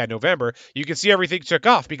here, November, you can see everything took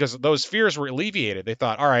off because those fears were alleviated. They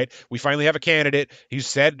thought, all right, we finally have a candidate who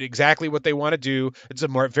said exactly what they want to do. It's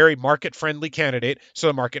a very market-friendly candidate, so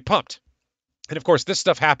the market pumped. And of course, this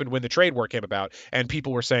stuff happened when the trade war came about, and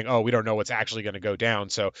people were saying, "Oh, we don't know what's actually going to go down."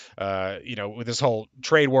 So, with this whole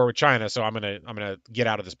trade war with China, so I'm gonna get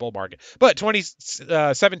out of this bull market. But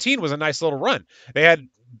 2017 was a nice little run. They had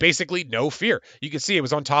basically no fear. You can see it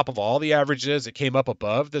was on top of all the averages. It came up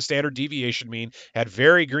above the standard deviation mean. Had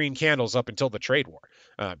very green candles up until the trade war.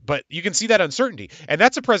 But you can see that uncertainty, and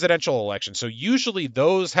that's a presidential election. So usually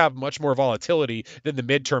those have much more volatility than the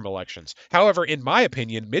midterm elections. However, in my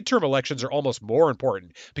opinion, midterm elections are almost more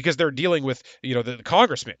important because they're dealing with the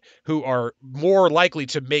congressmen who are more likely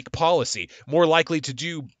to make policy, more likely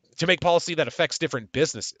to make policy that affects different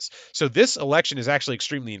businesses. So this election is actually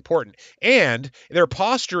extremely important, and they're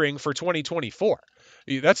posturing for 2024.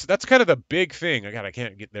 That's kind of the big thing. I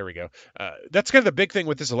can't get there. We go. That's kind of the big thing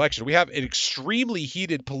with this election. We have an extremely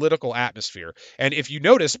heated political atmosphere, and if you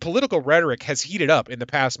notice, political rhetoric has heated up in the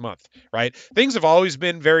past month. Right? Things have always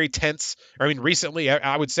been very tense. I mean, recently,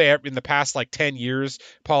 I would say in the past like 10 years,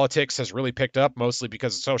 politics has really picked up, mostly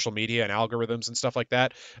because of social media and algorithms and stuff like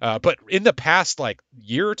that. But in the past like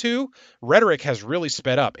year or two, rhetoric has really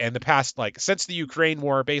sped up. And the past like since the Ukraine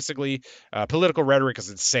war, basically, political rhetoric is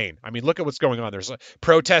insane. I mean, look at what's going on. There's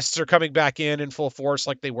protests are coming back in full force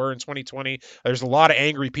like they were in 2020. There's a lot of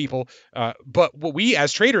angry people. But what we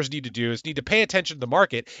as traders need to do is need to pay attention to the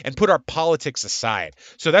market and put our politics aside.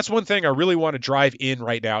 So that's one thing I really want to drive in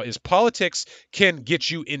right now is politics can get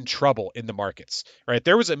you in trouble in the markets. Right?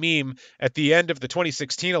 There was a meme at the end of the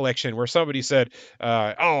 2016 election where somebody said,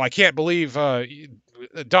 "Oh, I can't believe."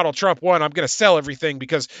 Donald Trump won, I'm going to sell everything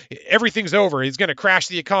because everything's over. He's going to crash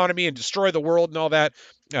the economy and destroy the world and all that.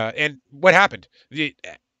 And what happened?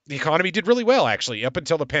 The economy did really well actually up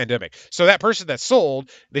until the pandemic. So that person that sold,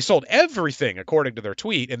 they sold everything according to their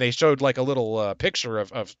tweet, and they showed like a little picture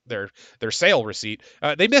of their sale receipt.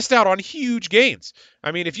 They missed out on huge gains.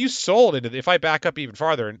 I mean, if you sold into, if I back up even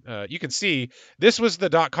farther, you can see this was the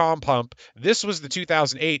 .com pump, this was the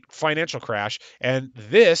 2008 financial crash, and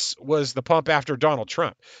this was the pump after Donald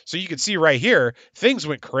Trump. So you can see right here, things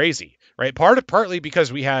went crazy. Right, partly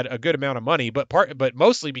because we had a good amount of money, but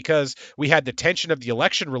mostly because we had the tension of the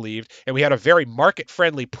election relieved, and we had a very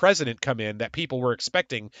market-friendly president come in that people were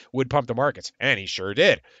expecting would pump the markets, and he sure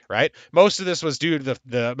did. Right, most of this was due to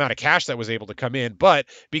the amount of cash that was able to come in, but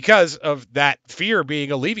because of that fear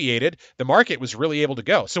being alleviated, the market was really able to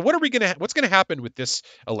go. So what's gonna happen with this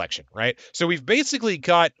election? Right, so we've basically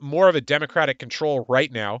got more of a Democratic control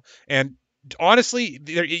right now, and honestly,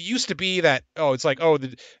 it used to be that it's like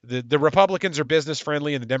the Republicans are business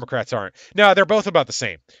friendly and the Democrats aren't. No, they're both about the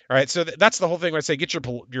same. All right, so that's the whole thing. When I say get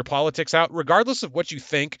your politics out, regardless of what you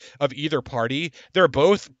think of either party, they're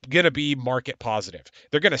both gonna be market positive.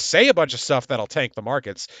 They're gonna say a bunch of stuff that'll tank the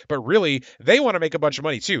markets, but really they want to make a bunch of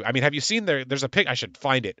money too. I mean, have you seen there's a pic? I should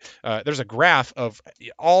find it. There's a graph of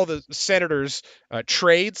all the senators'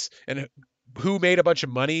 trades and who made a bunch of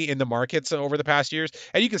money in the markets over the past years.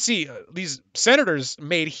 And you can see these senators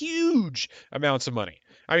made huge amounts of money.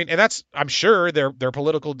 I mean, and that's, I'm sure their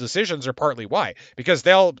political decisions are partly why, because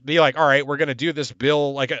they'll be like, all right, we're going to do this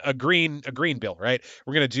bill, like a green bill, right?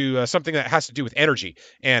 We're going to do something that has to do with energy,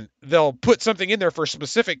 and they'll put something in there for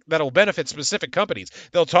specific that'll benefit specific companies.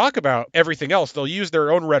 They'll talk about everything else. They'll use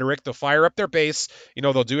their own rhetoric. They'll fire up their base.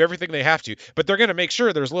 They'll do everything they have to, but they're going to make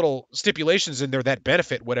sure there's little stipulations in there that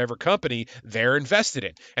benefit whatever company they're invested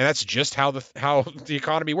in, and that's just how the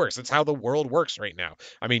economy works. That's how the world works right now.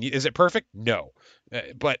 I mean, is it perfect? No.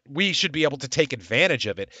 But we should be able to take advantage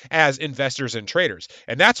of it as investors and traders.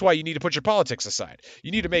 And that's why you need to put your politics aside.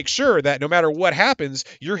 You need to make sure that no matter what happens,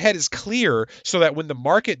 your head is clear so that when the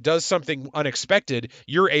market does something unexpected,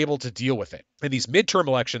 you're able to deal with it. And these midterm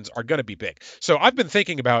elections are going to be big. So I've been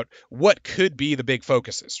thinking about what could be the big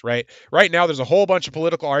focuses, right? Right now, there's a whole bunch of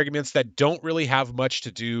political arguments that don't really have much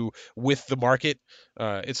to do with the market.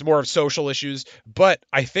 It's more of social issues. But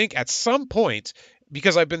I think at some point,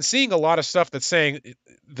 because I've been seeing a lot of stuff that's saying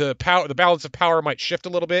the balance of power might shift a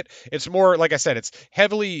little bit. It's more, like I said, it's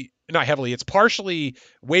not heavily, it's partially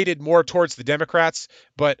weighted more towards the Democrats,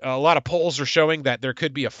 but a lot of polls are showing that there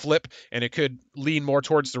could be a flip and it could lean more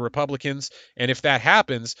towards the Republicans. And if that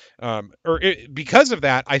happens, because of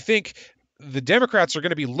that, I think the Democrats are going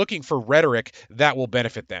to be looking for rhetoric that will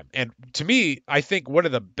benefit them. And to me, I think one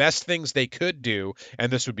of the best things they could do,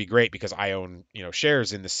 and this would be great because I own,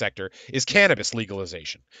 shares in this sector, is cannabis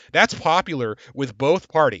legalization. That's popular with both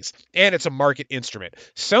parties, and it's a market instrument.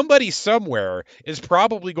 Somebody somewhere is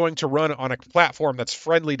probably going to run on a platform that's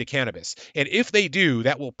friendly to cannabis. And if they do,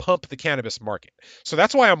 that will pump the cannabis market. So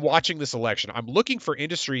that's why I'm watching this election. I'm looking for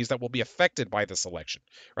industries that will be affected by this election,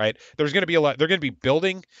 right? There's going to be a lot. They're going to be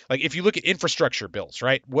building, like if you look at infrastructure bills,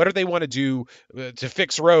 right? What do they want to do to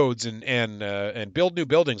fix roads and build new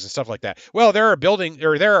buildings and stuff like that? Well, there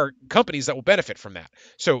are companies that will benefit from that.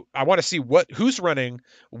 So I want to see who's running,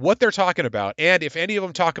 what they're talking about, and if any of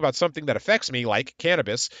them talk about something that affects me, like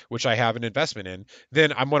cannabis, which I have an investment in,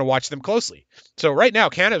 then I'm going to watch them closely. So right now,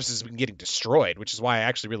 cannabis has been getting destroyed, which is why I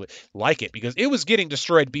actually really like it, because it was getting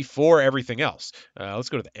destroyed before everything else. Let's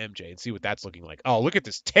go to the MJ and see what that's looking like. Oh, look at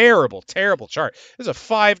this terrible, terrible chart. This is a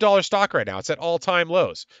 $5 stock right now. It's at all-time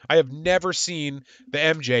lows. I have never seen the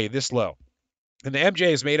MJ this low. And the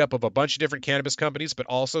MJ is made up of a bunch of different cannabis companies, but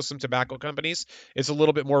also some tobacco companies. It's a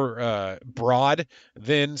little bit more broad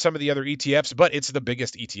than some of the other ETFs, but it's the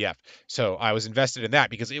biggest ETF. So I was invested in that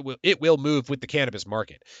because it will move with the cannabis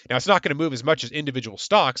market. Now it's not going to move as much as individual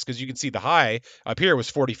stocks because you can see the high up here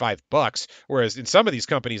was $45, whereas in some of these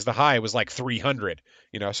companies the high was like 300.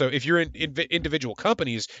 So if you're in individual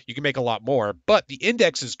companies, you can make a lot more. But the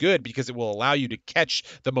index is good because it will allow you to catch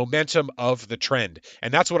the momentum of the trend,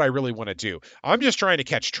 and that's what I really want to do. I'm just trying to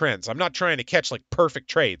catch trends. I'm not trying to catch like perfect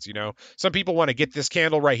trades. Some people want to get this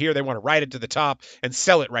candle right here, they want to ride it to the top and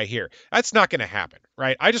sell it right here. That's not going to happen,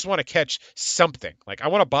 right? I just want to catch something. Like I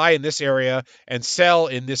want to buy in this area and sell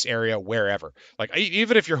in this area wherever. Like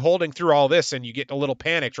even if you're holding through all this and you get a little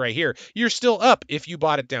panicked right here, you're still up if you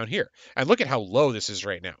bought it down here. And look at how low this is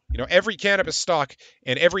right now. Every cannabis stock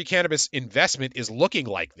and every cannabis investment is looking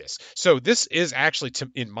like this. So this is actually,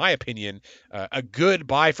 in my opinion, a good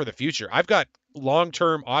buy for the future. I've got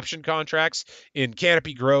long-term option contracts in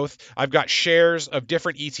Canopy Growth. I've got shares of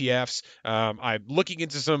different ETFs. I'm looking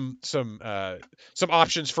into some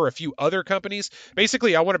options for a few other companies.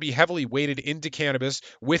 Basically, I want to be heavily weighted into cannabis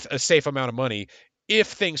with a safe amount of money if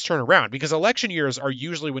things turn around, because election years are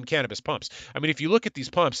usually when cannabis pumps. I mean, if you look at these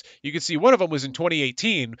pumps, you can see one of them was in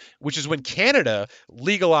 2018, which is when Canada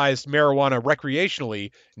legalized marijuana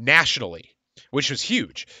recreationally nationally, which was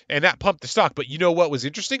huge, and that pumped the stock. But you know what was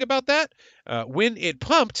interesting about that? When it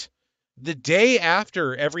pumped, the day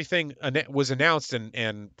after everything was announced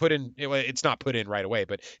and put in, it's not put in right away,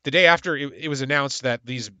 but the day after it was announced that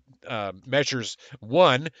these measures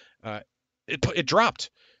won, uh, it dropped.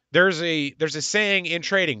 There's a saying in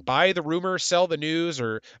trading: buy the rumor, sell the news,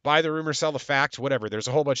 or buy the rumor, sell the fact, whatever. There's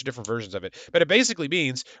a whole bunch of different versions of it, but it basically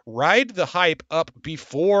means ride the hype up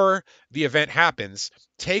before the event happens,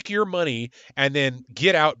 take your money, and then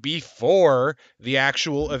get out before the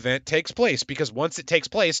actual event takes place, because once it takes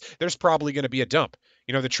place, there's probably going to be a dump.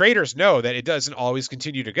 The traders know that it doesn't always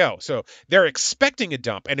continue to go. So they're expecting a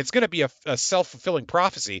dump, and it's going to be a self-fulfilling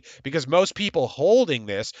prophecy, because most people holding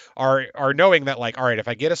this are knowing that, like, all right, if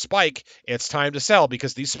I get a spike, it's time to sell,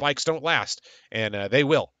 because these spikes don't last, and they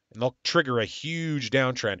will. And they'll trigger a huge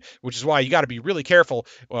downtrend, which is why you got to be really careful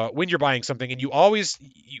when you're buying something. And you always,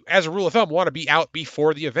 as a rule of thumb, want to be out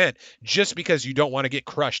before the event, just because you don't want to get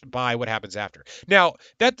crushed by what happens after. Now,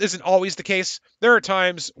 that isn't always the case. There are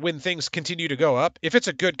times when things continue to go up. If it's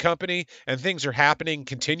a good company and things are happening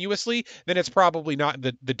continuously, then it's probably not,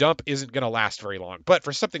 the dump isn't going to last very long. But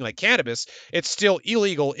for something like cannabis, it's still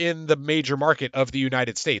illegal in the major market of the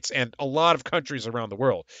United States and a lot of countries around the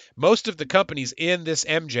world. Most of the companies in this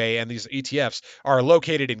MJ and these ETFs are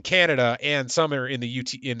located in Canada, and some are in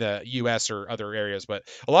the US or other areas, but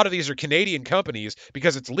a lot of these are Canadian companies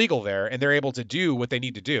because it's legal there and they're able to do what they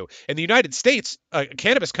need to do. In the United States, a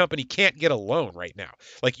cannabis company can't get a loan right now.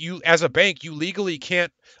 Like, you, as a bank, you legally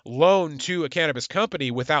can't loan to a cannabis company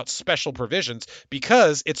without special provisions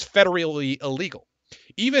because it's federally illegal.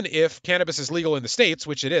 Even if cannabis is legal in the states,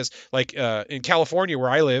 which it is, like in California where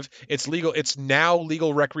I live, it's legal. It's now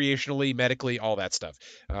legal recreationally, medically, all that stuff.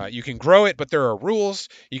 You can grow it, but there are rules.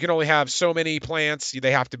 You can only have so many plants.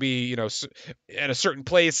 They have to be, at a certain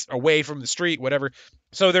place away from the street, whatever.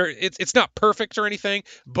 So it's not perfect or anything,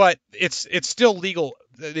 but it's still legal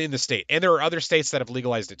in the state, and there are other states that have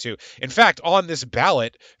legalized it too. In fact, on this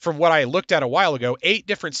ballot, from what I looked at a while ago, 8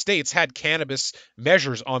 different states had cannabis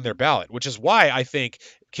measures on their ballot, which is why I think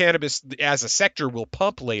cannabis as a sector will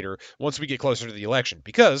pump later once we get closer to the election,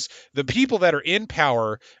 because the people that are in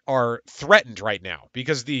power are threatened right now,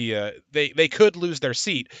 because they could lose their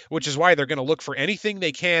seat, which is why they're going to look for anything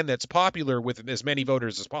they can that's popular with as many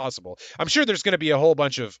voters as possible. I'm sure there's going to be a whole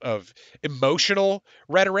bunch of emotional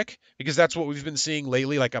rhetoric, because that's what we've been seeing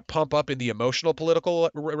lately, like a pump up in the emotional political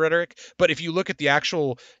rhetoric. But if you look at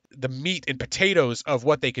the meat and potatoes of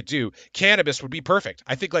what they could do, cannabis would be perfect.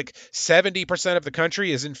 I think like 70% of the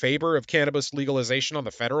country is in favor of cannabis legalization on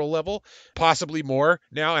the federal level, possibly more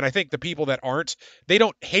now. And I think the people that aren't, they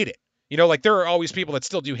don't hate it. Like, there are always people that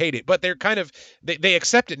still do hate it, but they're kind of, they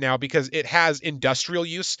accept it now because it has industrial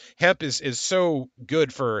use. Hemp is so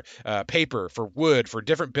good for paper, for wood, for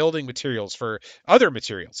different building materials, for other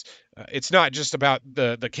materials. It's not just about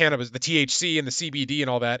the cannabis, the THC and the CBD and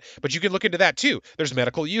all that, but you can look into that too. There's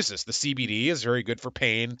medical uses. The CBD is very good for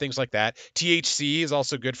pain, things like that. THC is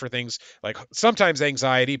also good for things like sometimes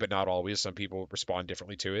anxiety, but not always. Some people respond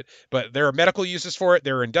differently to it. But there are medical uses for it.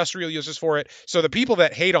 There are industrial uses for it. So the people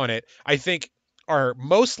that hate on it, I think, are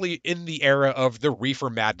mostly in the era of the Reefer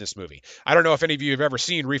Madness movie. I don't know if any of you have ever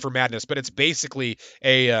seen Reefer Madness, but it's basically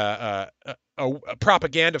a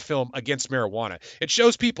propaganda film against marijuana. It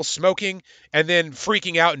shows people smoking and then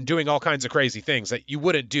freaking out and doing all kinds of crazy things that you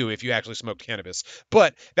wouldn't do if you actually smoked cannabis.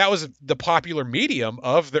 But that was the popular medium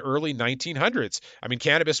of the early 1900s. I mean,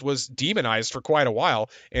 cannabis was demonized for quite a while,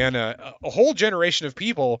 and a whole generation of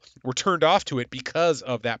people were turned off to it because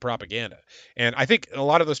of that propaganda. And I think a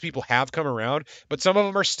lot of those people have come around, but some of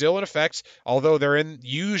them are still in effect, although they're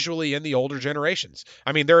usually in the older generations.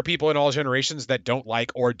 I mean, there are people in all generations that don't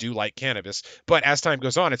like or do like cannabis, but as time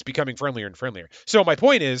goes on, it's becoming friendlier and friendlier. So my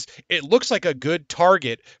point is, it looks like a good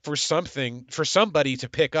target for somebody to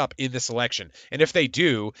pick up in this election. And if they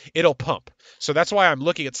do, it'll pump. So that's why I'm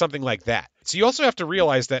looking at something like that. So you also have to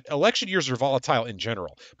realize that election years are volatile in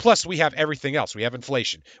general. Plus, we have everything else. We have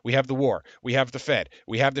inflation. We have the war. We have the Fed.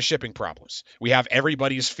 We have the shipping problems. We have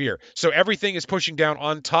everybody's fear. So everything is pushing down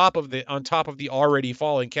on top of the already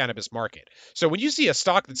falling cannabis market. So when you see a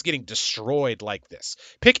stock that's getting destroyed like this,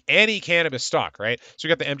 pick any cannabis stock, right? So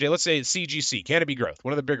we got the MJ. Let's say CGC, Canopy Growth,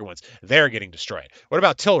 one of the bigger ones. They're getting destroyed. What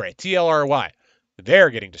about Tilray, TLRY? They're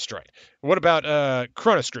getting destroyed. What about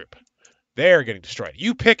Cronus Group? They're getting destroyed.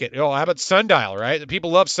 You pick it. Oh, how about Sundial, right?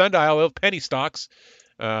 People love Sundial. They love penny stocks.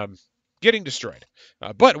 Um, Getting destroyed.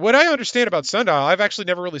 But what I understand about Sundial, I've actually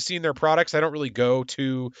never really seen their products. I don't really go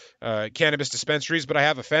to cannabis dispensaries, but I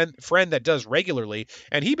have a friend that does regularly,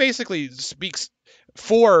 and he basically speaks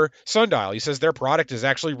for Sundial. He says their product is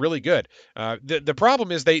actually really good. The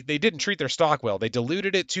problem is they didn't treat their stock well. They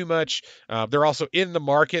diluted it too much. They're also in the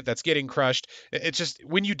market that's getting crushed. It's just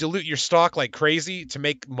when you dilute your stock like crazy to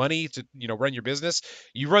make money to run your business,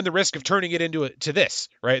 you run the risk of turning it into to this,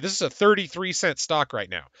 right? This is a 33-cent stock right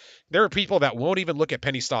now. There are people that won't even look at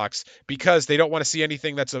penny stocks because they don't want to see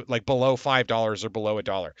anything that's like below $5 or below a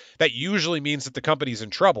dollar. That usually means that the company's in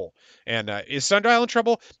trouble. And is Sundial in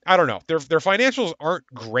trouble? I don't know. Their financials aren't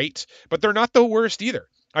great, but they're not the worst either.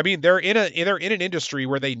 I mean, they're in an industry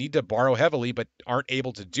where they need to borrow heavily, but aren't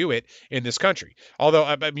able to do it in this country. Although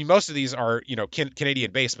I mean, most of these are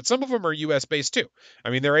Canadian based, but some of them are U.S. based too. I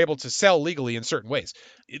mean, they're able to sell legally in certain ways.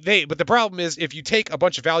 But the problem is, if you take a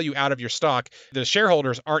bunch of value out of your stock, the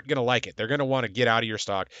shareholders aren't going to like it. They're going to want to get out of your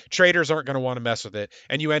stock. Traders aren't going to want to mess with it,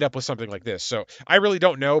 and you end up with something like this. So I really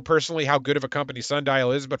don't know personally how good of a company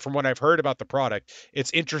Sundial is, but from what I've heard about the product,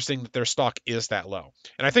 it's interesting that their stock is that low.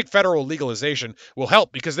 And I think federal legalization will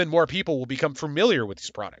help because then more people will become familiar with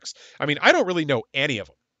these products. I mean, I don't really know any of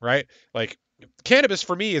them, right? Like cannabis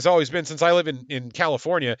for me has always been, since I live in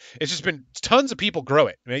California, it's just been tons of people grow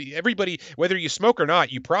it. Everybody, whether you smoke or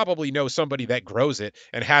not, you probably know somebody that grows it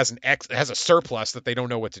and has a surplus that they don't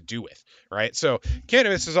know what to do with, right? So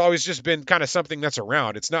cannabis has always just been kind of something that's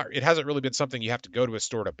around. It hasn't really been something you have to go to a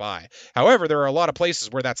store to buy. However, there are a lot of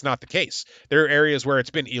places where that's not the case. There are areas where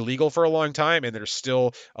it's been illegal for a long time and there's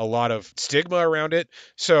still a lot of stigma around it.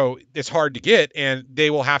 So it's hard to get, and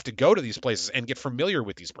they will have to go to these places and get familiar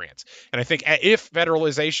with these brands. And I think if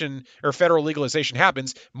federalization or federal legalization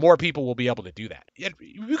happens, more people will be able to do that.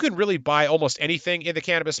 You can really buy almost anything in the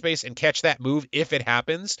cannabis space and catch that move if it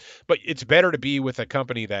happens, but it's better to be with a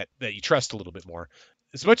company that you trust a little bit more.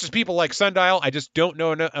 As much as people like Sundial, I just don't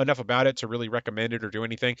know enough about it to really recommend it or do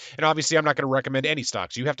anything. And obviously, I'm not going to recommend any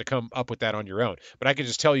stocks. You have to come up with that on your own. But I can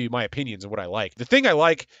just tell you my opinions and what I like. The thing I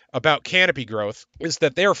like about Canopy Growth is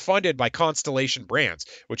that they're funded by Constellation Brands,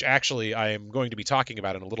 which actually I am going to be talking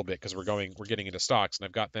about in a little bit because we're getting into stocks and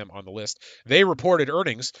I've got them on the list. They reported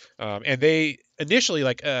earnings, and they initially,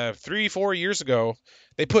 like 3-4 years ago,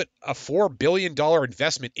 they put a $4 billion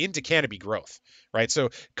investment into Canopy Growth, right? So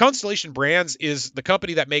Constellation Brands is the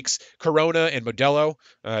company that makes Corona and Modelo,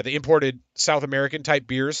 the imported South American type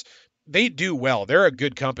beers. They do well. They're a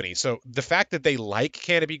good company. So the fact that they like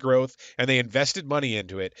Canopy Growth and they invested money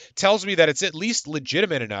into it tells me that it's at least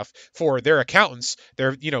legitimate enough for their accountants,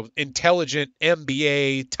 their intelligent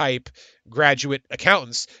MBA type graduate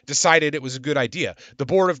accountants decided it was a good idea. The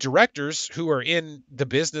board of directors, who are in the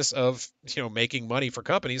business of making money for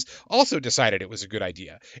companies, also decided it was a good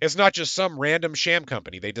idea. It's not just some random sham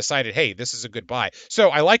company. They decided, hey, this is a good buy. So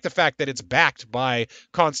I like the fact that it's backed by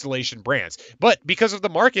Constellation Brands. But because of the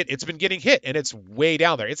market, it's been getting hit and it's way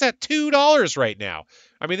down there. It's at $2 right now.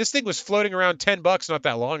 I mean, this thing was floating around $10 not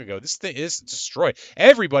that long ago. This thing is destroyed.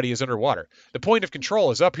 Everybody is underwater. The point of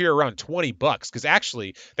control is up here around $20 because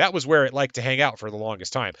actually that was where it liked to hang out for the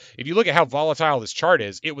longest time. If you look at how volatile this chart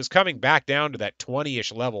is, it was coming back down to that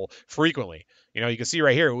 20-ish level frequently. You can see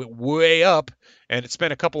right here, it went way up and it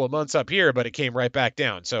spent a couple of months up here, but it came right back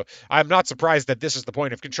down. So I'm not surprised that this is the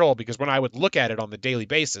point of control because when I would look at it on the daily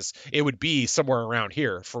basis, it would be somewhere around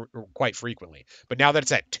here for quite frequently. But now that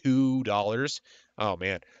it's at $2, Oh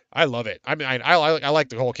man, I love it. I mean, I like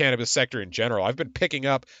the whole cannabis sector in general. I've been picking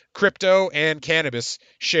up crypto and cannabis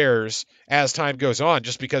shares as time goes on,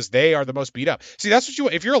 just because they are the most beat up. See, that's what you.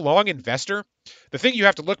 If you're a long investor, the thing you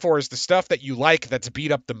have to look for is the stuff that you like that's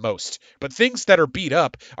beat up the most. But things that are beat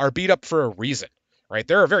up for a reason. Right?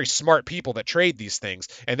 There are very smart people that trade these things,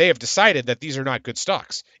 and they have decided that these are not good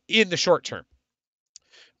stocks in the short term.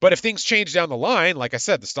 But if things change down the line, like I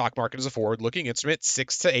said, the stock market is a forward-looking instrument,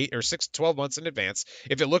 6 to 8 or 6 to 12 months in advance.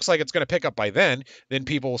 If it looks like it's going to pick up by then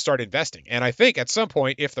people will start investing. And I think at some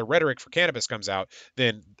point, if the rhetoric for cannabis comes out,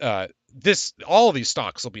 then this all of these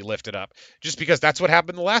stocks will be lifted up, just because that's what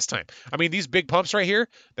happened the last time. I mean, these big pumps right here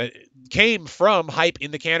that came from hype in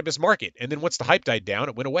the cannabis market, and then once the hype died down,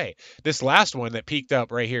 it went away. This last one that peaked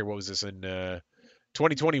up right here, what was this in?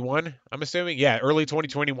 2021, I'm assuming. Yeah, early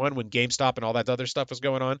 2021 when GameStop and all that other stuff was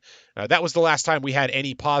going on. That was the last time we had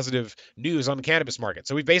any positive news on the cannabis market.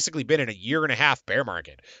 So we've basically been in a year and a half bear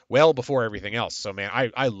market, well before everything else. So, man,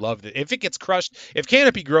 I love it. If it gets crushed, if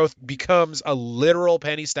canopy growth becomes a literal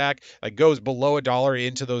penny stack, like goes below $1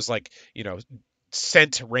 into those, like,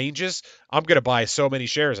 cent ranges, I'm going to buy so many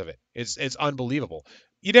shares of it. It's unbelievable.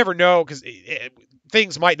 You never know, because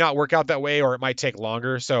things might not work out that way, or it might take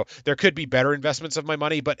longer. So there could be better investments of my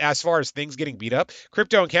money. But as far as things getting beat up,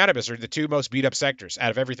 crypto and cannabis are the two most beat up sectors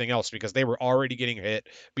out of everything else, because they were already getting hit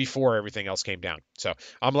before everything else came down. So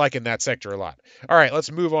I'm liking that sector a lot. All right,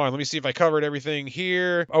 let's move on. Let me see if I covered everything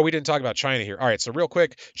here. Oh, we didn't talk about China here. All right, so real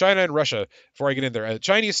quick, China and Russia, before I get in there.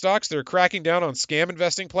 Chinese stocks, they're cracking down on scam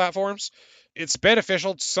investing platforms. It's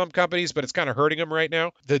beneficial to some companies, but it's kind of hurting them right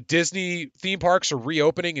now. The Disney theme parks are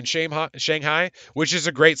reopening in Shanghai, which is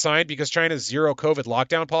a great sign, because China's zero COVID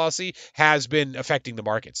lockdown policy has been affecting the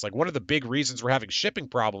markets. Like, one of the big reasons we're having shipping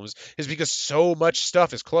problems is because so much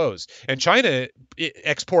stuff is closed. And China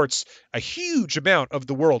exports a huge amount of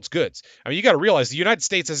the world's goods. I mean, you got to realize the United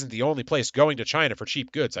States isn't the only place going to China for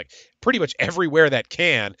cheap goods. Like, pretty much everywhere that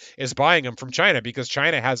can is buying them from China, because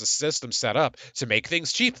China has a system set up to make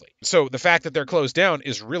things cheaply. So the fact that they're closed down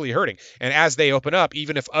is really hurting. And as they open up,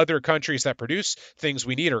 even if other countries that produce things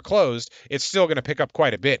we need are closed, it's still going to pick up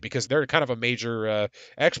quite a bit, because they're kind of a major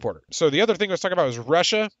exporter. So the other thing I was talking about was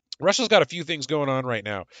Russia. Russia's got a few things going on right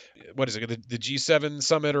now. What is it? The G7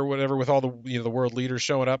 summit or whatever, with all the world leaders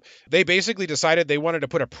showing up. They basically decided they wanted to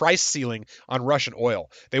put a price ceiling on Russian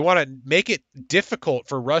oil. They want to make it difficult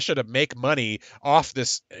for Russia to make money off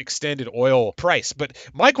this extended oil price. But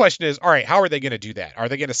my question is, all right, how are they going to do that? Are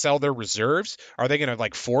they going to sell their reserves? Are they going to,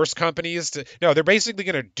 like, force companies to? No, they're basically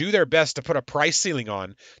going to do their best to put a price ceiling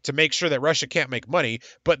on to make sure that Russia can't make money,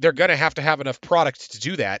 but they're going to have enough product to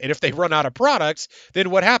do that. And if they run out of products,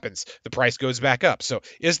 then what happens? The price goes back up. So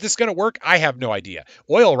is this going to work? I have no idea.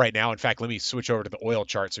 Oil right now, in fact, let me switch over to the oil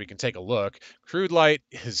chart so we can take a look. Crude light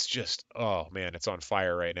is just, oh man, it's on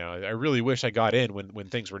fire right now. I really wish I got in when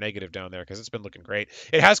things were negative down there, because it's been looking great.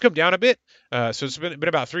 It has come down a bit. So it's been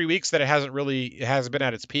about 3 weeks that it hasn't been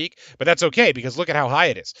at its peak, but that's okay, because look at how high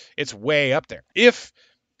it is. It's way up there. If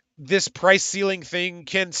this price ceiling thing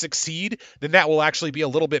can succeed, then that will actually be a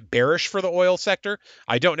little bit bearish for the oil sector.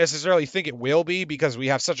 I don't necessarily think it will be, because we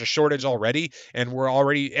have such a shortage already, and we're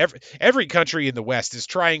already every country in the West is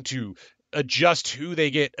trying to adjust who they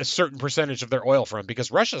get a certain percentage of their oil from,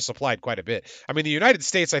 because Russia supplied quite a bit. I mean, the United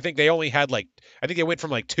States, I think they only had I think they went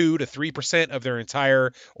from like 2 to 3% of their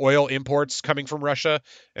entire oil imports coming from Russia,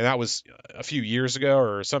 and that was a few years ago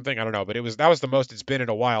or something. I don't know, but that was the most it's been in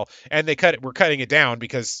a while, and we're cutting it down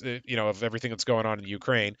because of everything that's going on in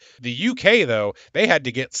Ukraine. The UK, though, they had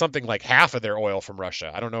to get something like half of their oil from Russia.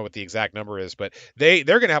 I don't know what the exact number is, but they're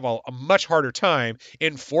going to have a much harder time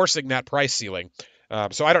enforcing that price ceiling.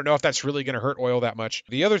 So I don't know if that's really going to hurt oil that much.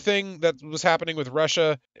 The other thing that was happening with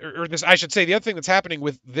Russia, or this, I should say, the other thing that's happening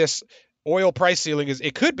with this oil price ceiling is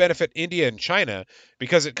it could benefit India and China,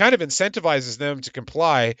 because it kind of incentivizes them to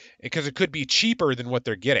comply, because it could be cheaper than what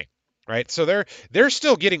they're getting. Right, so they're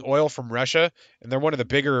still getting oil from Russia, and they're one of the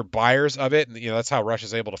bigger buyers of it, and that's how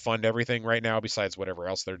Russia's able to fund everything right now, besides whatever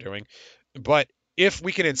else they're doing. But if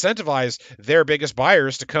we can incentivize their biggest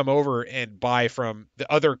buyers to come over and buy from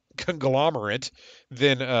the other conglomerate,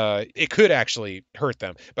 then it could actually hurt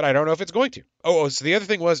them. But I don't know if it's going to. So the other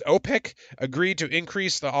thing was OPEC agreed to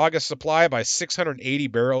increase the August supply by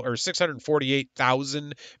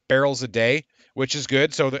 648,000 barrels a day, which is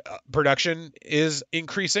good. So the production is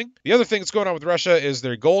increasing. The other thing that's going on with Russia is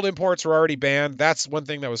their gold imports were already banned. That's one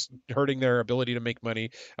thing that was hurting their ability to make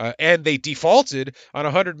money. And they defaulted on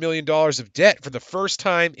 $100 million of debt for the first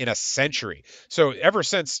time in a century. So ever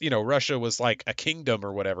since, Russia was like a kingdom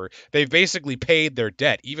or whatever, they've basically paid their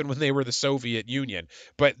debt, even when they were the Soviet Union.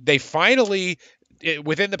 But they finally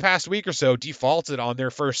within the past week or so, defaulted on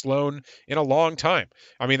their first loan in a long time.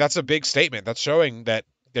 I mean, that's a big statement. That's showing that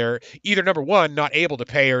they're either number one, not able to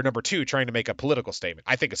pay, or number two, trying to make a political statement.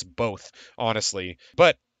 I think it's both, honestly.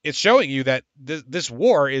 But it's showing you that this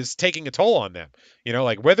war is taking a toll on them.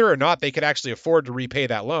 Like whether or not they could actually afford to repay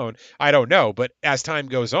that loan, I don't know. But as time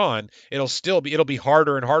goes on, it'll be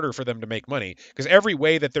harder and harder for them to make money because every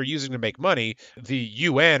way that they're using to make money, the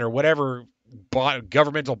UN or whatever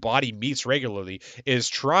governmental body meets regularly is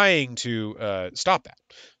trying to stop that.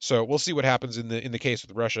 So we'll see what happens in the case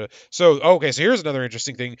with Russia. So okay, so here's another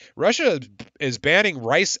interesting thing. Russia is banning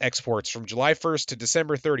rice exports from July 1st to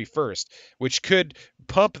December 31st, which could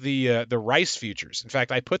pump the rice futures. In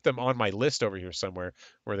fact, I put them on my list over here somewhere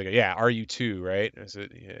where they go, yeah, RU2, right? Is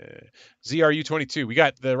it yeah. ZRU22? We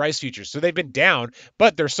got the rice futures. So they've been down,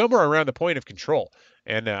 but they're somewhere around the point of control.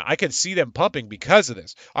 And I could see them pumping because of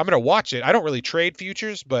this. I'm going to watch it. I don't really trade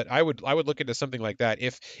futures, but I would look into something like that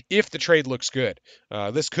if the trade looks good.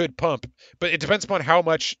 This could pump, but it depends upon how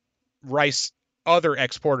much rice other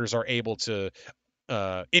exporters are able to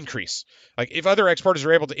increase. Like if other exporters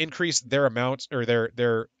are able to increase their amount or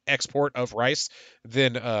their export of rice,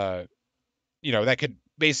 then that could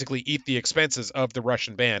basically eat the expenses of the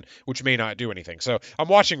Russian ban, which may not do anything. So I'm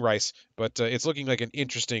watching rice, but it's looking like an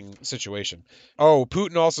interesting situation. Oh,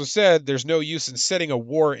 Putin also said there's no use in setting a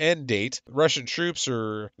war end date. Russian troops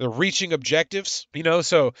they're reaching objectives,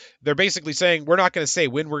 so they're basically saying we're not going to say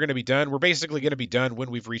when we're going to be done. We're basically going to be done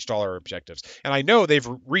when we've reached all our objectives. And I know they've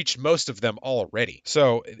reached most of them already.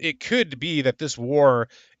 So it could be that this war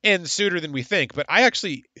ends sooner than we think. But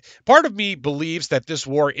part of me believes that this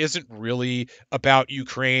war isn't really about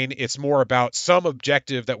Ukraine. It's more about some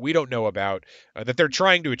objective that we don't know about that they're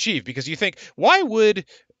trying to achieve. Because you think, why would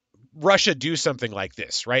Russia do something like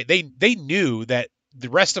this, right? They knew that the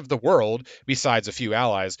rest of the world, besides a few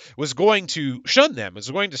allies, was going to shun them, was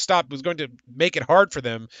going to make it hard for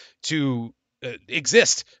them to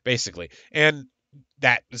exist, basically. And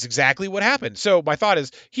that is exactly what happened. So my thought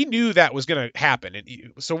is he knew that was going to happen. And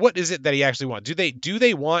so what is it that he actually wants? Do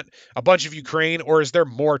they want a bunch of Ukraine, or is there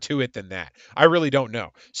more to it than that? I really don't know.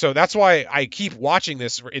 So that's why I keep watching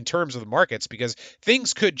this in terms of the markets, because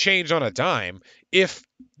things could change on a dime if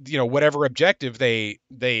whatever objective they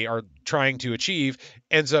are trying to achieve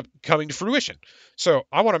ends up coming to fruition. So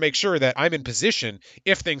I want to make sure that I'm in position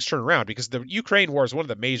if things turn around, because the Ukraine war is one of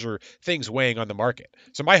the major things weighing on the market.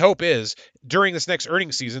 So my hope is during this next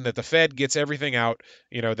earnings season that the Fed gets everything out,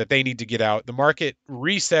 that they need to get out. The market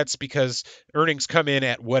resets because earnings come in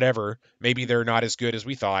at whatever. Maybe they're not as good as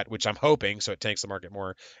we thought, which I'm hoping, so it tanks the market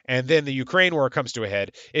more. And then the Ukraine war comes to a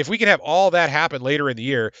head. If we can have all that happen later in the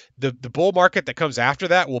year, the bull market that comes after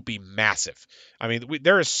that will be massive. I mean,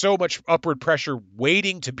 there is so much upward pressure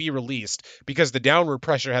waiting to be released because the downward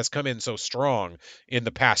pressure has come in so strong in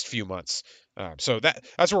the past few months. So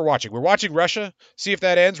that's what we're watching. We're watching Russia, see if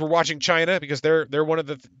that ends. We're watching China because they're one of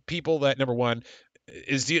the people that, number one,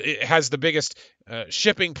 has the biggest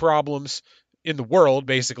shipping problems in the world,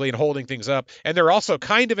 basically, and holding things up. And they're also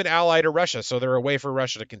kind of an ally to Russia, so they're a way for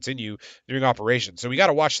Russia to continue doing operations. So we got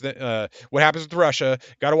to watch what happens with Russia,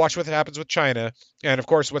 got to watch what happens with China, and of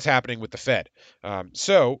course what's happening with the Fed.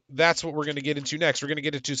 So that's what we're going to get into next. We're going to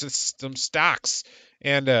get into some stocks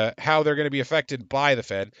and how they're going to be affected by the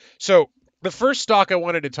Fed. So the first stock I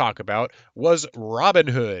wanted to talk about was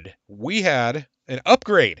Robinhood. We had an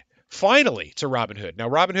upgrade finally to Robinhood. Now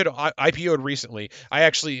Robinhood IPO'd recently. I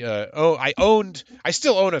actually I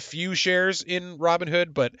still own a few shares in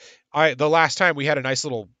Robinhood, but the last time we had a nice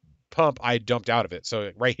little pump, I dumped out of it.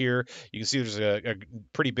 So right here, you can see there's a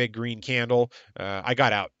pretty big green candle. I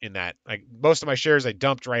got out in that. Most of my shares I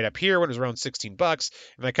dumped right up here when it was around $16,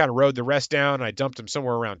 and I kind of rode the rest down. And I dumped them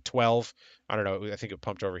somewhere around 12. I don't know. I think it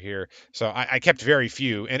pumped over here. So I kept very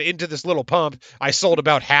few. And into this little pump, I sold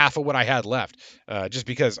about half of what I had left, just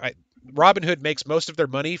because Robinhood makes most of their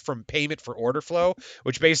money from payment for order flow,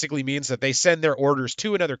 which basically means that they send their orders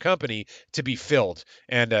to another company to be filled.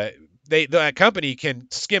 And that company can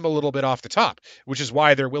skim a little bit off the top, which is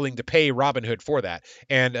why they're willing to pay Robinhood for that.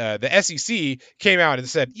 And the SEC came out and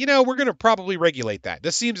said, we're going to probably regulate that.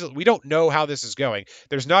 This seems we don't know how this is going.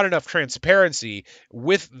 There's not enough transparency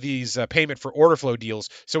with these payment for order flow deals,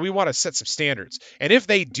 so we want to set some standards. And if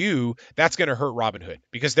they do, that's going to hurt Robinhood,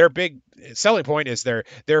 because their big selling point is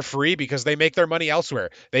they're free because they make their money elsewhere.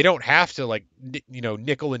 They don't have to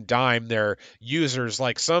nickel and dime their users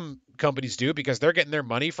like some companies do because they're getting their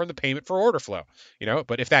money from the payment for order flow,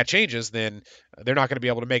 But if that changes, then they're not going to be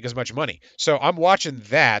able to make as much money. So I'm watching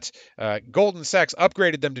that. Goldman Sachs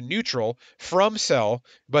upgraded them to neutral from sell,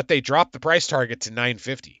 but they dropped the price target to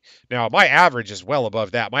 950. Now my average is well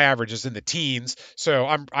above that. My average is in the teens, so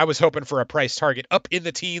I was hoping for a price target up in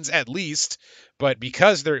the teens at least. But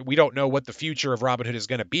because we don't know what the future of Robinhood is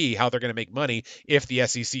going to be, how they're going to make money if the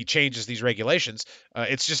SEC changes these regulations,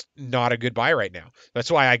 it's just not a good buy right now. That's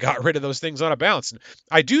why I got rid of those things on a bounce. And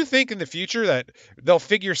I do think in the future that they'll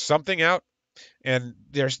figure something out and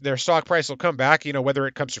their stock price will come back. Whether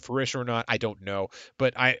it comes to fruition or not, I don't know.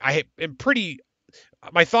 But I am pretty.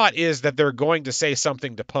 My thought is that they're going to say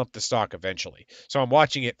something to pump the stock eventually. So I'm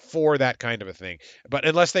watching it for that kind of a thing. But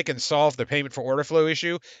unless they can solve the payment for order flow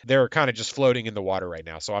issue, they're kind of just floating in the water right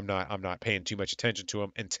now. So I'm not paying too much attention to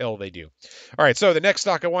them until they do. All right, so the next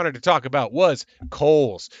stock I wanted to talk about was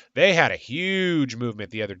Kohl's. They had a huge movement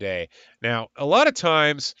the other day. Now, a lot of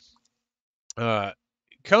times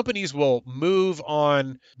companies will move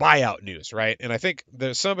on buyout news, right? And I think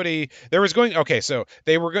so they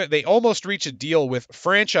almost reached a deal with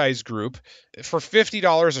Franchise Group for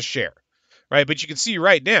 $50 a share. Right, but you can see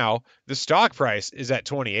right now the stock price is at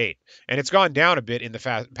 28, and it's gone down a bit in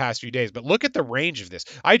the past few days. But look at the range of this.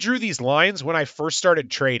 I drew these lines when I first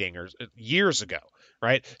started trading, or years ago,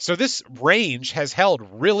 right? So this range has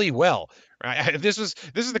held really well. Right? This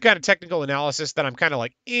is the kind of technical analysis that I'm kind of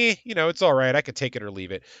like, it's all right. I could take it or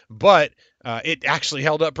leave it. But it actually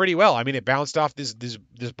held up pretty well. I mean, it bounced off this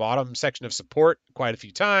bottom section of support quite a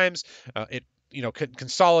few times. It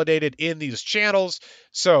consolidated in these channels.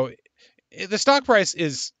 So the stock price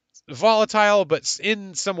is volatile, but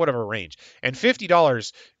in somewhat of a range. And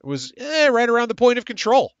 $50 was right around the point of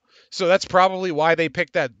control. So that's probably why they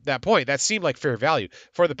picked that point. That seemed like fair value.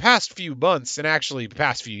 For the past few months, and actually the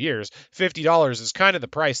past few years, $50 is kind of the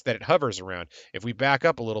price that it hovers around. If we back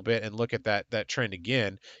up a little bit and look at that trend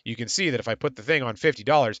again, you can see that if I put the thing on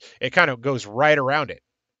 $50, it kind of goes right around it.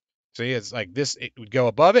 So yeah, it's like this. It would go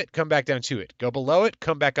above it, come back down to it. Go below it,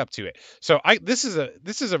 come back up to it. So this is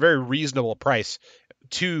a very reasonable price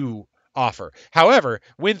to offer. However,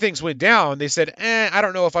 when things went down, they said, I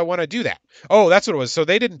don't know if I want to do that. Oh, that's what it was. So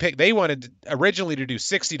they didn't pick. They wanted originally to do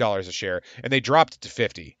 $60 a share, and they dropped it to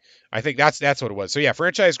 50. I think that's what it was. So yeah,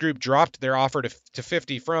 Franchise Group dropped their offer to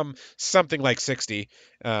 50 from something like 60,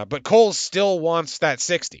 but Kohl's still wants that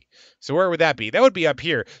 60. So where would that be? That would be up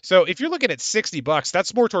here. So if you're looking at $60,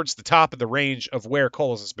 that's more towards the top of the range of where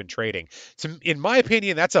Kohl's has been trading. So in my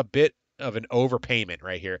opinion, that's a bit of an overpayment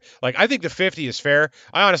right here. Like, I think the 50 is fair.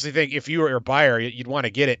 I honestly think if you were a buyer, you'd want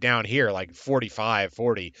to get it down here, like 45,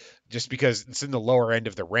 40, just because it's in the lower end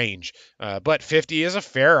of the range. But 50 is a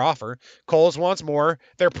fair offer. Kohl's wants more.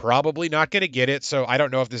 They're probably not going to get it, so I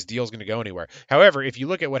don't know if this deal is going to go anywhere. However, if you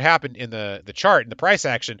look at what happened in the chart and the price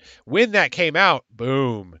action, when that came out,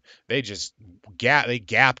 boom, they just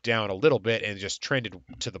gapped down a little bit and just trended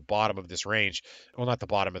to the bottom of this range. Well, not the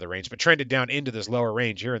bottom of the range, but trended down into this lower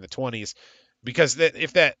range here in the 20s. Because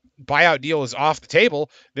if that buyout deal is off the table,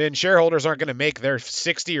 then shareholders aren't going to make their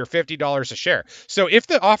 $60 or $50 a share. So if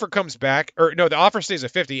the offer comes back, or no, the offer stays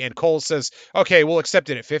at 50 and Kohl's says, okay, we'll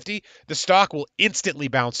accept it at 50, the stock will instantly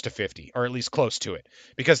bounce to 50, or at least close to it.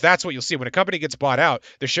 Because that's what you'll see. When a company gets bought out,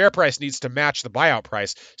 the share price needs to match the buyout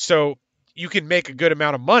price. So you can make a good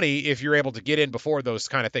amount of money if you're able to get in before those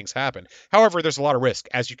kind of things happen. However, there's a lot of risk,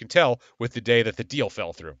 as you can tell with the day that the deal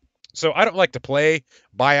fell through. So I don't like to play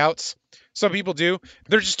buyouts. Some people do.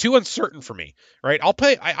 They're just too uncertain for me, right?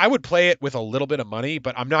 I would play it with a little bit of money,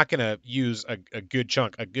 but I'm not going to use a good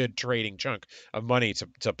trading chunk of money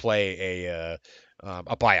to play a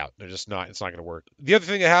buyout. They're just not. It's not going to work. The other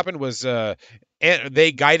thing that happened was and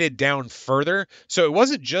they guided down further. So it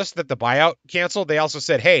wasn't just that the buyout canceled. They also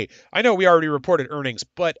said, hey, I know we already reported earnings,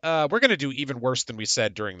 but we're going to do even worse than we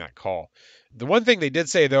said during that call. The one thing they did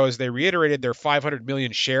say, though, is they reiterated their 500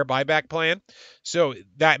 million share buyback plan. So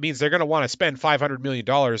that means they're going to want to spend $500 million,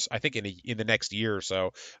 I think, in the next year or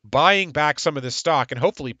so, buying back some of this stock and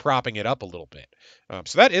hopefully propping it up a little bit.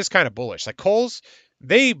 So that is kind of bullish. Like Kohl's,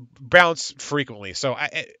 they bounce frequently. So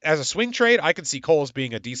as a swing trade, I can see Kohl's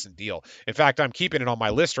being a decent deal. In fact, I'm keeping it on my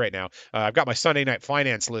list right now. I've got my Sunday Night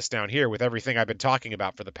Finance list down here with everything I've been talking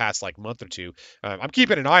about for the past month or two. I'm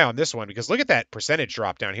keeping an eye on this one because look at that percentage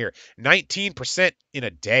drop down here, 19% in a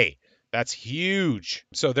day. That's huge.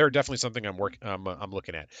 So they're definitely something I'm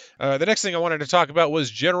looking at. The next thing I wanted to talk about was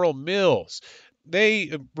General Mills.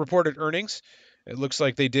 They reported earnings. It looks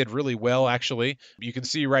like they did really well, actually. You can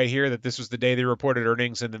see right here that this was the day they reported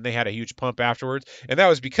earnings, and then they had a huge pump afterwards. And that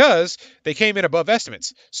was because they came in above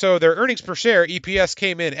estimates. So their earnings per share, EPS,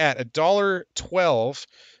 came in at $1.12.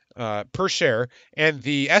 per share, and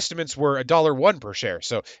the estimates were $1 per share.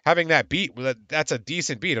 So having that beat, that's a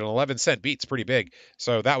decent beat. An 11-cent beat's pretty big.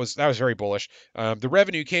 So that was very bullish. The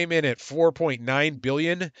revenue came in at 4.9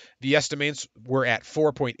 billion. The estimates were at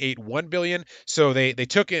 4.81 billion. So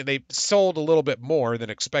they sold a little bit more than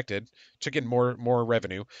expected. Took in more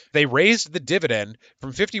revenue. They raised the dividend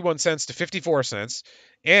from 51 cents to 54 cents,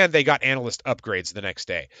 and they got analyst upgrades the next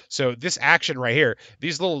day. So this action right here,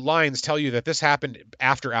 these little lines tell you that this happened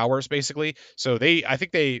after hours, basically. So I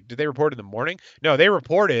think did they report in the morning? No, they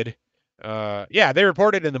reported. Yeah, they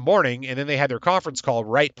reported in the morning, and then they had their conference call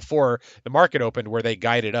right before the market opened, where they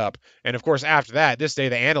guided up. And of course, after that, this day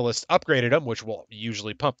the analysts upgraded them, which will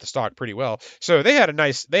usually pump the stock pretty well. So they had a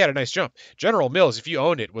nice jump. General Mills, if you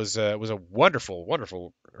owned it, was a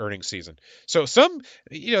wonderful earnings season. So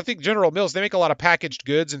I think General Mills, they make a lot of packaged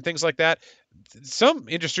goods and things like that. Some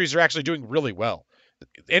industries are actually doing really well.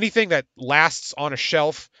 Anything that lasts on a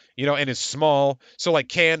shelf, and is small. So like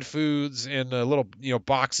canned foods and little,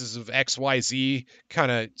 boxes of XYZ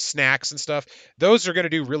kind of snacks and stuff. Those are going to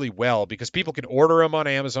do really well because people can order them on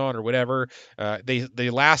Amazon or whatever. They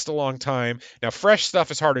last a long time. Now fresh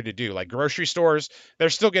stuff is harder to do. Like grocery stores,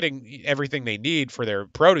 they're still getting everything they need for their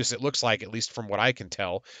produce. It looks like, at least from what I can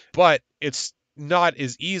tell, but it's not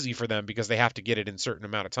as easy for them because they have to get it in a certain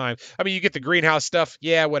amount of time. I mean, you get the greenhouse stuff,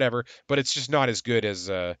 yeah, whatever, but it's just not as good as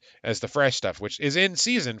the fresh stuff, which is in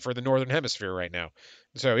season for the northern hemisphere right now.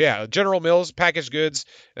 So yeah, General Mills, packaged goods,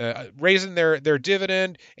 raising their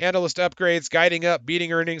dividend, analyst upgrades, guiding up,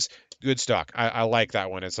 beating earnings. Good stock. I like that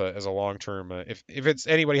one as a long term. If it's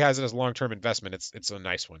anybody has it as a long term investment, it's a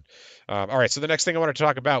nice one. All right, so the next thing I wanted to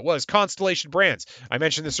talk about was Constellation Brands. I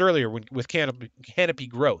mentioned this earlier with Canopy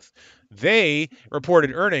Growth. They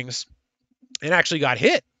reported earnings and actually got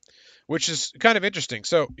hit, which is kind of interesting.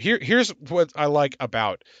 So here's what I like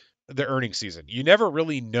about the earnings season. You never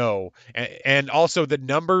really know, and also the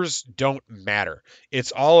numbers don't matter.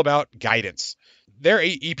 It's all about guidance. Their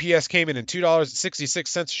EPS came in at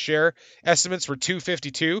 $2.66 a share. Estimates were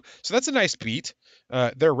 252, so that's a nice beat.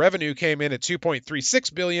 Their revenue came in at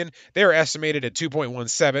 2.36 billion. They were estimated at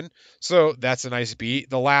 2.17, so that's a nice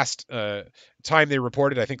beat. The last time they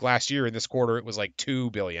reported, I think last year in this quarter, it was like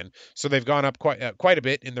 2 billion. So they've gone up quite a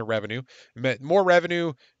bit in their revenue. More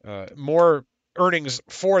revenue, more earnings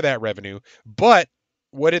for that revenue. But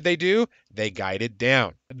what did they do? They guided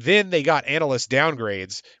down. Then they got analyst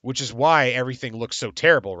downgrades, which is why everything looks so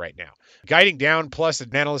terrible right now. Guiding down plus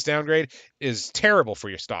an analyst downgrade is terrible for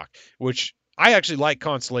your stock, which I actually like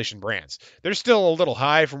Constellation Brands. They're still a little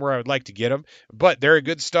high from where I would like to get them, but they're a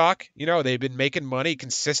good stock. They've been making money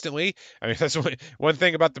consistently. I mean, that's one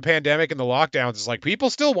thing about the pandemic and the lockdowns is like people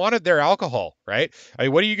still wanted their alcohol, right? I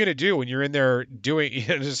mean, what are you going to do when you're in there doing,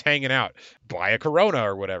 just hanging out? Buy a Corona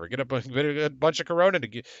or whatever. Get a bunch of Corona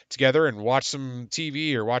together and watch some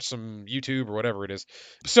TV or watch some YouTube or whatever it is.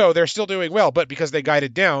 So they're still doing well, but because they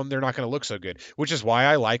guided down, they're not going to look so good, which is why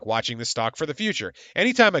I like watching the stock for the future.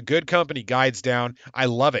 Anytime a good company guides down, I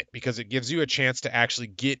love it because it gives you a chance to actually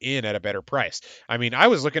get in at a better price. I mean, I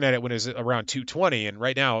was looking at it when it was around 220, and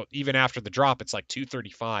right now, even after the drop, it's like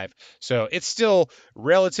 235. So it's still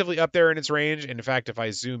relatively up there in its range. And in fact, if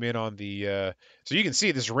I zoom in on so you can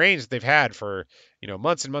see this range that they've had for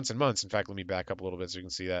months and months and months. In fact, let me back up a little bit so you can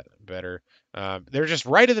see that better. They're just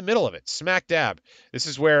right in the middle of it, smack dab. This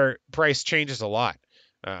is where price changes a lot.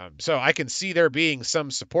 So I can see there being some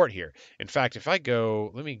support here. In fact, if I go,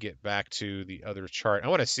 let me get back to the other chart. I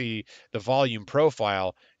want to see the volume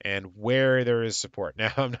profile and where there is support.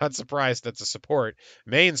 Now, I'm not surprised that's a support.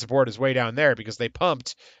 Main support is way down there because they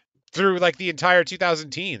pumped through like the entire 2000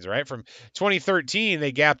 teens, right? From 2013,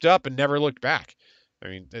 they gapped up and never looked back. I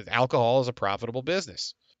mean, alcohol is a profitable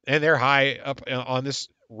business, and they're high up on this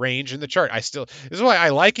range in the chart. This is why I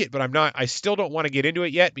like it, but I still don't want to get into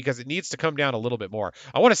it yet because it needs to come down a little bit more.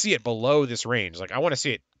 I want to see it below this range. Like I want to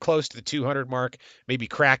see it close to the 200 mark, maybe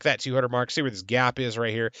crack that 200 mark, see where this gap is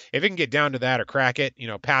right here. If it can get down to that or crack it,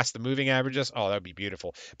 past the moving averages, oh, that would be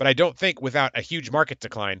beautiful. But I don't think without a huge market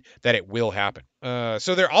decline that it will happen.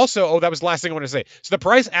 So they're also, that was the last thing I want to say. So the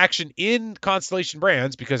price action in Constellation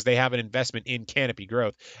Brands, because they have an investment in Canopy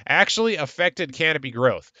Growth, actually affected Canopy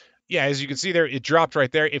Growth. Yeah, as you can see there, it dropped right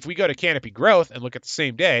there. If we go to Canopy Growth and look at the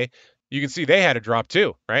same day, you can see they had a drop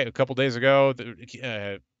too, right? A couple days ago,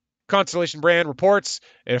 the Constellation Brand reports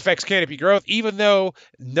it affects Canopy Growth, even though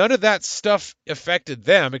none of that stuff affected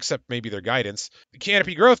them except maybe their guidance.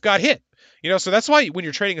 Canopy Growth got hit. So that's why when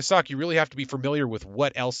you're trading a stock, you really have to be familiar with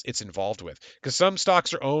what else it's involved with, because some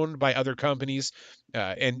stocks are owned by other companies,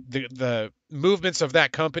 and the movements of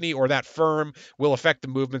that company or that firm will affect the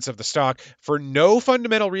movements of the stock for no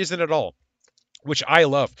fundamental reason at all. which I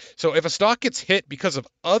love. So if a stock gets hit because of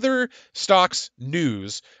other stocks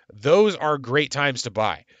news, those are great times to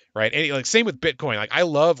buy, right? And like same with Bitcoin. Like I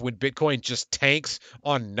love when Bitcoin just tanks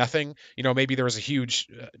on nothing. Maybe there was a huge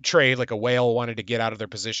trade, like a whale wanted to get out of their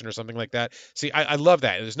position or something like that. See, I love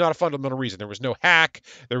that. There's not a fundamental reason. There was no hack.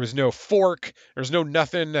 There was no fork. There's no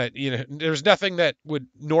nothing that There's nothing that would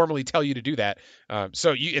normally tell you to do that.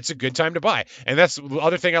 It's a good time to buy, and that's the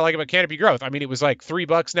other thing I like about Canopy Growth. I mean, it was like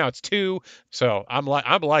 $3, now it's 2. So I'm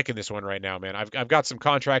liking this one right now, man. I've got some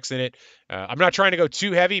contracts in it. I'm not trying to go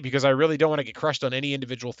too heavy because I really don't want to get crushed on any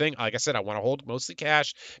individual thing. Like I said, I want to hold mostly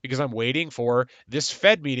cash because I'm waiting for this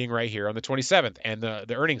Fed meeting right here on the 27th and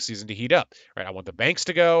the earnings season to heat up. Right, I want the banks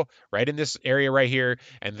to go right in this area right here,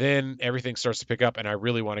 and then everything starts to pick up. And I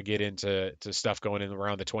really want to get into stuff going in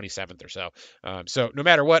around the 27th or so. So no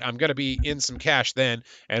matter what, I'm going to be in some cash then,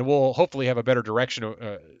 and we'll hopefully have a better direction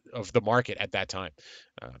of the market at that time.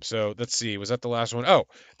 So let's see, was that the last one? Oh,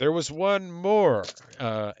 there was one more.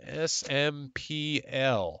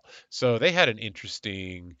 SMPL. So they had an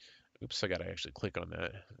interesting. Oops, I gotta actually click on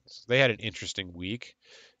that. They had an interesting week.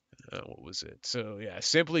 What was it? So yeah,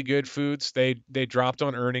 Simply Good Foods. They dropped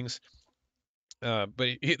on earnings.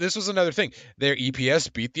 This was another thing. Their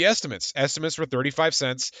EPS beat the estimates. Estimates were 35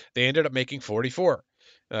 cents. They ended up making 44.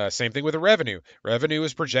 Same thing with the revenue. Revenue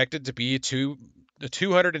was projected to be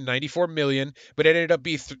 294 million, but it ended up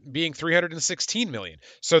being 316 million.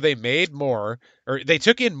 So they made more, or they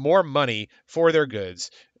took in more money for their goods.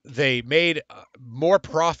 They made more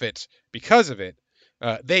profit because of it.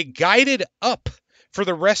 They guided up for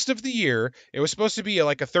the rest of the year. It was supposed to be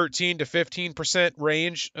like a 13 to 15%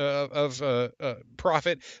 range of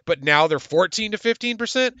profit, but now they're 14 to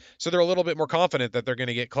 15%. So they're a little bit more confident that they're going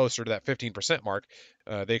to get closer to that 15% mark.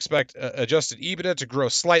 They expect adjusted EBITDA to grow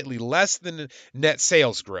slightly less than net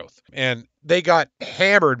sales growth. And they got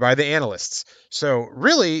hammered by the analysts. So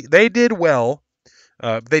really, they did well.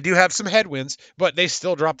 They do have some headwinds, but they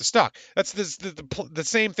still dropped the stock. That's the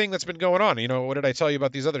same thing that's been going on. What did I tell you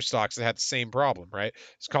about these other stocks that had the same problem, right?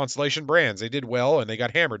 It's Constellation Brands. They did well, and they got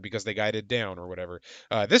hammered because they guided down or whatever.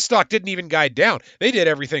 This stock didn't even guide down. They did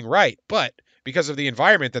everything right, but because of the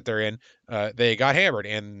environment that they're in, they got hammered,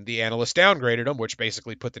 and the analysts downgraded them, which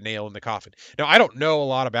basically put the nail in the coffin. Now, I don't know a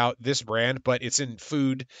lot about this brand, but it's in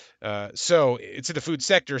food, so it's in the food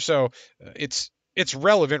sector, so it's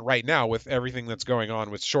relevant right now with everything that's going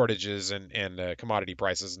on with shortages and commodity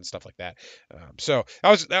prices and stuff like that. So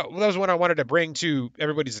that was one I wanted to bring to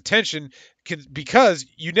everybody's attention because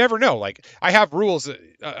you never know. Like I have rules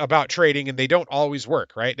about trading and they don't always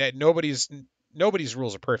work, right? That nobody's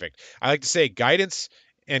rules are perfect. I like to say guidance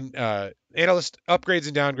and analyst upgrades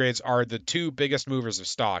and downgrades are the two biggest movers of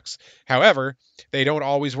stocks. However, they don't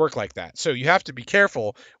always work like that. So you have to be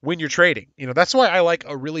careful when you're trading. That's why I like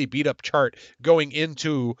a really beat up chart going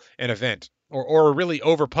into an event. Or a really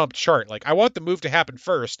overpumped chart. Like I want the move to happen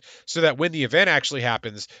first so that when the event actually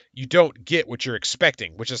happens, you don't get what you're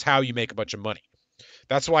expecting, which is how you make a bunch of money.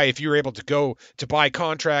 That's why if you're able to go to buy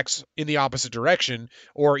contracts in the opposite direction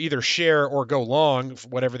or either share or go long,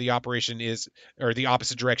 whatever the operation is or the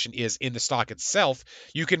opposite direction is in the stock itself,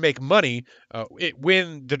 you can make money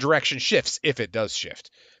when the direction shifts, if it does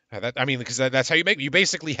shift. Because that's how you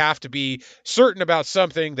basically have to be certain about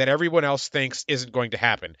something that everyone else thinks isn't going to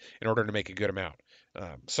happen in order to make a good amount.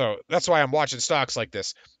 So that's why I'm watching stocks like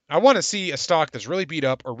this. I want to see a stock that's really beat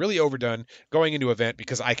up or really overdone going into an event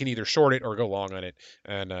because I can either short it or go long on it,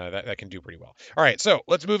 and that can do pretty well. All right, so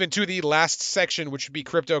let's move into the last section, which would be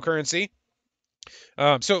cryptocurrency.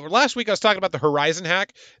 So last week I was talking about the Horizon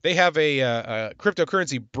hack. They have a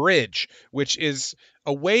cryptocurrency bridge, which is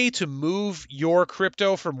a way to move your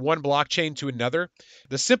crypto from one blockchain to another.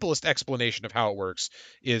 The simplest explanation of how it works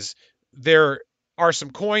is there are some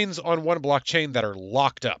coins on one blockchain that are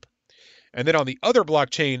locked up. And then on the other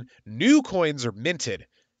blockchain, new coins are minted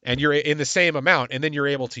and you're in the same amount, and then you're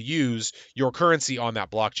able to use your currency on that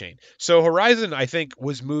blockchain. So Horizon, I think,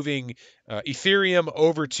 was moving Ethereum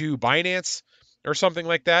over to Binance or something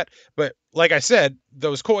like that. But like I said,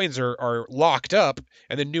 those coins are locked up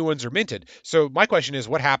and then new ones are minted. So my question is,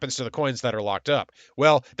 what happens to the coins that are locked up?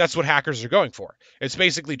 Well, that's what hackers are going for. It's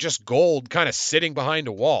basically just gold kind of sitting behind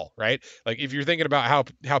a wall, right? Like if you're thinking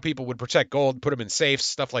about how people would protect gold, put them in safes,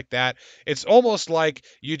 stuff like that, it's almost like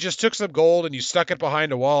you just took some gold and you stuck it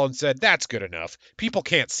behind a wall and said, that's good enough. People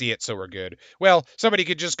can't see it, so we're good. Well, somebody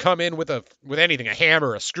could just come in with anything, a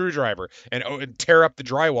hammer, a screwdriver, and tear up the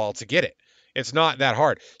drywall to get it. It's not that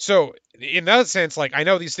hard. So in that sense, like I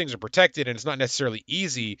know these things are protected and it's not necessarily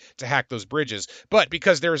easy to hack those bridges, but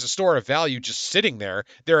because there is a store of value just sitting there,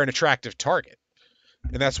 they're an attractive target.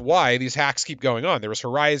 And that's why these hacks keep going on. There was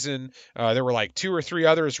Horizon. There were like two or three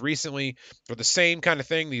others recently for the same kind of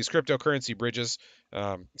thing. These cryptocurrency bridges.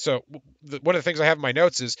 One of the things I have in my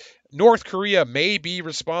notes is North Korea may be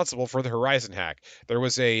responsible for the Horizon hack. There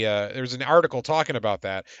was an article talking about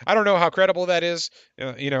that. I don't know how credible that is.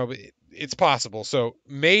 It's possible. So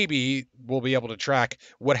maybe we'll be able to track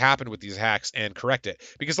what happened with these hacks and correct it.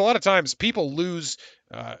 Because a lot of times people lose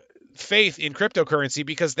uh, faith in cryptocurrency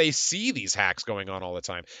because they see these hacks going on all the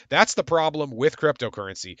time. That's the problem with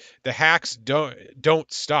cryptocurrency. The hacks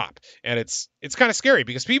don't stop, and it's kind of scary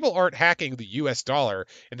because people aren't hacking the U.S. dollar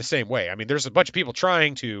in the same way. I mean, there's a bunch of people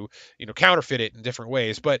trying to counterfeit it in different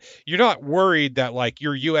ways, but you're not worried that like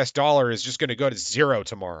your U.S. dollar is just going to go to zero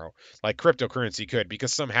tomorrow, like cryptocurrency could,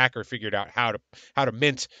 because some hacker figured out how to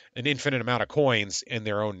mint an infinite amount of coins in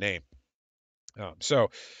their own name. So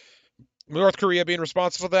North Korea being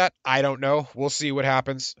responsible for that, I don't know. We'll see what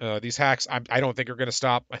happens. These hacks, I don't think are going to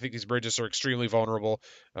stop. I think these bridges are extremely vulnerable.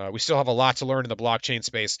 We still have a lot to learn in the blockchain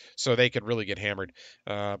space, so they could really get hammered.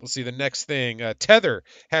 Let's see the next thing. Tether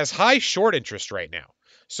has high short interest right now.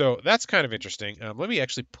 So that's kind of interesting. Let me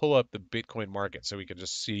actually pull up the Bitcoin market so we can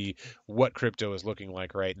just see what crypto is looking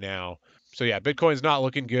like right now. So yeah, Bitcoin's not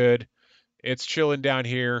looking good. It's chilling down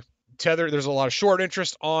here. Tether, there's a lot of short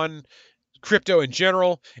interest on crypto in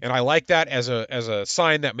general, and I like that as a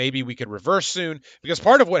sign that maybe we could reverse soon, because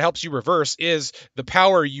part of what helps you reverse is the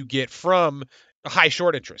power you get from a high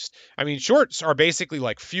short interest. I mean, shorts are basically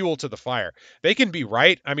like fuel to the fire. They can be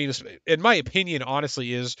right. I mean, in my opinion,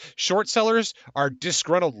 honestly, is short sellers are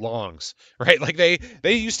disgruntled longs, right? Like they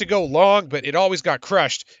used to go long, but it always got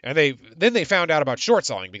crushed, and they found out about short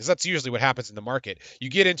selling, because that's usually what happens in the market. You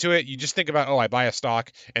get into it, you just think about, oh, I buy a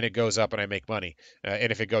stock and it goes up and I make money,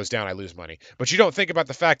 and if it goes down, I lose money. But you don't think about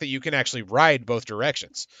the fact that you can actually ride both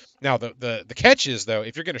directions. Now, the catch is, though,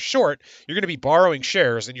 if you're going to short, you're going to be borrowing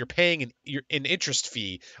shares and you're paying an interest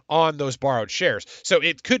fee on those borrowed shares. So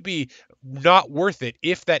it could be not worth it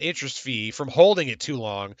if that interest fee from holding it too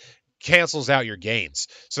long cancels out your gains.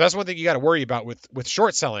 So that's one thing you got to worry about with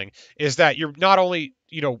short selling, is that you're not only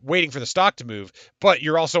waiting for the stock to move, but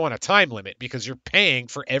you're also on a time limit, because you're paying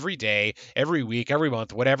for every day, every week, every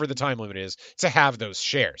month, whatever the time limit is, to have those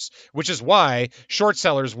shares, which is why short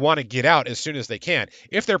sellers want to get out as soon as they can.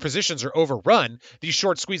 If their positions are overrun, these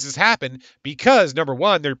short squeezes happen because, number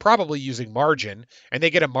one, they're probably using margin, and they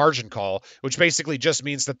get a margin call, which basically just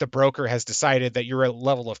means that the broker has decided that your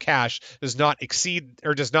level of cash does not exceed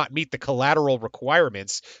or does not meet the collateral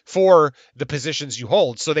requirements for the positions you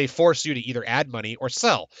hold. So they force you to either add money or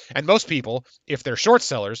sell. And most people, if they're short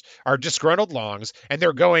sellers, are disgruntled longs, and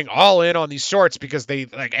they're going all in on these shorts because they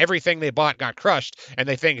like everything they bought got crushed, and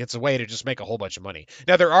they think it's a way to just make a whole bunch of money.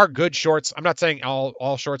 Now, there are good shorts. I'm not saying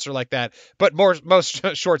all shorts are like that, but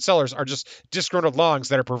most short sellers are just disgruntled longs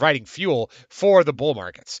that are providing fuel for the bull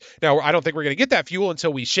markets. Now, I don't think we're going to get that fuel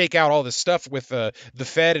until we shake out all this stuff with the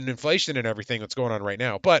Fed and inflation and everything that's going on right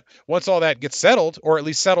now. But once all that gets settled, or at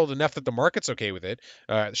least settled enough that the market's okay with it,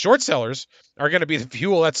 short sellers are going to be the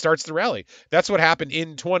fuel that starts the rally. That's what happened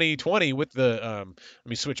in 2020 with the. Let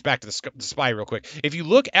me switch back to the SPY real quick. If you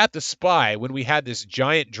look at the SPY when we had this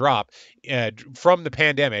giant drop from the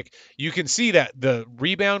pandemic, you can see that the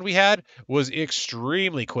rebound we had was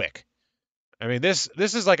extremely quick. I mean, this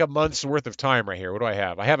is like a month's worth of time right here. What do I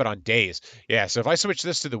have? I have it on days. Yeah, so if I switch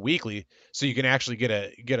this to the weekly, so you can actually get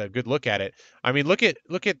a good look at it. I mean, look at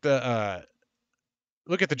the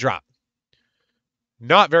drop.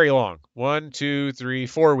 Not very long. 1, 2, 3,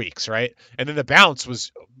 4 weeks, right? And then the bounce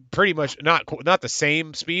was pretty much not the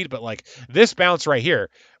same speed, but like this bounce right here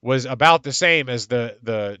was about the same as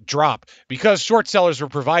the drop, because short sellers were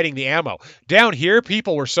providing the ammo. Down here,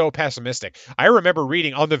 people were so pessimistic. I remember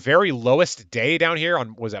reading on the very lowest day down here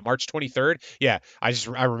on, was that March 23rd? Yeah, I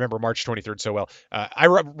remember March 23rd so well.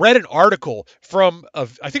 Read an article from I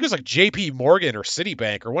think it was like J.P. Morgan or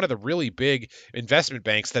Citibank or one of the really big investment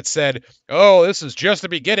banks that said, "Oh, this is just the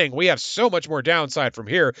beginning. We have so much more downside from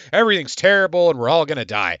here. Everything's terrible and we're all gonna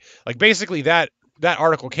die." Like basically that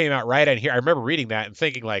article came out right in here. I remember reading that and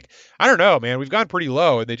thinking like, I don't know, man, we've gone pretty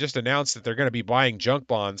low, and they just announced that they're going to be buying junk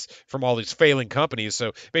bonds from all these failing companies.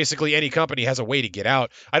 So basically, any company has a way to get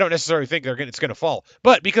out. I don't necessarily think it's going to fall,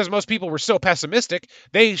 but because most people were so pessimistic,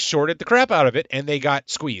 they shorted the crap out of it and they got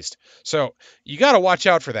squeezed. So you got to watch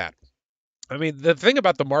out for that. I mean, the thing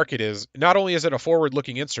about the market is not only is it a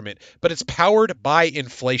forward-looking instrument, but it's powered by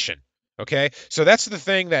inflation. Okay, so that's the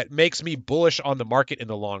thing that makes me bullish on the market in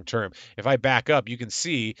the long term. If I back up, you can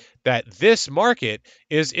see that this market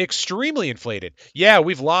is extremely inflated. Yeah,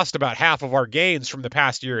 we've lost about half of our gains from the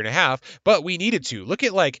past year and a half, but we needed to. Look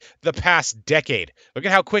at like the past decade. Look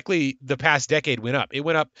at how quickly the past decade went up. It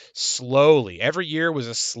went up slowly. Every year was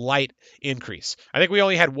a slight increase. I think we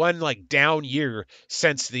only had one like down year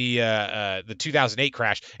since the 2008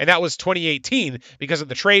 crash, and that was 2018 because of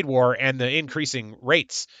the trade war and the increasing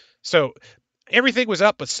rates. So everything was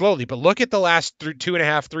up, but slowly. But look at the last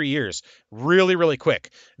 2.5, 3 years, really, really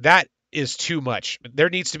quick. That is too much.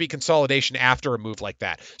 There needs to be consolidation after a move like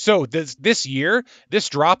that. So this year, this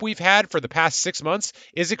drop we've had for the past 6 months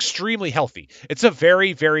is extremely healthy. It's a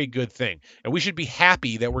very, very good thing. And we should be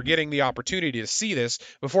happy that we're getting the opportunity to see this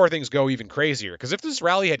before things go even crazier. Because if this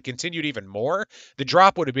rally had continued even more, the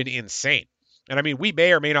drop would have been insane. And I mean, we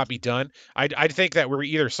may or may not be done. I'd think that we're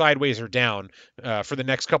either sideways or down for the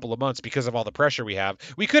next couple of months because of all the pressure we have.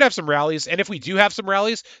 We could have some rallies, and if we do have some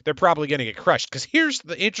rallies, they're probably going to get crushed. Because here's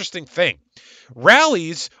the interesting thing: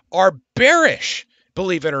 rallies are bearish.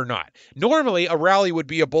 Believe it or not. Normally, a rally would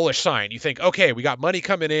be a bullish sign. You think, okay, we got money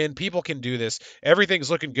coming in. People can do this. Everything's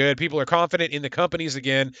looking good. People are confident in the companies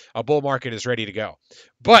again. A bull market is ready to go.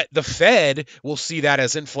 But the Fed will see that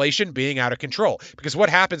as inflation being out of control. Because what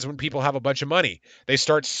happens when people have a bunch of money? They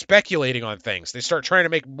start speculating on things. They start trying to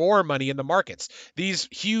make more money in the markets. These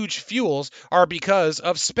huge fuels are because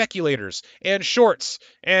of speculators and shorts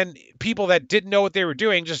and people that didn't know what they were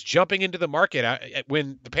doing just jumping into the market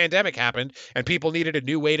when the pandemic happened and people needed a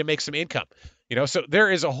new way to make some income. So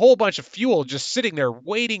there is a whole bunch of fuel just sitting there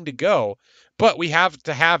waiting to go, but we have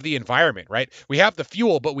to have the environment, right? We have the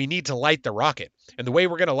fuel, but we need to light the rocket. And the way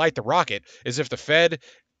we're going to light the rocket is if the Fed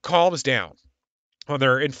calms down on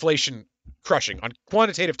their inflation crushing, on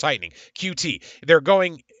quantitative tightening, QT. They're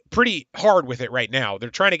going pretty hard with it right now. They're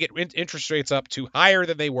trying to get interest rates up to higher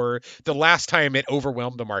than they were the last time it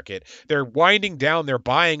overwhelmed the market. They're winding down their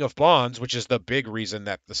buying of bonds, which is the big reason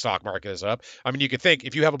that the stock market is up. I mean, you could think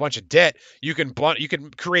if you have a bunch of debt, you can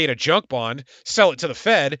create a junk bond, sell it to the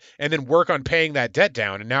Fed, and then work on paying that debt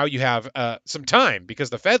down. And now you have some time because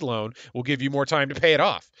the Fed loan will give you more time to pay it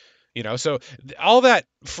off. So all that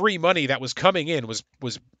free money that was coming in was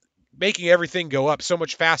making everything go up so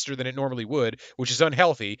much faster than it normally would, which is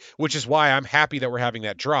unhealthy, which is why I'm happy that we're having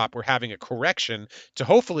that drop. We're having a correction to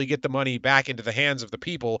hopefully get the money back into the hands of the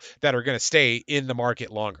people that are going to stay in the market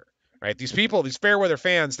longer. Right? These people, these fair weather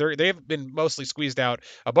fans, they've been mostly squeezed out.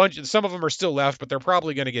 Some of them are still left, but they're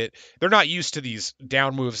probably going to they're not used to these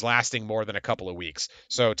down moves lasting more than a couple of weeks.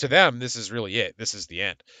 So to them, this is really it. This is the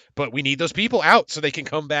end. But we need those people out so they can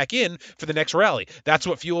come back in for the next rally. That's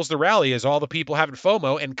what fuels the rally, is all the people having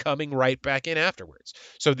FOMO and coming right back in afterwards.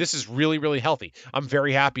 So this is really, really healthy. I'm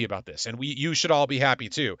very happy about this, and you should all be happy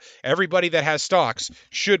too. Everybody that has stocks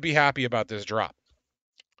should be happy about this drop.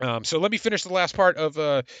 So let me finish the last part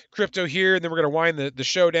of crypto here, and then we're going to wind the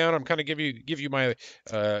show down. I'm kind of give you my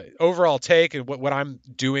overall take and what I'm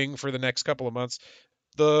doing for the next couple of months.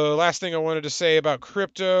 The last thing I wanted to say about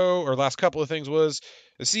crypto, or last couple of things, was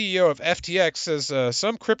the CEO of FTX says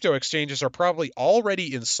some crypto exchanges are probably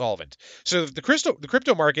already insolvent. So the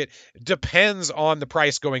crypto market depends on the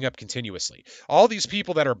price going up continuously. All these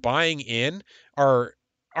people that are buying in are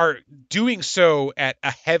doing so at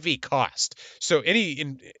a heavy cost. So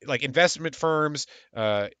like investment firms,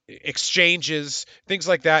 exchanges, things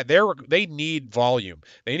like that, they need volume.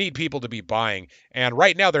 They need people to be buying, and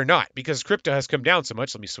right now they're not, because crypto has come down so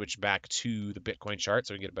much. Let me switch back to the Bitcoin chart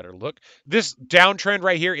so we can get a better look. This downtrend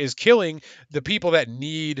right here is killing the people that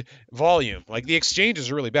need volume. Like the exchanges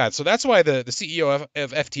are really bad. So that's why the CEO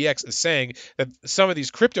of FTX is saying that some of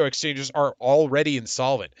these crypto exchanges are already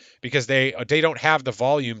insolvent because they don't have the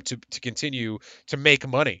volume to continue to make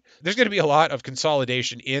money. There's going to be a lot of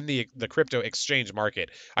consolidation in the crypto exchange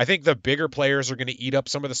market. I think the bigger players are going to eat up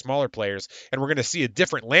some of the smaller players, and we're going to see a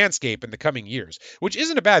different landscape in the coming years, which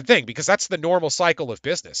isn't a bad thing because that's the normal cycle of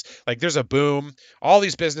business. Like there's a boom, all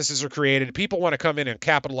these businesses are created, people want to come in and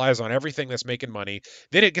capitalize on everything that's making money,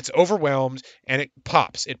 then it gets overwhelmed and it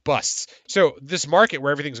pops, it busts. So this market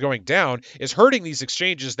where everything's going down is hurting these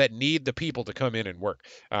exchanges that need the people to come in and work.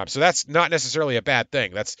 So that's not necessarily a bad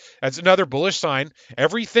thing. That's another bullish sign.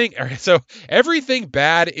 Everything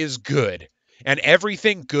bad is good, and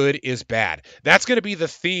everything good is bad. That's going to be the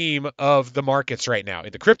theme of the markets right now,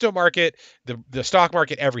 in the crypto market, the stock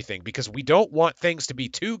market, everything, because we don't want things to be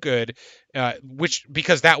too good which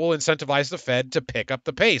because that will incentivize the Fed to pick up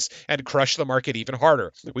the pace and crush the market even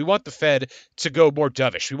harder. We want the Fed to go more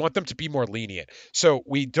dovish. We want them to be more lenient. So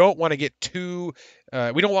we don't want to get too.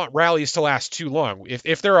 We don't want rallies to last too long.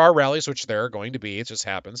 If there are rallies, which there are going to be, it just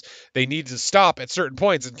happens, they need to stop at certain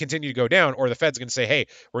points and continue to go down, or the Fed's going to say, hey,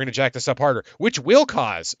 we're going to jack this up harder, which will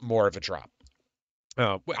cause more of a drop.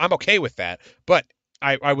 I'm okay with that, but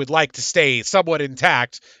I would like to stay somewhat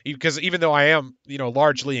intact because even though I am,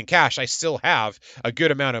 largely in cash, I still have a good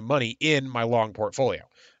amount of money in my long portfolio.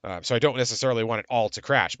 So I don't necessarily want it all to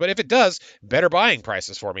crash. But if it does, better buying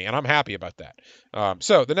prices for me, and I'm happy about that.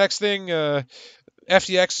 So the next thing,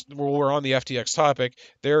 FTX, well, we're on the FTX topic.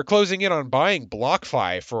 They're closing in on buying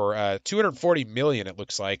BlockFi for 240 million. It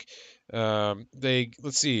looks like.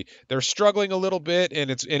 Let's see, they're struggling a little bit,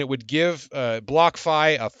 and it would give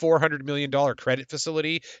BlockFi a $400 million credit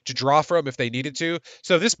facility to draw from if they needed to.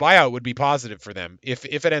 So this buyout would be positive for them if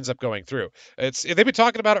it ends up going through. They've been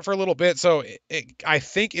talking about it for a little bit, so I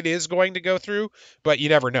think it is going to go through, but you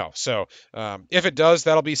never know. So if it does,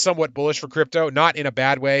 that'll be somewhat bullish for crypto, not in a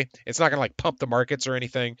bad way. It's not going to like pump the markets or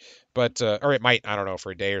anything, but or it might, I don't know,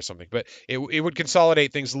 for a day or something, but it would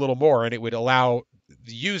consolidate things a little more, and it would allow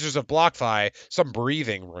the users of BlockFi some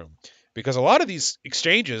breathing room, because a lot of these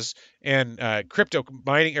exchanges and crypto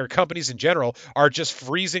mining or companies in general are just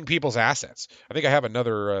freezing people's assets. I think I have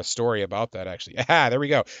another story about that actually. There we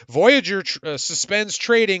go. Voyager suspends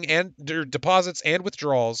trading and deposits and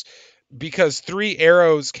withdrawals because Three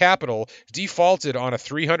Arrows Capital defaulted on a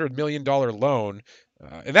 $300 million loan.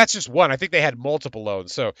 And that's just one. I think they had multiple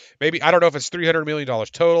loans. So maybe, I don't know if it's $300 million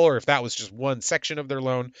total or if that was just one section of their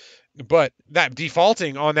loan. But that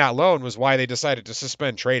defaulting on that loan was why they decided to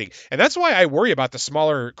suspend trading. And that's why I worry about the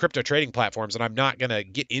smaller crypto trading platforms, and I'm not going to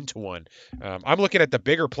get into one. I'm looking at the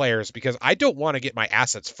bigger players because I don't want to get my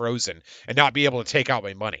assets frozen and not be able to take out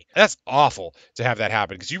my money. That's awful to have that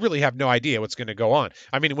happen because you really have no idea what's going to go on.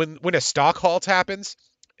 I mean, when a stock halt happens,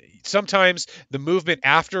 sometimes the movement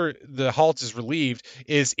after the halt is relieved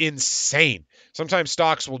is insane. Sometimes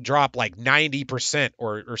stocks will drop like 90%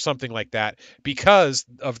 or something like that because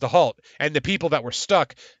of the halt and the people that were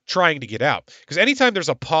stuck trying to get out. Because anytime there's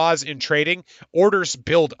a pause in trading, orders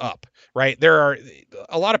build up, right? There are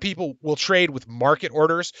a lot of people will trade with market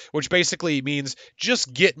orders, which basically means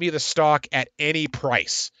just get me the stock at any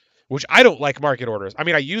price, which I don't like market orders. I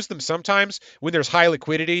mean, I use them sometimes when there's high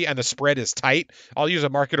liquidity and the spread is tight. I'll use a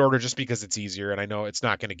market order just because it's easier and I know it's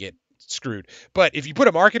not going to get screwed. But if you put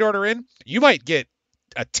a market order in, you might get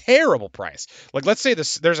a terrible price. Like, let's say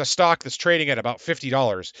there's a stock that's trading at about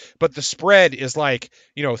 $50, but the spread is like,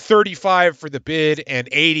 35 for the bid and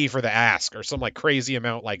 80 for the ask, or some like crazy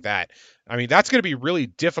amount like that. I mean, that's going to be really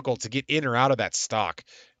difficult to get in or out of that stock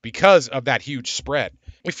because of that huge spread.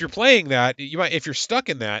 If you're playing that, if you're stuck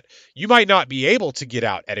in that, you might not be able to get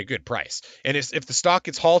out at a good price. And if the stock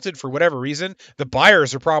gets halted for whatever reason, the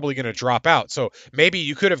buyers are probably going to drop out. So maybe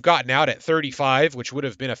you could have gotten out at 35, which would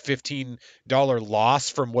have been a $15 loss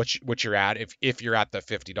from what you're at if you're at the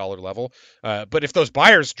 $50 level. But if those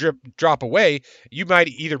buyers drop away, you might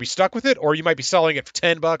either be stuck with it or you might be selling it for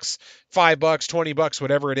 $10, $5, $20,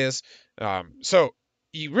 whatever it is. So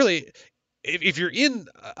you really, if you're in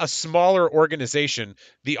a smaller organization,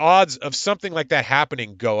 the odds of something like that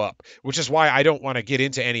happening go up, which is why I don't want to get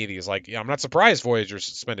into any of these. Like, I'm not surprised Voyager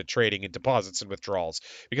suspended trading and deposits and withdrawals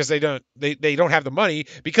because they don't have the money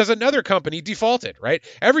because another company defaulted, right?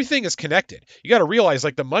 Everything is connected. You got to realize,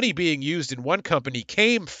 like, the money being used in one company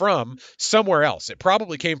came from somewhere else. It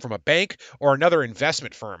probably came from a bank or another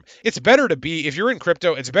investment firm. It's better to be, if you're in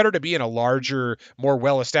crypto, it's better to be in a larger, more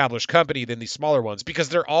well-established company than these smaller ones because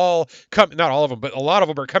they're all not all of them, but a lot of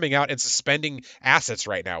them are coming out and suspending assets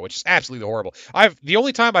right now, which is absolutely horrible. The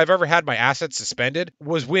only time I've ever had my assets suspended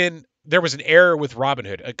was when there was an error with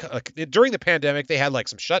Robinhood. During the pandemic, they had like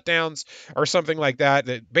some shutdowns or something like that.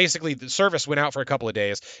 That basically the service went out for a couple of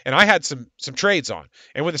days, and I had some trades on.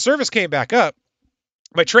 And when the service came back up,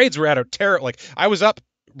 my trades were at a terrible. Like, I was up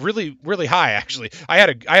really, really high, actually. I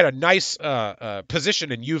had a nice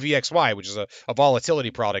position in UVXY, which is a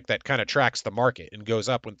volatility product that kind of tracks the market and goes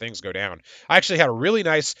up when things go down. I actually had a really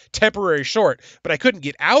nice temporary short, but I couldn't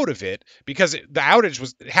get out of it because the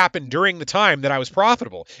outage happened during the time that I was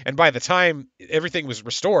profitable. And by the time everything was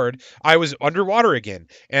restored, I was underwater again.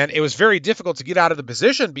 And it was very difficult to get out of the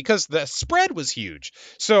position because the spread was huge.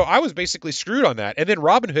 So I was basically screwed on that. And then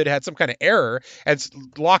Robinhood had some kind of error and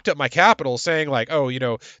locked up my capital, saying like, oh,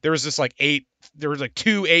 there was this like there was like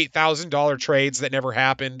two $8,000 trades that never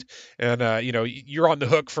happened, and you're on the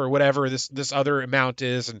hook for whatever this other amount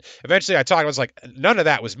is. And eventually I was like, none of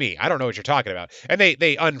that was me. I don't know what you're talking about. And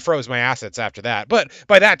they unfroze my assets after that. But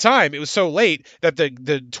by that time, it was so late that the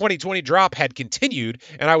 2020 drop had continued,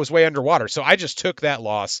 and I was way underwater. So I just took that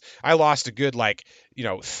loss. I lost a good like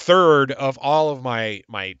third of all of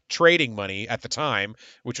my trading money at the time,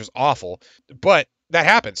 which was awful. But that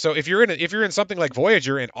happens. So if you're in something like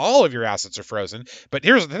Voyager and all of your assets are frozen, but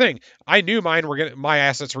here's the thing, I knew my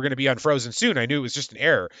assets were gonna be unfrozen soon. I knew it was just an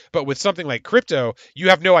error. But with something like crypto, you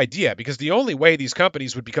have no idea, because the only way these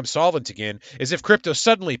companies would become solvent again is if crypto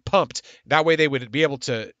suddenly pumped. That way they would be able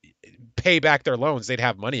to pay back their loans. They'd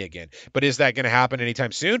have money again. But is that going to happen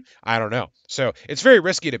anytime soon? I don't know. So it's very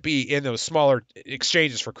risky to be in those smaller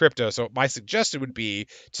exchanges for crypto. So my suggestion would be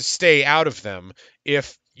to stay out of them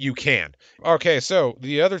if you can. Okay, so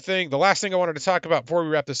the last thing I wanted to talk about before we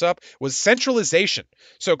wrap this up was centralization.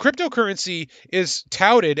 So cryptocurrency is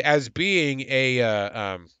touted as being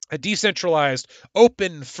a decentralized,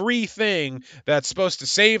 open, free thing that's supposed to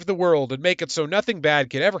save the world and make it so nothing bad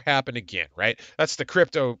can ever happen again, right? That's the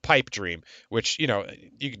crypto pipe dream, which, you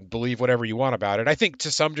can believe whatever you want about it. I think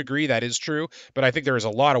to some degree that is true, but I think there is a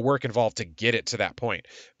lot of work involved to get it to that point.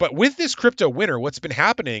 But with this crypto winter, what's been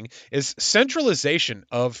happening is centralization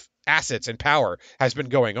of assets and power has been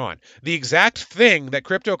going on. The exact thing that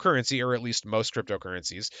cryptocurrency, or at least most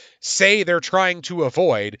cryptocurrencies, say they're trying to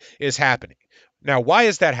avoid is happening. Now, why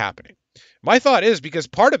is that happening? My thought is because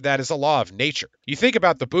part of that is a law of nature. You think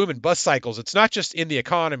about the boom and bust cycles, it's not just in the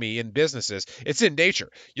economy and businesses, it's in nature.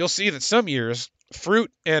 You'll see that some years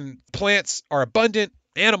fruit and plants are abundant,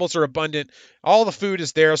 animals are abundant, all the food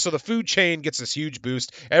is there, so the food chain gets this huge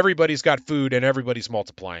boost. Everybody's got food and everybody's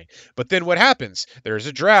multiplying. But then what happens? There's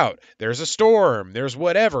a drought, there's a storm, there's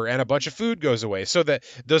whatever, and a bunch of food goes away. So that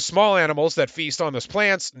the small animals that feast on those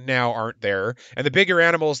plants now aren't there, and the bigger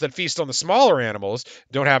animals that feast on the smaller animals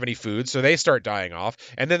don't have any food, so they start dying off.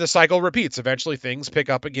 And then the cycle repeats. Eventually things pick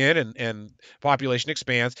up again and population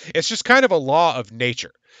expands. It's just kind of a law of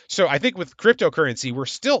nature. So I think with cryptocurrency, we're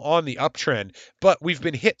still on the uptrend, but we've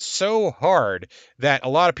been hit so hard that a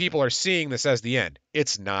lot of people are seeing this as the end.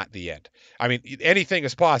 It's not the end. I mean, anything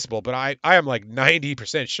is possible, but I am like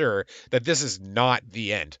 90% sure that this is not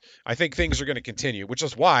the end. I think things are going to continue, which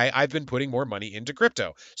is why I've been putting more money into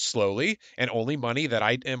crypto slowly, and only money that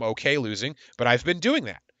I am okay losing, but I've been doing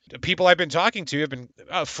that. People I've been talking to have been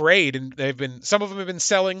afraid, and some of them have been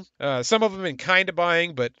selling, some of them have been kind of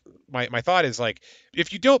buying. But my thought is, like,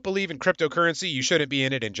 if you don't believe in cryptocurrency, you shouldn't be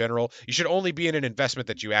in it in general. You should only be in an investment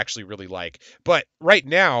that you actually really like. But right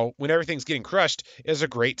now, when everything's getting crushed, is a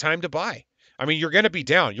great time to buy. I mean, you're going to be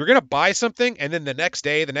down. You're going to buy something, and then the next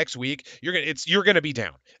day, the next week, you're going to be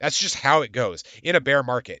down. That's just how it goes in a bear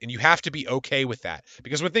market, and you have to be okay with that,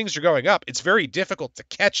 because when things are going up, it's very difficult to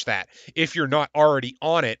catch that if you're not already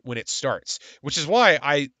on it when it starts. Which is why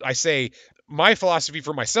I say my philosophy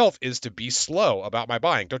for myself is to be slow about my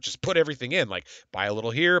buying. Don't just put everything in, like buy a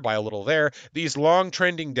little here, buy a little there. These long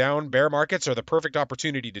trending down bear markets are the perfect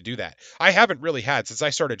opportunity to do that. I haven't really had, since I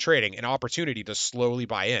started trading, an opportunity to slowly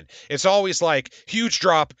buy in. It's always like huge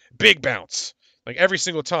drop, big bounce. Like every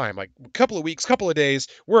single time, like a couple of weeks, couple of days,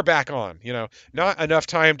 we're back on. Not enough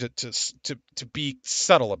time to be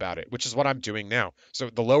subtle about it, which is what I'm doing now. So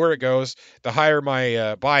the lower it goes, the higher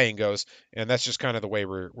my buying goes, and that's just kind of the way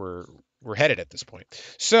we're headed at this point.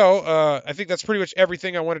 So I think that's pretty much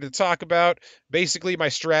everything I wanted to talk about. Basically, my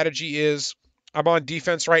strategy is I'm on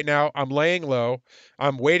defense right now. I'm laying low.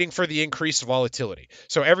 I'm waiting for the increased volatility.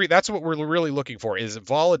 So that's what we're really looking for, is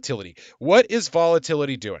volatility. What is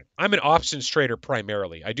volatility doing? I'm an options trader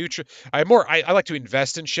primarily. I like to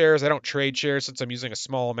invest in shares. I don't trade shares since I'm using a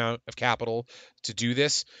small amount of capital to do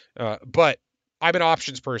this. But I'm an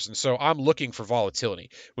options person, so I'm looking for volatility.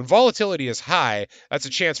 When volatility is high, that's a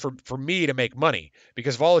chance for me to make money,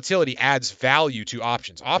 because volatility adds value to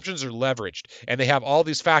options. Options are leveraged, and they have all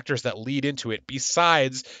these factors that lead into it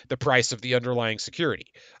besides the price of the underlying security.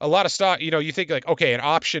 A lot of stock, you think like, okay, an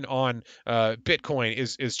option on Bitcoin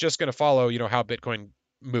is just going to follow, how Bitcoin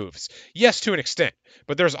moves. Yes, to an extent,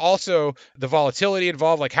 but there's also the volatility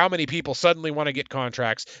involved, like how many people suddenly want to get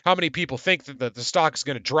contracts, how many people think that the stock is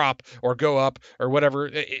going to drop or go up or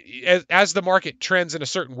whatever. As the market trends in a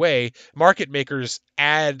certain way, market makers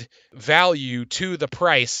add value to the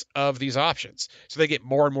price of these options, so they get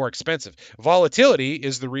more and more expensive. Volatility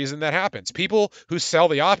is the reason that happens. People who sell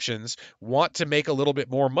the options want to make a little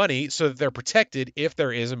bit more money so that they're protected if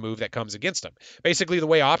there is a move that comes against them. Basically, the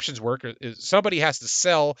way options work is somebody has to sell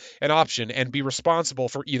sell an option and be responsible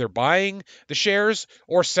for either buying the shares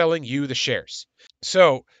or selling you the shares.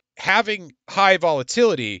 So having high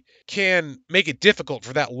volatility can make it difficult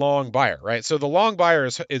for that long buyer, right? So the long buyer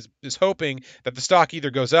is hoping that the stock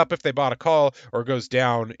either goes up if they bought a call or goes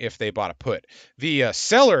down if they bought a put. The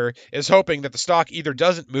seller is hoping that the stock either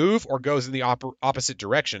doesn't move or goes in the opposite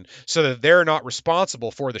direction so that they're not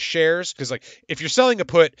responsible for the shares. Because, like, if you're selling a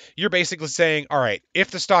put, you're basically saying, all right,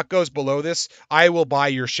 if the stock goes below this, I will buy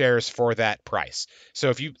your shares for that price. So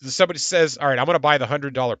if somebody says, all right, I'm going to buy the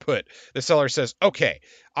 $100 put, the seller says, okay,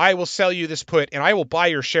 I will sell you this put and I will buy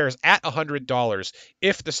your shares at $100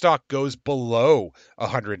 if the stock goes below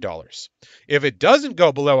 $100. If it doesn't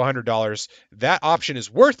go below $100, that option is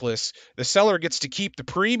worthless. The seller gets to keep the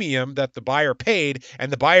premium that the buyer paid, and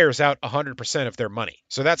the buyer is out 100% of their money.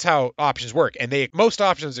 So that's how options work. And most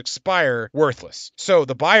options expire worthless. So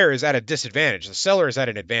the buyer is at a disadvantage. The seller is at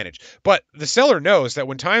an advantage. But the seller knows that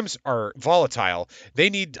when times are volatile, they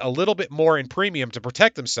need a little bit more in premium to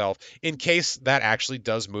protect themselves in case that actually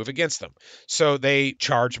does move against them. So they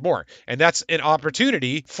charge more. And that's an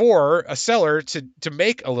opportunity for a seller to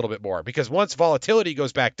make a little bit more, because once volatility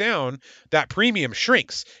goes back down, that premium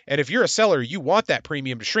shrinks. And if you're a seller, you want that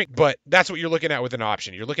premium to shrink, but that's what you're looking at with an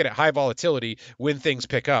option. You're looking at high volatility when things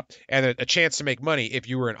pick up and a chance to make money if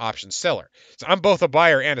you were an option seller. So I'm both a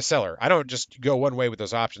buyer and a seller. I don't just go one way with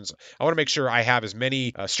those options. I want to make sure I have as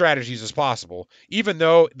many strategies as possible. Even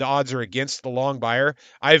though the odds are against the long buyer,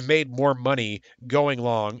 I've made more money going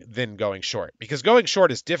long than going short, because going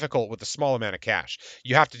short is difficult with a small amount of cash.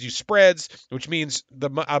 You have to do spreads, which means the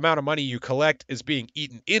amount of money you collect is being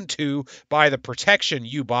eaten into by the protection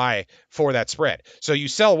you buy for that spread. So you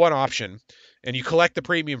sell one option and you collect the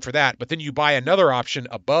premium for that, but then you buy another option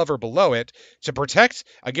above or below it to protect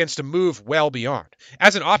against a move well beyond.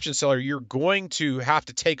 As an option seller, you're going to have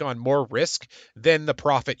to take on more risk than the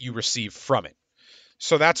profit you receive from it.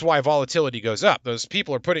 So that's why volatility goes up. Those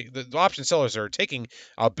people the option sellers are taking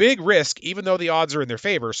a big risk, even though the odds are in their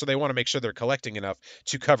favor. So they want to make sure they're collecting enough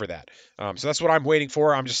to cover that. So that's what I'm waiting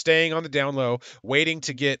for. I'm just staying on the down low, waiting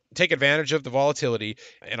to take advantage of the volatility.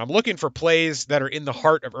 And I'm looking for plays that are in the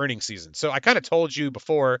heart of earnings season. So I kind of told you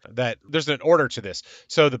before that there's an order to this.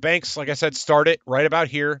 So the banks, like I said, start it right about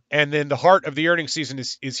here. And then the heart of the earnings season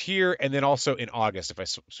is here. And then also in August. If I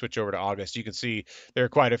switch over to August, you can see there are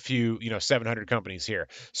quite a few, 700 companies here.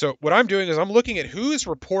 So what I'm doing is I'm looking at who is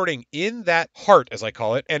reporting in that heart, as I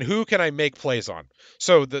call it, and who can I make plays on.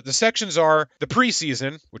 So the sections are the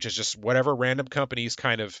preseason, which is just whatever random companies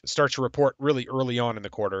kind of start to report really early on in the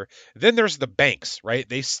quarter. Then there's the banks, right?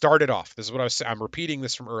 They started off. This is what I was saying. I'm repeating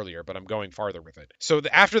this from earlier, but I'm going farther with it. So you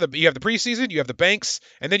have the preseason, you have the banks,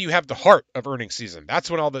 and then you have the heart of earnings season. That's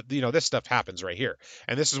when all this stuff happens right here.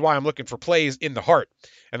 And this is why I'm looking for plays in the heart.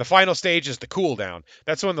 And the final stage is the cool down.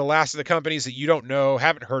 That's when the last of the companies that you don't know,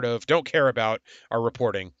 haven't heard of, don't care about are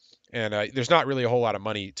reporting. And there's not really a whole lot of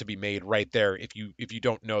money to be made right there if you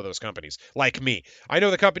don't know those companies. Like me, I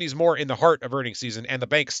know the companies more in the heart of earnings season and the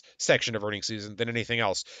banks section of earnings season than anything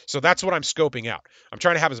else. So that's what I'm scoping out. I'm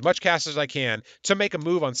trying to have as much cash as I can to make a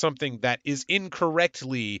move on something that is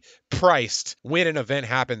incorrectly priced when an event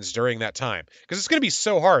happens during that time. Because it's going to be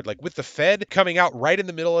so hard. Like with the Fed coming out right in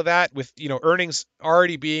the middle of that, with earnings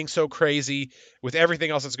already being so crazy, with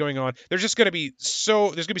everything else that's going on, there's going to be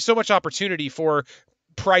so much opportunity for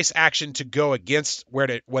price action to go against what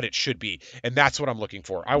it should be. And that's what I'm looking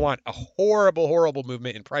for. I want a horrible, horrible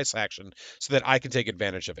movement in price action so that I can take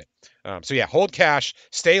advantage of it. So yeah, hold cash,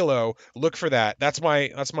 stay low, look for that. That's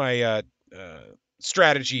my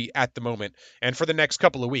strategy at the moment and for the next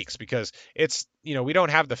couple of weeks, because it's, we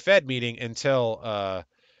don't have the Fed meeting until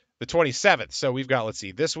the 27th. So we've got, let's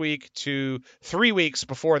see, this week to 3 weeks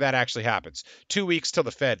before that actually happens. 2 weeks till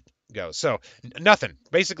the Fed goes. So nothing.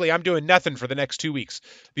 Basically, I'm doing nothing for the next 2 weeks.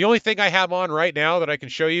 The only thing I have on right now that I can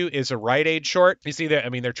show you is a Rite Aid short. You see that? I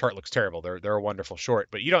mean, their chart looks terrible. They're a wonderful short,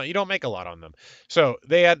 but you don't make a lot on them. So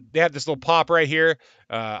they had this little pop right here.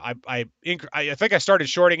 I think I started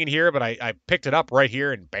shorting in here, but I picked it up right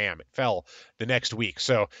here and bam, it fell the next week.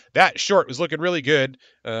 So that short was looking really good.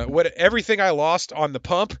 Everything I lost on the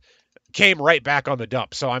pump came right back on the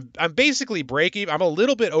dump. So I'm basically break even. I'm a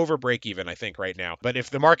little bit over break even, I think, right now. But if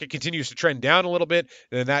the market continues to trend down a little bit,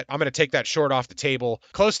 then I'm going to take that short off the table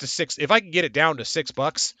close to $6. If I can get it down to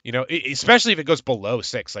 $6, especially if it goes below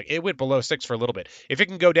 6, like it went below 6 for a little bit. If it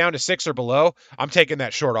can go down to 6 or below, I'm taking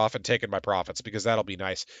that short off and taking my profits, because that'll be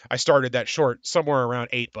nice. I started that short somewhere around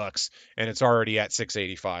 $8 and it's already at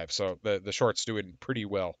 6.85. So the short's doing pretty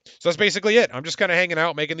well. So that's basically it. I'm just kind of hanging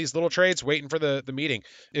out, making these little trades, waiting for the meeting.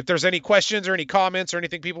 If there's any questions or any comments or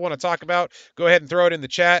anything people want to talk about, go ahead and throw it in the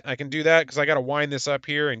chat. I can do that because I got to wind this up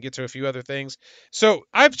here and get to a few other things. So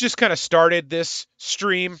I've just kind of started this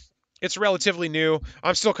stream. It's relatively new.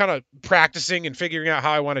 I'm still kind of practicing and figuring out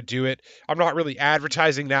how I want to do it. I'm not really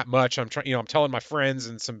advertising that much. I'm trying, I'm telling my friends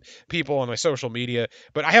and some people on my social media,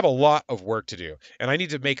 but I have a lot of work to do and I need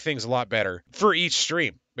to make things a lot better for each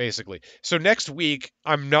stream, basically. So next week,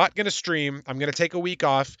 I'm not going to stream. I'm going to take a week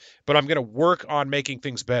off, but I'm going to work on making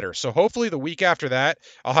things better. So hopefully the week after that,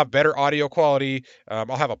 I'll have better audio quality.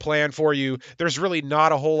 I'll have a plan for you. There's really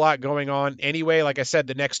not a whole lot going on anyway. Like I said,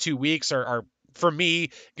 the next 2 weeks are for me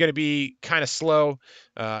going to be kind of slow.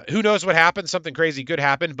 Who knows what happens? Something crazy could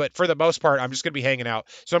happen, but for the most part, I'm just going to be hanging out.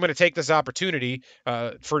 So I'm going to take this opportunity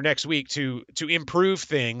for next week to improve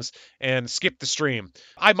things and skip the stream.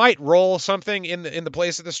 I might roll something in the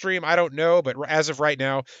place of the stream. I don't know, but as of right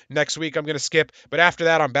now, next week I'm going to skip. But after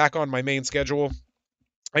that, I'm back on my main schedule.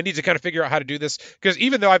 I need to kind of figure out how to do this because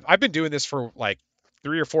even though I've been doing this for like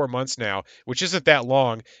 3 or 4 months now, which isn't that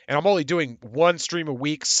long, and I'm only doing one stream a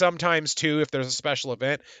week, sometimes two if there's a special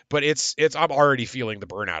event, but it's I'm already feeling the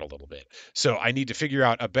burnout a little bit. So I need to figure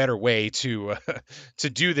out a better way to to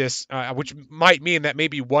do this, which might mean that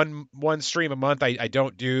maybe one stream a month I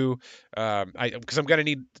don't do, because I'm gonna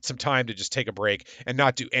need some time to just take a break and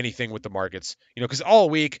not do anything with the markets, because all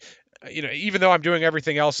week, even though I'm doing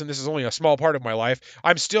everything else and this is only a small part of my life,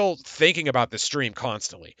 I'm still thinking about this stream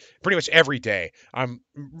constantly, pretty much every day. I'm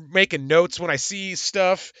making notes when I see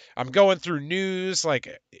stuff. I'm going through news. Like,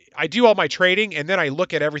 I do all my trading and then I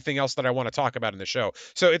look at everything else that I want to talk about in the show.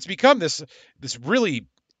 So it's become this really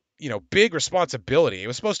big responsibility. It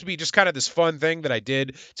was supposed to be just kind of this fun thing that I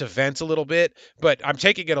did to vent a little bit, but I'm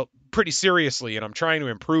taking it pretty seriously and I'm trying to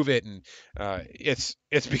improve it, and it's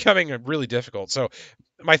becoming really difficult. So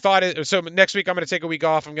my thought is, so next week I'm going to take a week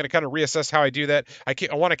off. I'm going to kind of reassess how I do that. I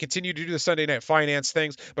want to continue to do the Sunday Night Finance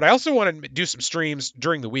things, but I also want to do some streams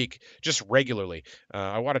during the week, just regularly.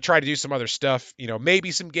 I want to try to do some other stuff,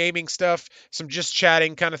 maybe some gaming stuff, some just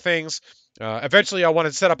chatting kind of things. Eventually, I want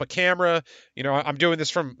to set up a camera. I'm doing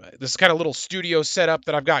this from this kind of little studio setup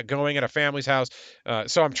that I've got going at a family's house.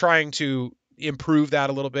 So I'm trying to improve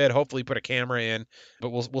that a little bit, hopefully put a camera in,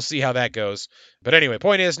 but we'll see how that goes. But anyway,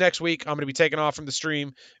 point is, next week I'm going to be taking off from the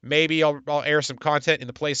stream. Maybe I'll air some content in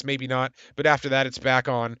the place, maybe not, but after that it's back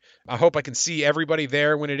on. I hope I can see everybody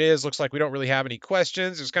there when it is. Looks like we don't really have any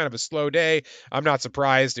questions. It's kind of a slow day. I'm not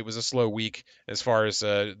surprised. It was a slow week as far as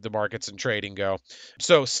the markets and trading go.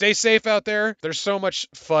 So stay safe out there. There's so much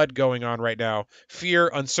FUD going on right now.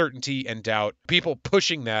 Fear, uncertainty, and doubt. People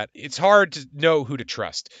pushing that. It's hard to know who to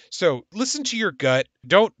trust. So listen to your gut.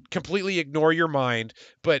 Don't completely ignore your mind,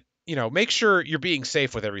 but make sure you're being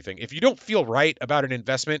safe with everything. If you don't feel right about an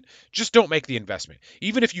investment, just don't make the investment.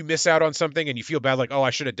 Even if you miss out on something and you feel bad, like, oh, I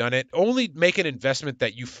should have done it, only make an investment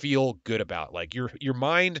that you feel good about. Like your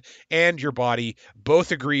mind and your body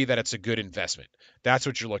both agree that it's a good investment. That's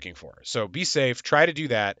what you're looking for. So be safe. Try to do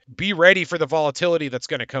that. Be ready for the volatility that's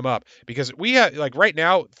going to come up, because we have, like, right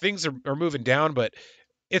now, things are moving down, but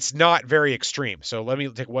it's not very extreme. So let me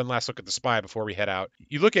take one last look at the SPY before we head out.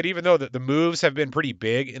 You look at, even though the moves have been pretty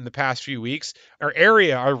big in the past few weeks,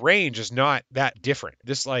 our range is not that different.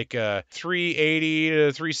 This 380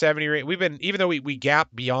 to 370 rate, even though we gap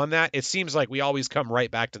beyond that, it seems like we always come right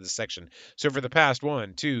back to the section. So for the past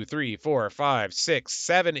 1, 2, 3, 4, 5, 6,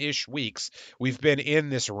 7-ish weeks, we've been in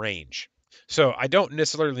this range. So I don't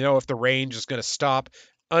necessarily know if the range is going to stop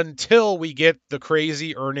until we get the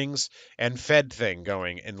crazy earnings and Fed thing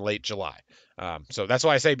going in late July. So that's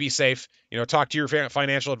why I say be safe. Talk to your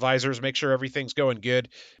financial advisors, make sure everything's going good.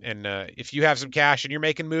 And if you have some cash and you're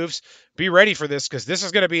making moves, be ready for this, because this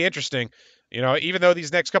is going to be interesting. Even though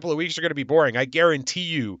these next couple of weeks are going to be boring, I guarantee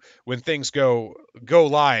you when things go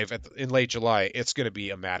live in late July, it's going to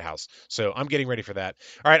be a madhouse. So I'm getting ready for that.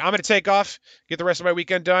 All right, I'm going to take off, get the rest of my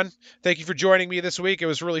weekend done. Thank you for joining me this week. It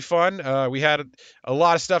was really fun. We had a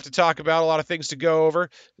lot of stuff to talk about, a lot of things to go over,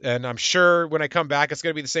 and I'm sure when I come back, it's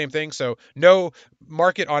going to be the same thing. So no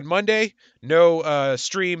market on Monday, no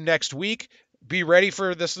stream next week. Be ready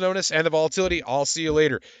for the slowness and the volatility. I'll see you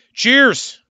later. Cheers!